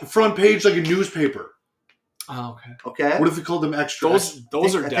 Like front page, like a newspaper. Oh, okay. Okay. What if we called them extra? Those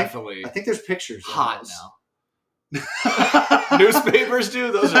I are think- definitely I think there's pictures. of hot those. now. extra? Newspapers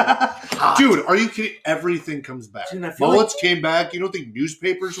do. Those are hot. Dude, are you kidding? Everything comes back. Dude, I feel Mullets came back. You don't think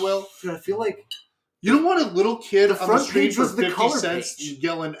newspapers will? Dude, I feel like You don't want a little kid The on the front street page for was the 50 color cents page.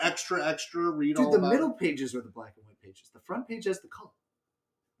 yelling extra, read all the about middle it. pages are the black and white pages. The front page has the color.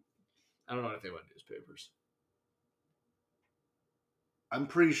 I don't know anything about newspapers. I'm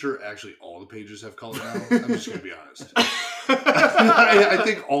pretty sure actually all the pages have color now. I'm just going to be honest. I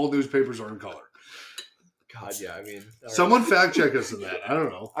think all newspapers are in color. God, yeah. I mean, all right. Someone fact check us on that. I don't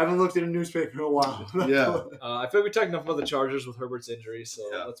know. I haven't looked at a newspaper in a while. Yeah. I feel like we talked enough about the Chargers with Herbert's injury, so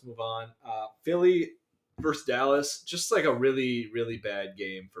Yeah. let's move on. Philly versus Dallas, just like a really, really bad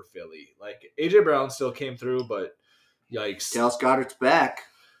game for Philly. Like AJ Brown still came through, but yikes. Dallas Goddard's back.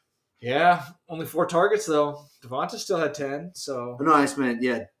 Yeah, only 4 targets though. Devonta still had 10, so Oh, no, I just meant,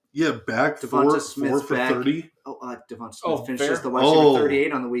 yeah. Yeah, back Devonta four Smith's for back. 30. Oh, Devonta Smith Oh, finished fair. as the wide receiver Oh.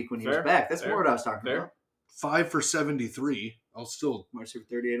 38 on the week when he Fair. was back. That's Fair. more what I was talking Fair. about. 5 for 73. I'll still. Wide receiver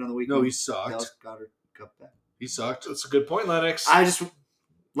 38 on the week. No, when he sucked. Dallas Goddard got back. He sucked. that's a good point, Lennox.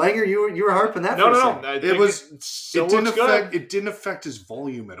 Langer, you were harping that. no, for a no, second. no. I It think was- still It didn't looks affect. good. It didn't affect his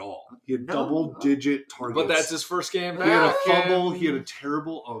volume at all. He had No. double-digit targets. But that's his first game He had a back. fumble. and He had a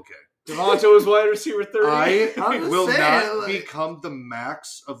terrible. Okay. Devonta was wide receiver 30. I'm just will saying, not like- become the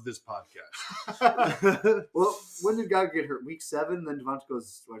max of this podcast. Well, when did Goddard get hurt? Week 7, then Devonta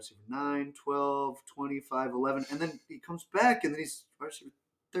goes wide receiver 9, 12, 25, 11, and then he comes back, and then he's wide receiver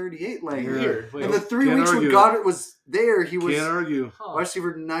 38 Langer. Weird. Wait, And the 3 Can't weeks when argue. Goddard was there, he was Can't argue. huh. wide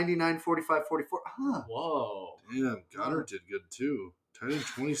receiver 99, 45, 44. Huh. Whoa. Yeah, Goddard did good too. Tight end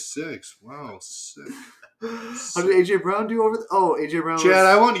 26. Wow, sick. How did AJ Brown do over? AJ Brown. Chad,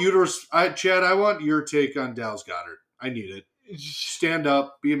 I want you to. Chad, I want your take on Dallas Goddard. I need it. Stand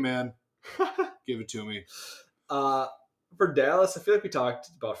up, be a man, give it to me. For Dallas, I feel like we talked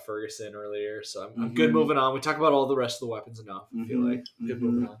about Ferguson earlier, so I'm good Mhm. moving on. We talked about all the rest of the weapons enough. I feel like good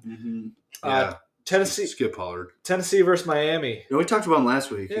moving on. Yeah, Tennessee Skip Pollard. versus Miami. We talked about him last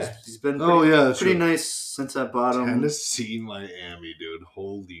week. Yeah. He's been Oh pretty, yeah, that's pretty true. nice since I bought him. Tennessee, Miami, dude.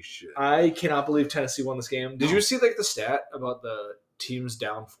 Holy shit. I cannot believe Tennessee won this game. Did No. you see like the stat about the teams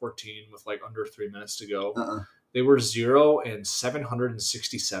down 14 with like under 3 minutes to go? Uh-uh. They were 0 and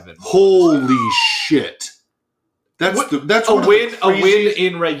 767. Holy shit. That's What- that's A one of the win craziest-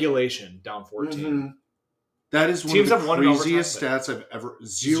 in regulation down 14. Mhm. That is one Teams of have the won in overtime, craziest but- stats I've ever.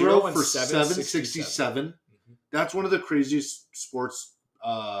 0 0 and for 767. 767. That's one of the craziest sports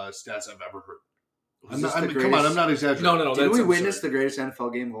stats I've ever heard. Was this the come on, greatest- I'm not exaggerating. No, no, no. Did that's we witness absurd. the greatest NFL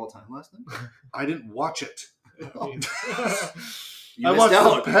game of all time last night? I didn't watch it. I mean, You I missed watched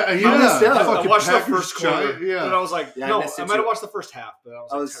out. the You yeah, missed out. I fucking watched the Packers first quarter, Giants, yeah. and I was like, Yeah, I no, missed I it might have too. watched the first half, but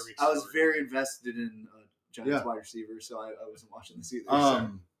I was like, I was very invested in Giants Yeah. wide receiver, so I wasn't watching this either.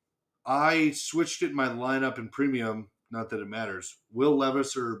 I switched it in my lineup in premium. Not that it matters. Will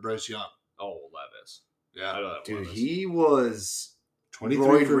Levis or Bryce Young? Oh, Levis. I Yeah, know that Dude, Levis. he was 23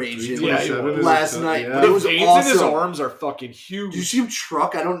 roid for raging 327 Yeah, he is last a- night, Yeah. but The it was veins in his awesome. arms are fucking huge. Did you see him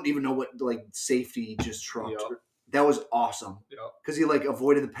truck? I don't even know what like safety he just trucked. Yep. That was awesome Yep. because he like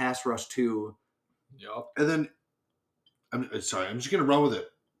avoided the pass rush too. Yep. And then, I'm sorry, I'm just gonna run with it.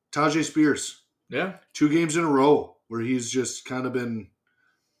 Tajay Spears, Yeah. 2 games in a row where he's just kind of been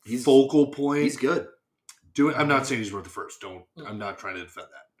He's focal point. he's good. I'm not saying he's worth the first. I'm not trying to defend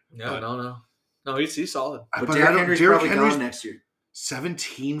that. Yeah. But- No, he's solid. But I Derrick don't- Henry's Derrick probably Henry's gone next year.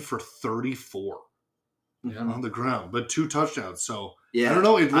 17 for 34 Yeah. on the ground, but 2 touchdowns. So Yeah, I don't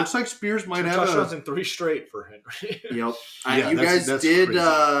know. It looks like Spears might Two have touchdowns a. and 3 straight for Henry. Yep. Yeah, you that's- guys that's did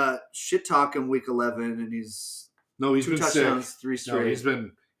crazy. shit talk him week 11, and he's No, he's 2 been touchdowns, sick. 3 No, straight.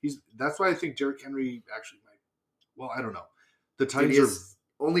 he's. That's why I think Derrick Henry actually might. Well, I don't know. The Dude, Titans he are. is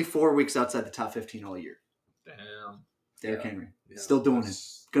only 4 weeks outside the top 15 all year. Damn. Derrick Yeah. Henry Yeah, still doing it.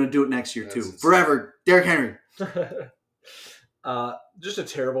 that's- Gonna do it next year That's too. insane. Forever, Derrick Henry. Just a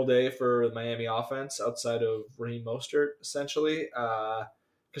terrible day for the Miami offense outside of Raheem Mostert, essentially.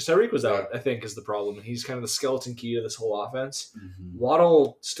 Because Tyreek was out, I think, is the problem. And he's kind of the skeleton key to this whole offense.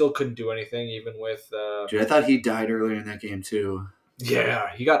 Waddle still couldn't do anything, even with. Dude, I thought he died earlier in that game too.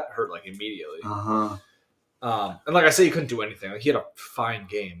 Yeah, he got hurt like immediately. Uh huh. And like I say, he couldn't do anything. Like, he had a fine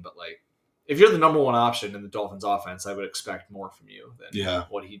game, but like if you're the number one option in the Dolphins offense, I would expect more from you than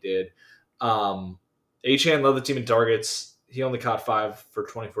what he did. Achane led the team in targets. He only caught 5 for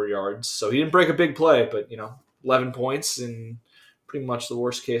 24 yards, so he didn't break a big play, but 11 points in pretty much the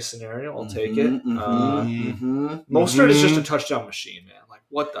worst case scenario. I'll take it. Mostert is just a touchdown machine, man. Like,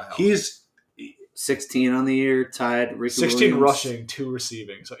 what the hell? He's 16 on the year, tied Ricky 16 Williams. rushing, 2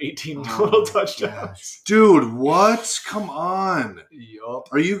 receiving, so 18 total touchdowns. Gosh. dude. What? Come on. Yup.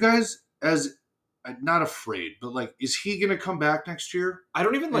 Are you guys as not afraid, but like, is he gonna come back next year? I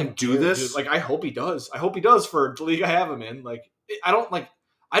don't even like do care, this? dude. Like, I hope he does. I hope he does for the league I have him in. Like, I don't want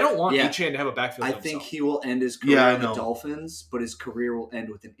Yeah. Achane to have a backfield. I to think himself. he will end his career Yeah, I on the know. Dolphins, but his career will end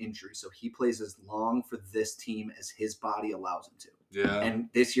with an injury. So he plays as long for this team as his body allows him to. Yeah. And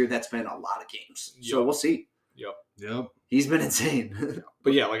this year, that's been a lot of games. So Yep. we'll see. Yep. He's been insane.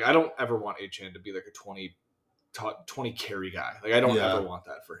 But yeah, like, I don't ever want Achane to be like a 20 carry guy. Like, I don't Yeah. ever want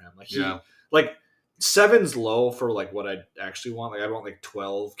that for him. Like, Yeah. 7's low for like what I actually want. Like, I want like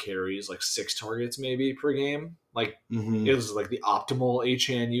 12 carries, like 6 targets maybe per game. Like, Mhm. it was like the optimal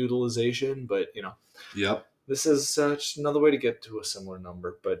Achane utilization, but Yep. this is just another way to get to a similar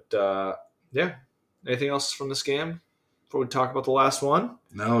number. But yeah, anything else from this game before we talk about the last one?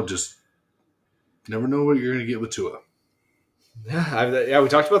 No, just never know what you're gonna get with Tua. Yeah, we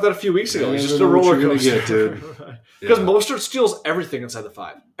talked about that a few weeks ago. Yeah, He's you just a never know what roller you're gonna coaster, get, dude. Because Yeah. Mostert steals everything inside the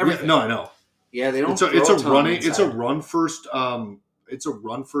 5. Everything. Yeah, no, I know. Yeah, they don't. It's a throw ton running. inside. It's a run first. It's a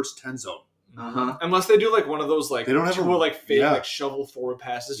run first 10 zone. Uh-huh. Unless they do like one of those like They don't have Tua, a- like fake yeah. like shovel forward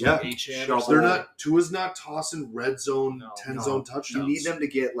passes Yeah. with Achane. Shovel. They're not. Tua's not tossing red zone No, 10 no. zone touchdowns. You need them to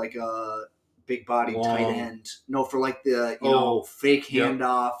get like a big body Long. tight end. No, for like the Oh, fake yep.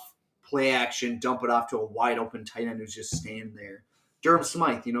 handoff, play action, dump it off to a wide open tight end who's just standing there. Durham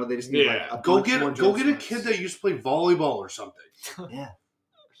Smythe, they just need Yeah. like a Go bunch get more a Durham kid Smythes. that used to play volleyball or something.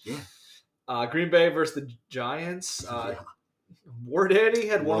 Green Bay versus the Giants. Yeah. Ward Eddie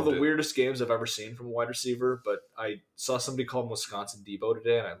had one of Loved the it. weirdest games I've ever seen from a wide receiver, but I saw somebody call him Wisconsin Debo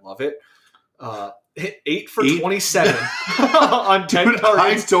today, and I love it. Hit 8 for 27 on 10 Dude, I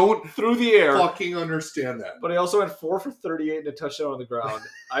targets don't through the air. fucking understand that. But I also had 4 for 38 and a touchdown on the ground.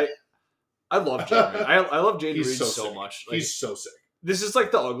 I love Jaden. I love Jaden Reed He's so, so sick. much. Like, He's so sick. this is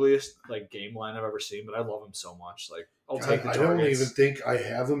like the ugliest like game line I've ever seen, but I love him so much. Like, I'll take the I targets. don't even think I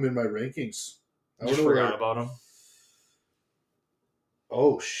have him in my rankings. I Just don't know forgot where- about him.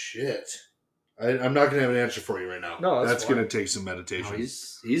 Oh shit! I'm not gonna have an answer for you right now. No, that's gonna fine. take some No, meditation.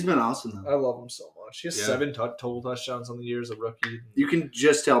 he's been awesome though. I love him so much. He has Yeah. 7 total touchdowns on the year as a rookie. You can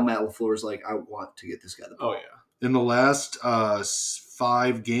just tell Matt LaFleur's like, I want to get this guy the ball. Oh yeah. In the last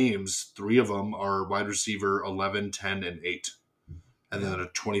 5 games, 3 of them are wide receiver 11, 10, and 8, and then a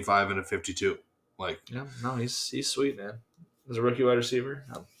 25 and a 52. Like, Yeah, no, he's sweet, man. As a rookie wide receiver,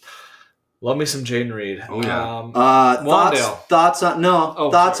 love me some Jaden Reed. Oh, yeah. Wandale. Thoughts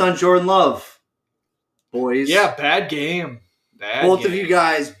on Jordan Love, boys. Yeah, bad game. Both of you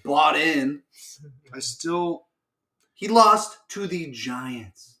guys bought in. I still He lost to the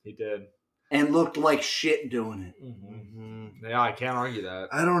Giants He did. and looked like shit doing it. Yeah, I can't argue that.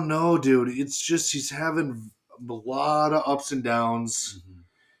 I don't know, dude. It's just he's having a lot of ups and downs.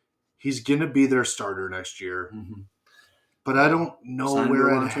 He's gonna be their starter next year, but I don't know Signed where to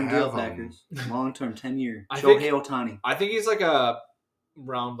a I'd long-term have deal, him. Packers. Long-term, 10-year. I Shohei think- Ohtani. I think he's like a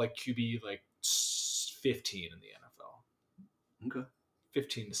round like QB like 15 in the NFL. Okay.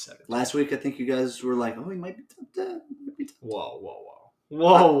 15 to 17. Last week, I think you guys were like, oh, he might be top 10. Might be top 10.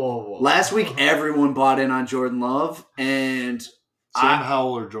 Whoa. Last week, everyone bought in on Jordan Love, and Sam I-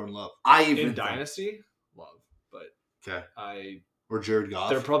 Howell or Jordan Love. I in even Dynasty, love, but Okay. Or Jared Goff.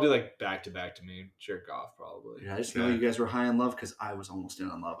 they're probably like back to back to me. Jared Goff probably. I just know Okay. you guys were high on Love because I was almost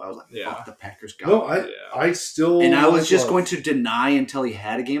in on Love. I was like, Yeah. fuck the Packers got No, him. I still And I was just love- going to deny until he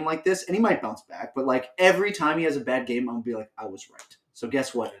had a game like this, and he might bounce back. But like every time he has a bad game, I'm gonna be like, I was right. So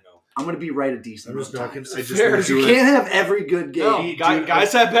guess what? I'm gonna be right a decent. I'm just amount not of gonna. times. I just Fair. won't do You it. can't have every good game. No, Dude,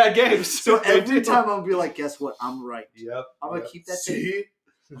 guys have bad games. So every time I'm gonna be like, guess what? I'm right. Yep. I'm gonna yep. keep that tape. See?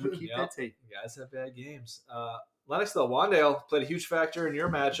 I'm gonna keep Yep. that tape. Guys have bad games. Lennox though, Wandale played a huge factor in your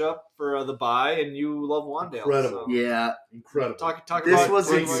matchup for the bye, and you love Wandale. Incredible. So Yeah, Incredible. talk this about was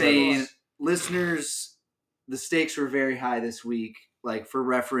Wandale. insane. Listeners, the stakes were very high this week. Like for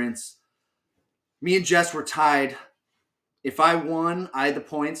reference, me and Jess were tied. If I won, I had the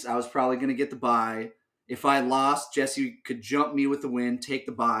points. I was probably going to get the bye. If I lost, Jesse could jump me with the win, take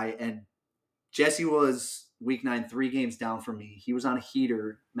the bye. And Jesse was week 9, 3 games down from me. He was on a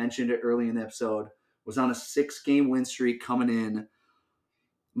heater, mentioned it early in the episode, was on a 6-game win streak coming in.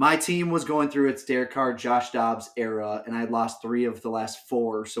 My team was going through its Derek Carr, Josh Dobbs era, and I had lost 3 of the last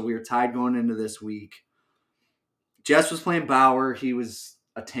 4, so we were tied going into this week. Jess was playing Bauer. He was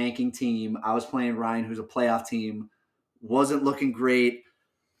a tanking team. I was playing Ryan, who's a playoff team. Wasn't looking great.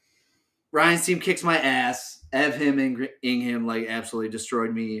 Ryan's team kicks my ass. Ev him and Ingham absolutely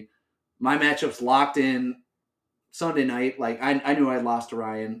destroyed me. My matchup's locked in Sunday night. I knew I had lost to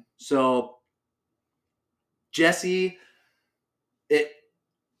Ryan. So Jesse,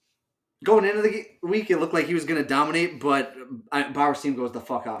 going into the week, it looked like he was going to dominate, but Bauer's team goes the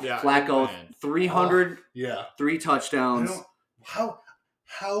fuck off. Yeah, Flacco, man. 300, Yeah. 3 touchdowns.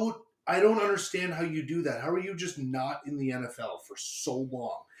 I don't understand how you do that. How are you just not in the NFL for so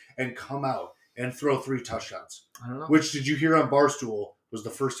long and come out and throw 3 touchdowns? I don't know. Which, did you hear on Barstool, was the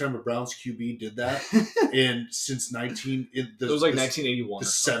first time a Browns QB did that since it was like 1981. The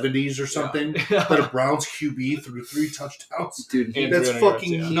 70s or something. Yeah. That a Browns QB threw 3 touchdowns. Dude, And That's 300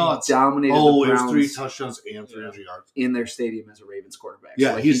 fucking yards, nuts. dominated Oh, the it Browns was 3 touchdowns and 300 yards. in their stadium as a Ravens quarterback.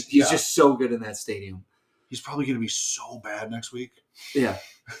 Yeah, So, he's just so good in that stadium. He's probably going to be so bad next week. Yeah.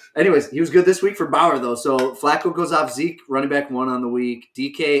 Anyways, he was good this week for Bauer, though. So Flacco goes off. Zeke, running back 1 on the week.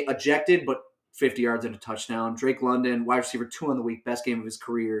 DK ejected, but 50 yards and a touchdown. Drake London, wide receiver 2 on the week. Best game of his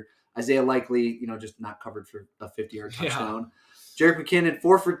career. Isaiah Likely, just not covered for a 50-yard touchdown. Jarek McKinnon,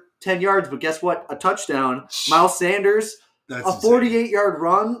 4 for 10 yards, but guess what? A touchdown. Miles Sanders, That's a 48-yard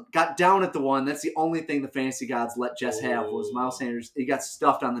run, got down at the 1. That's the only thing the fantasy gods let Jess have was Miles Sanders. He got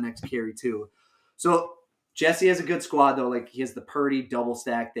stuffed on the next carry, too. So Jesse has a good squad, though. He has the Purdy double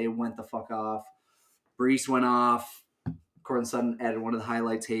stack. They went the fuck off. Brees went off. Cortland Sutton added one of the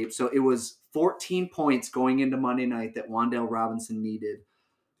highlight tapes. So it was 14 points going into Monday night that Wan'Dale Robinson needed.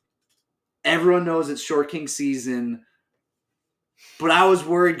 Everyone knows it's Short King season, but I was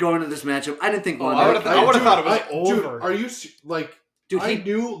worried going into this matchup. I didn't think Wan'Dale. I would have thought it was over. Dude, are you Dude, I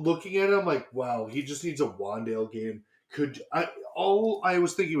knew looking at him wow, he just needs a Wan'Dale game. All I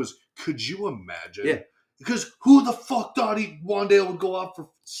was thinking was, could you imagine? Yeah. Because who the fuck thought Wan'Dale would go out for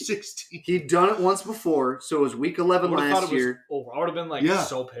 16? He'd done it once before, so it was week 11 last year. Over. I would have been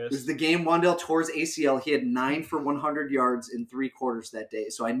so It was pissed. the game Wan'Dale tore his ACL. He had 9 for 100 yards in 3 quarters that day.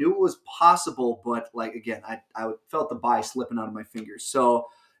 So I knew it was possible, but again, I felt the bye slipping out of my fingers. So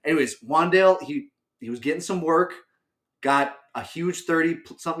anyways, Wan'Dale, he was getting some work, got a huge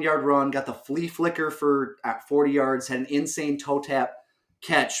 30-something yard run, got the flea flicker for 40 yards, had an insane toe tap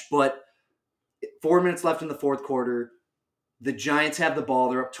catch, but 4 minutes left in the fourth quarter. The Giants have the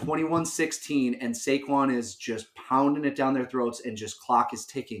ball. They're up 21-16, and Saquon is just pounding it down their throats, and just clock is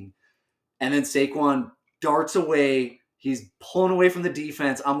ticking. And then Saquon darts away. He's pulling away from the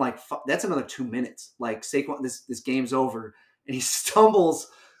defense. I'm like, fuck, that's another 2 minutes. Saquon, this game's over. And he stumbles,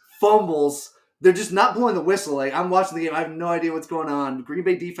 fumbles. They're just not blowing the whistle. I'm watching the game. I have no idea what's going on. Green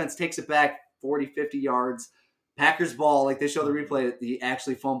Bay defense takes it back 40, 50 yards. Packers ball, they show the replay, he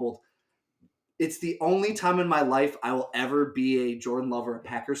actually fumbled. It's the only time in my life I will ever be a Jordan Love or a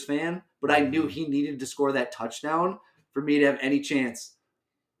Packers fan, but I knew he needed to score that touchdown for me to have any chance.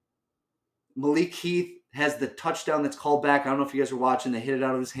 Malik Heath has the touchdown that's called back. I don't know if you guys were watching. They hit it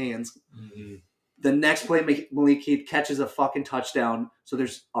out of his hands. Mm-hmm. The next play, Malik Heath catches a fucking touchdown. So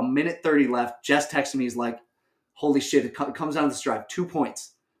there's a minute 30 left. Jess texted me. He's like, holy shit, it comes down to this drive. 2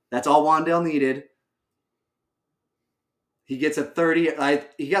 points. That's all Wan'Dale needed. He gets a 30.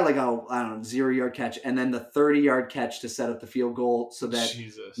 He got a 0-yard catch, and then the 30-yard catch to set up the field goal, so that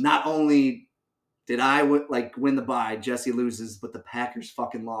not only did I win the bye, Jesse loses, but the Packers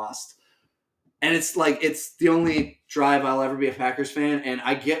fucking lost. And it's the only drive I'll ever be a Packers fan, and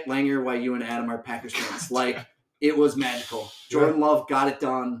I get Langer why you and Adam are Packers fans. It was magical. Jordan Love got it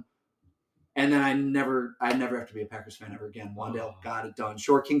done. And then I never have to be a Packers fan ever again. Wan'Dale got it done.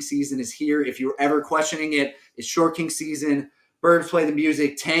 Short King season is here. If you're ever questioning it, it's Short King season. Birds play the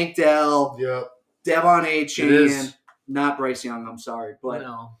music. Tank Dell. Yep. Devon A. Chan. Not Bryce Young, I'm sorry. But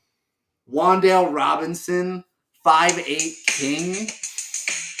No. Wan'Dale Robinson, 5'8" King.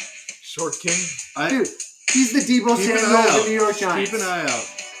 Short King. Dude, he's the Deebo Samuel of the New York Giants. Keep an eye out.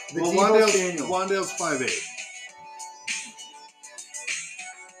 The Deebo Samuel. Wan'Dale's 5'8".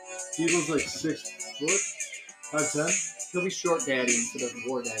 Deebo's 6 foot, 5'10". He'll be short daddy instead of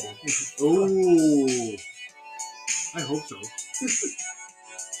war daddy. Oh, I hope so.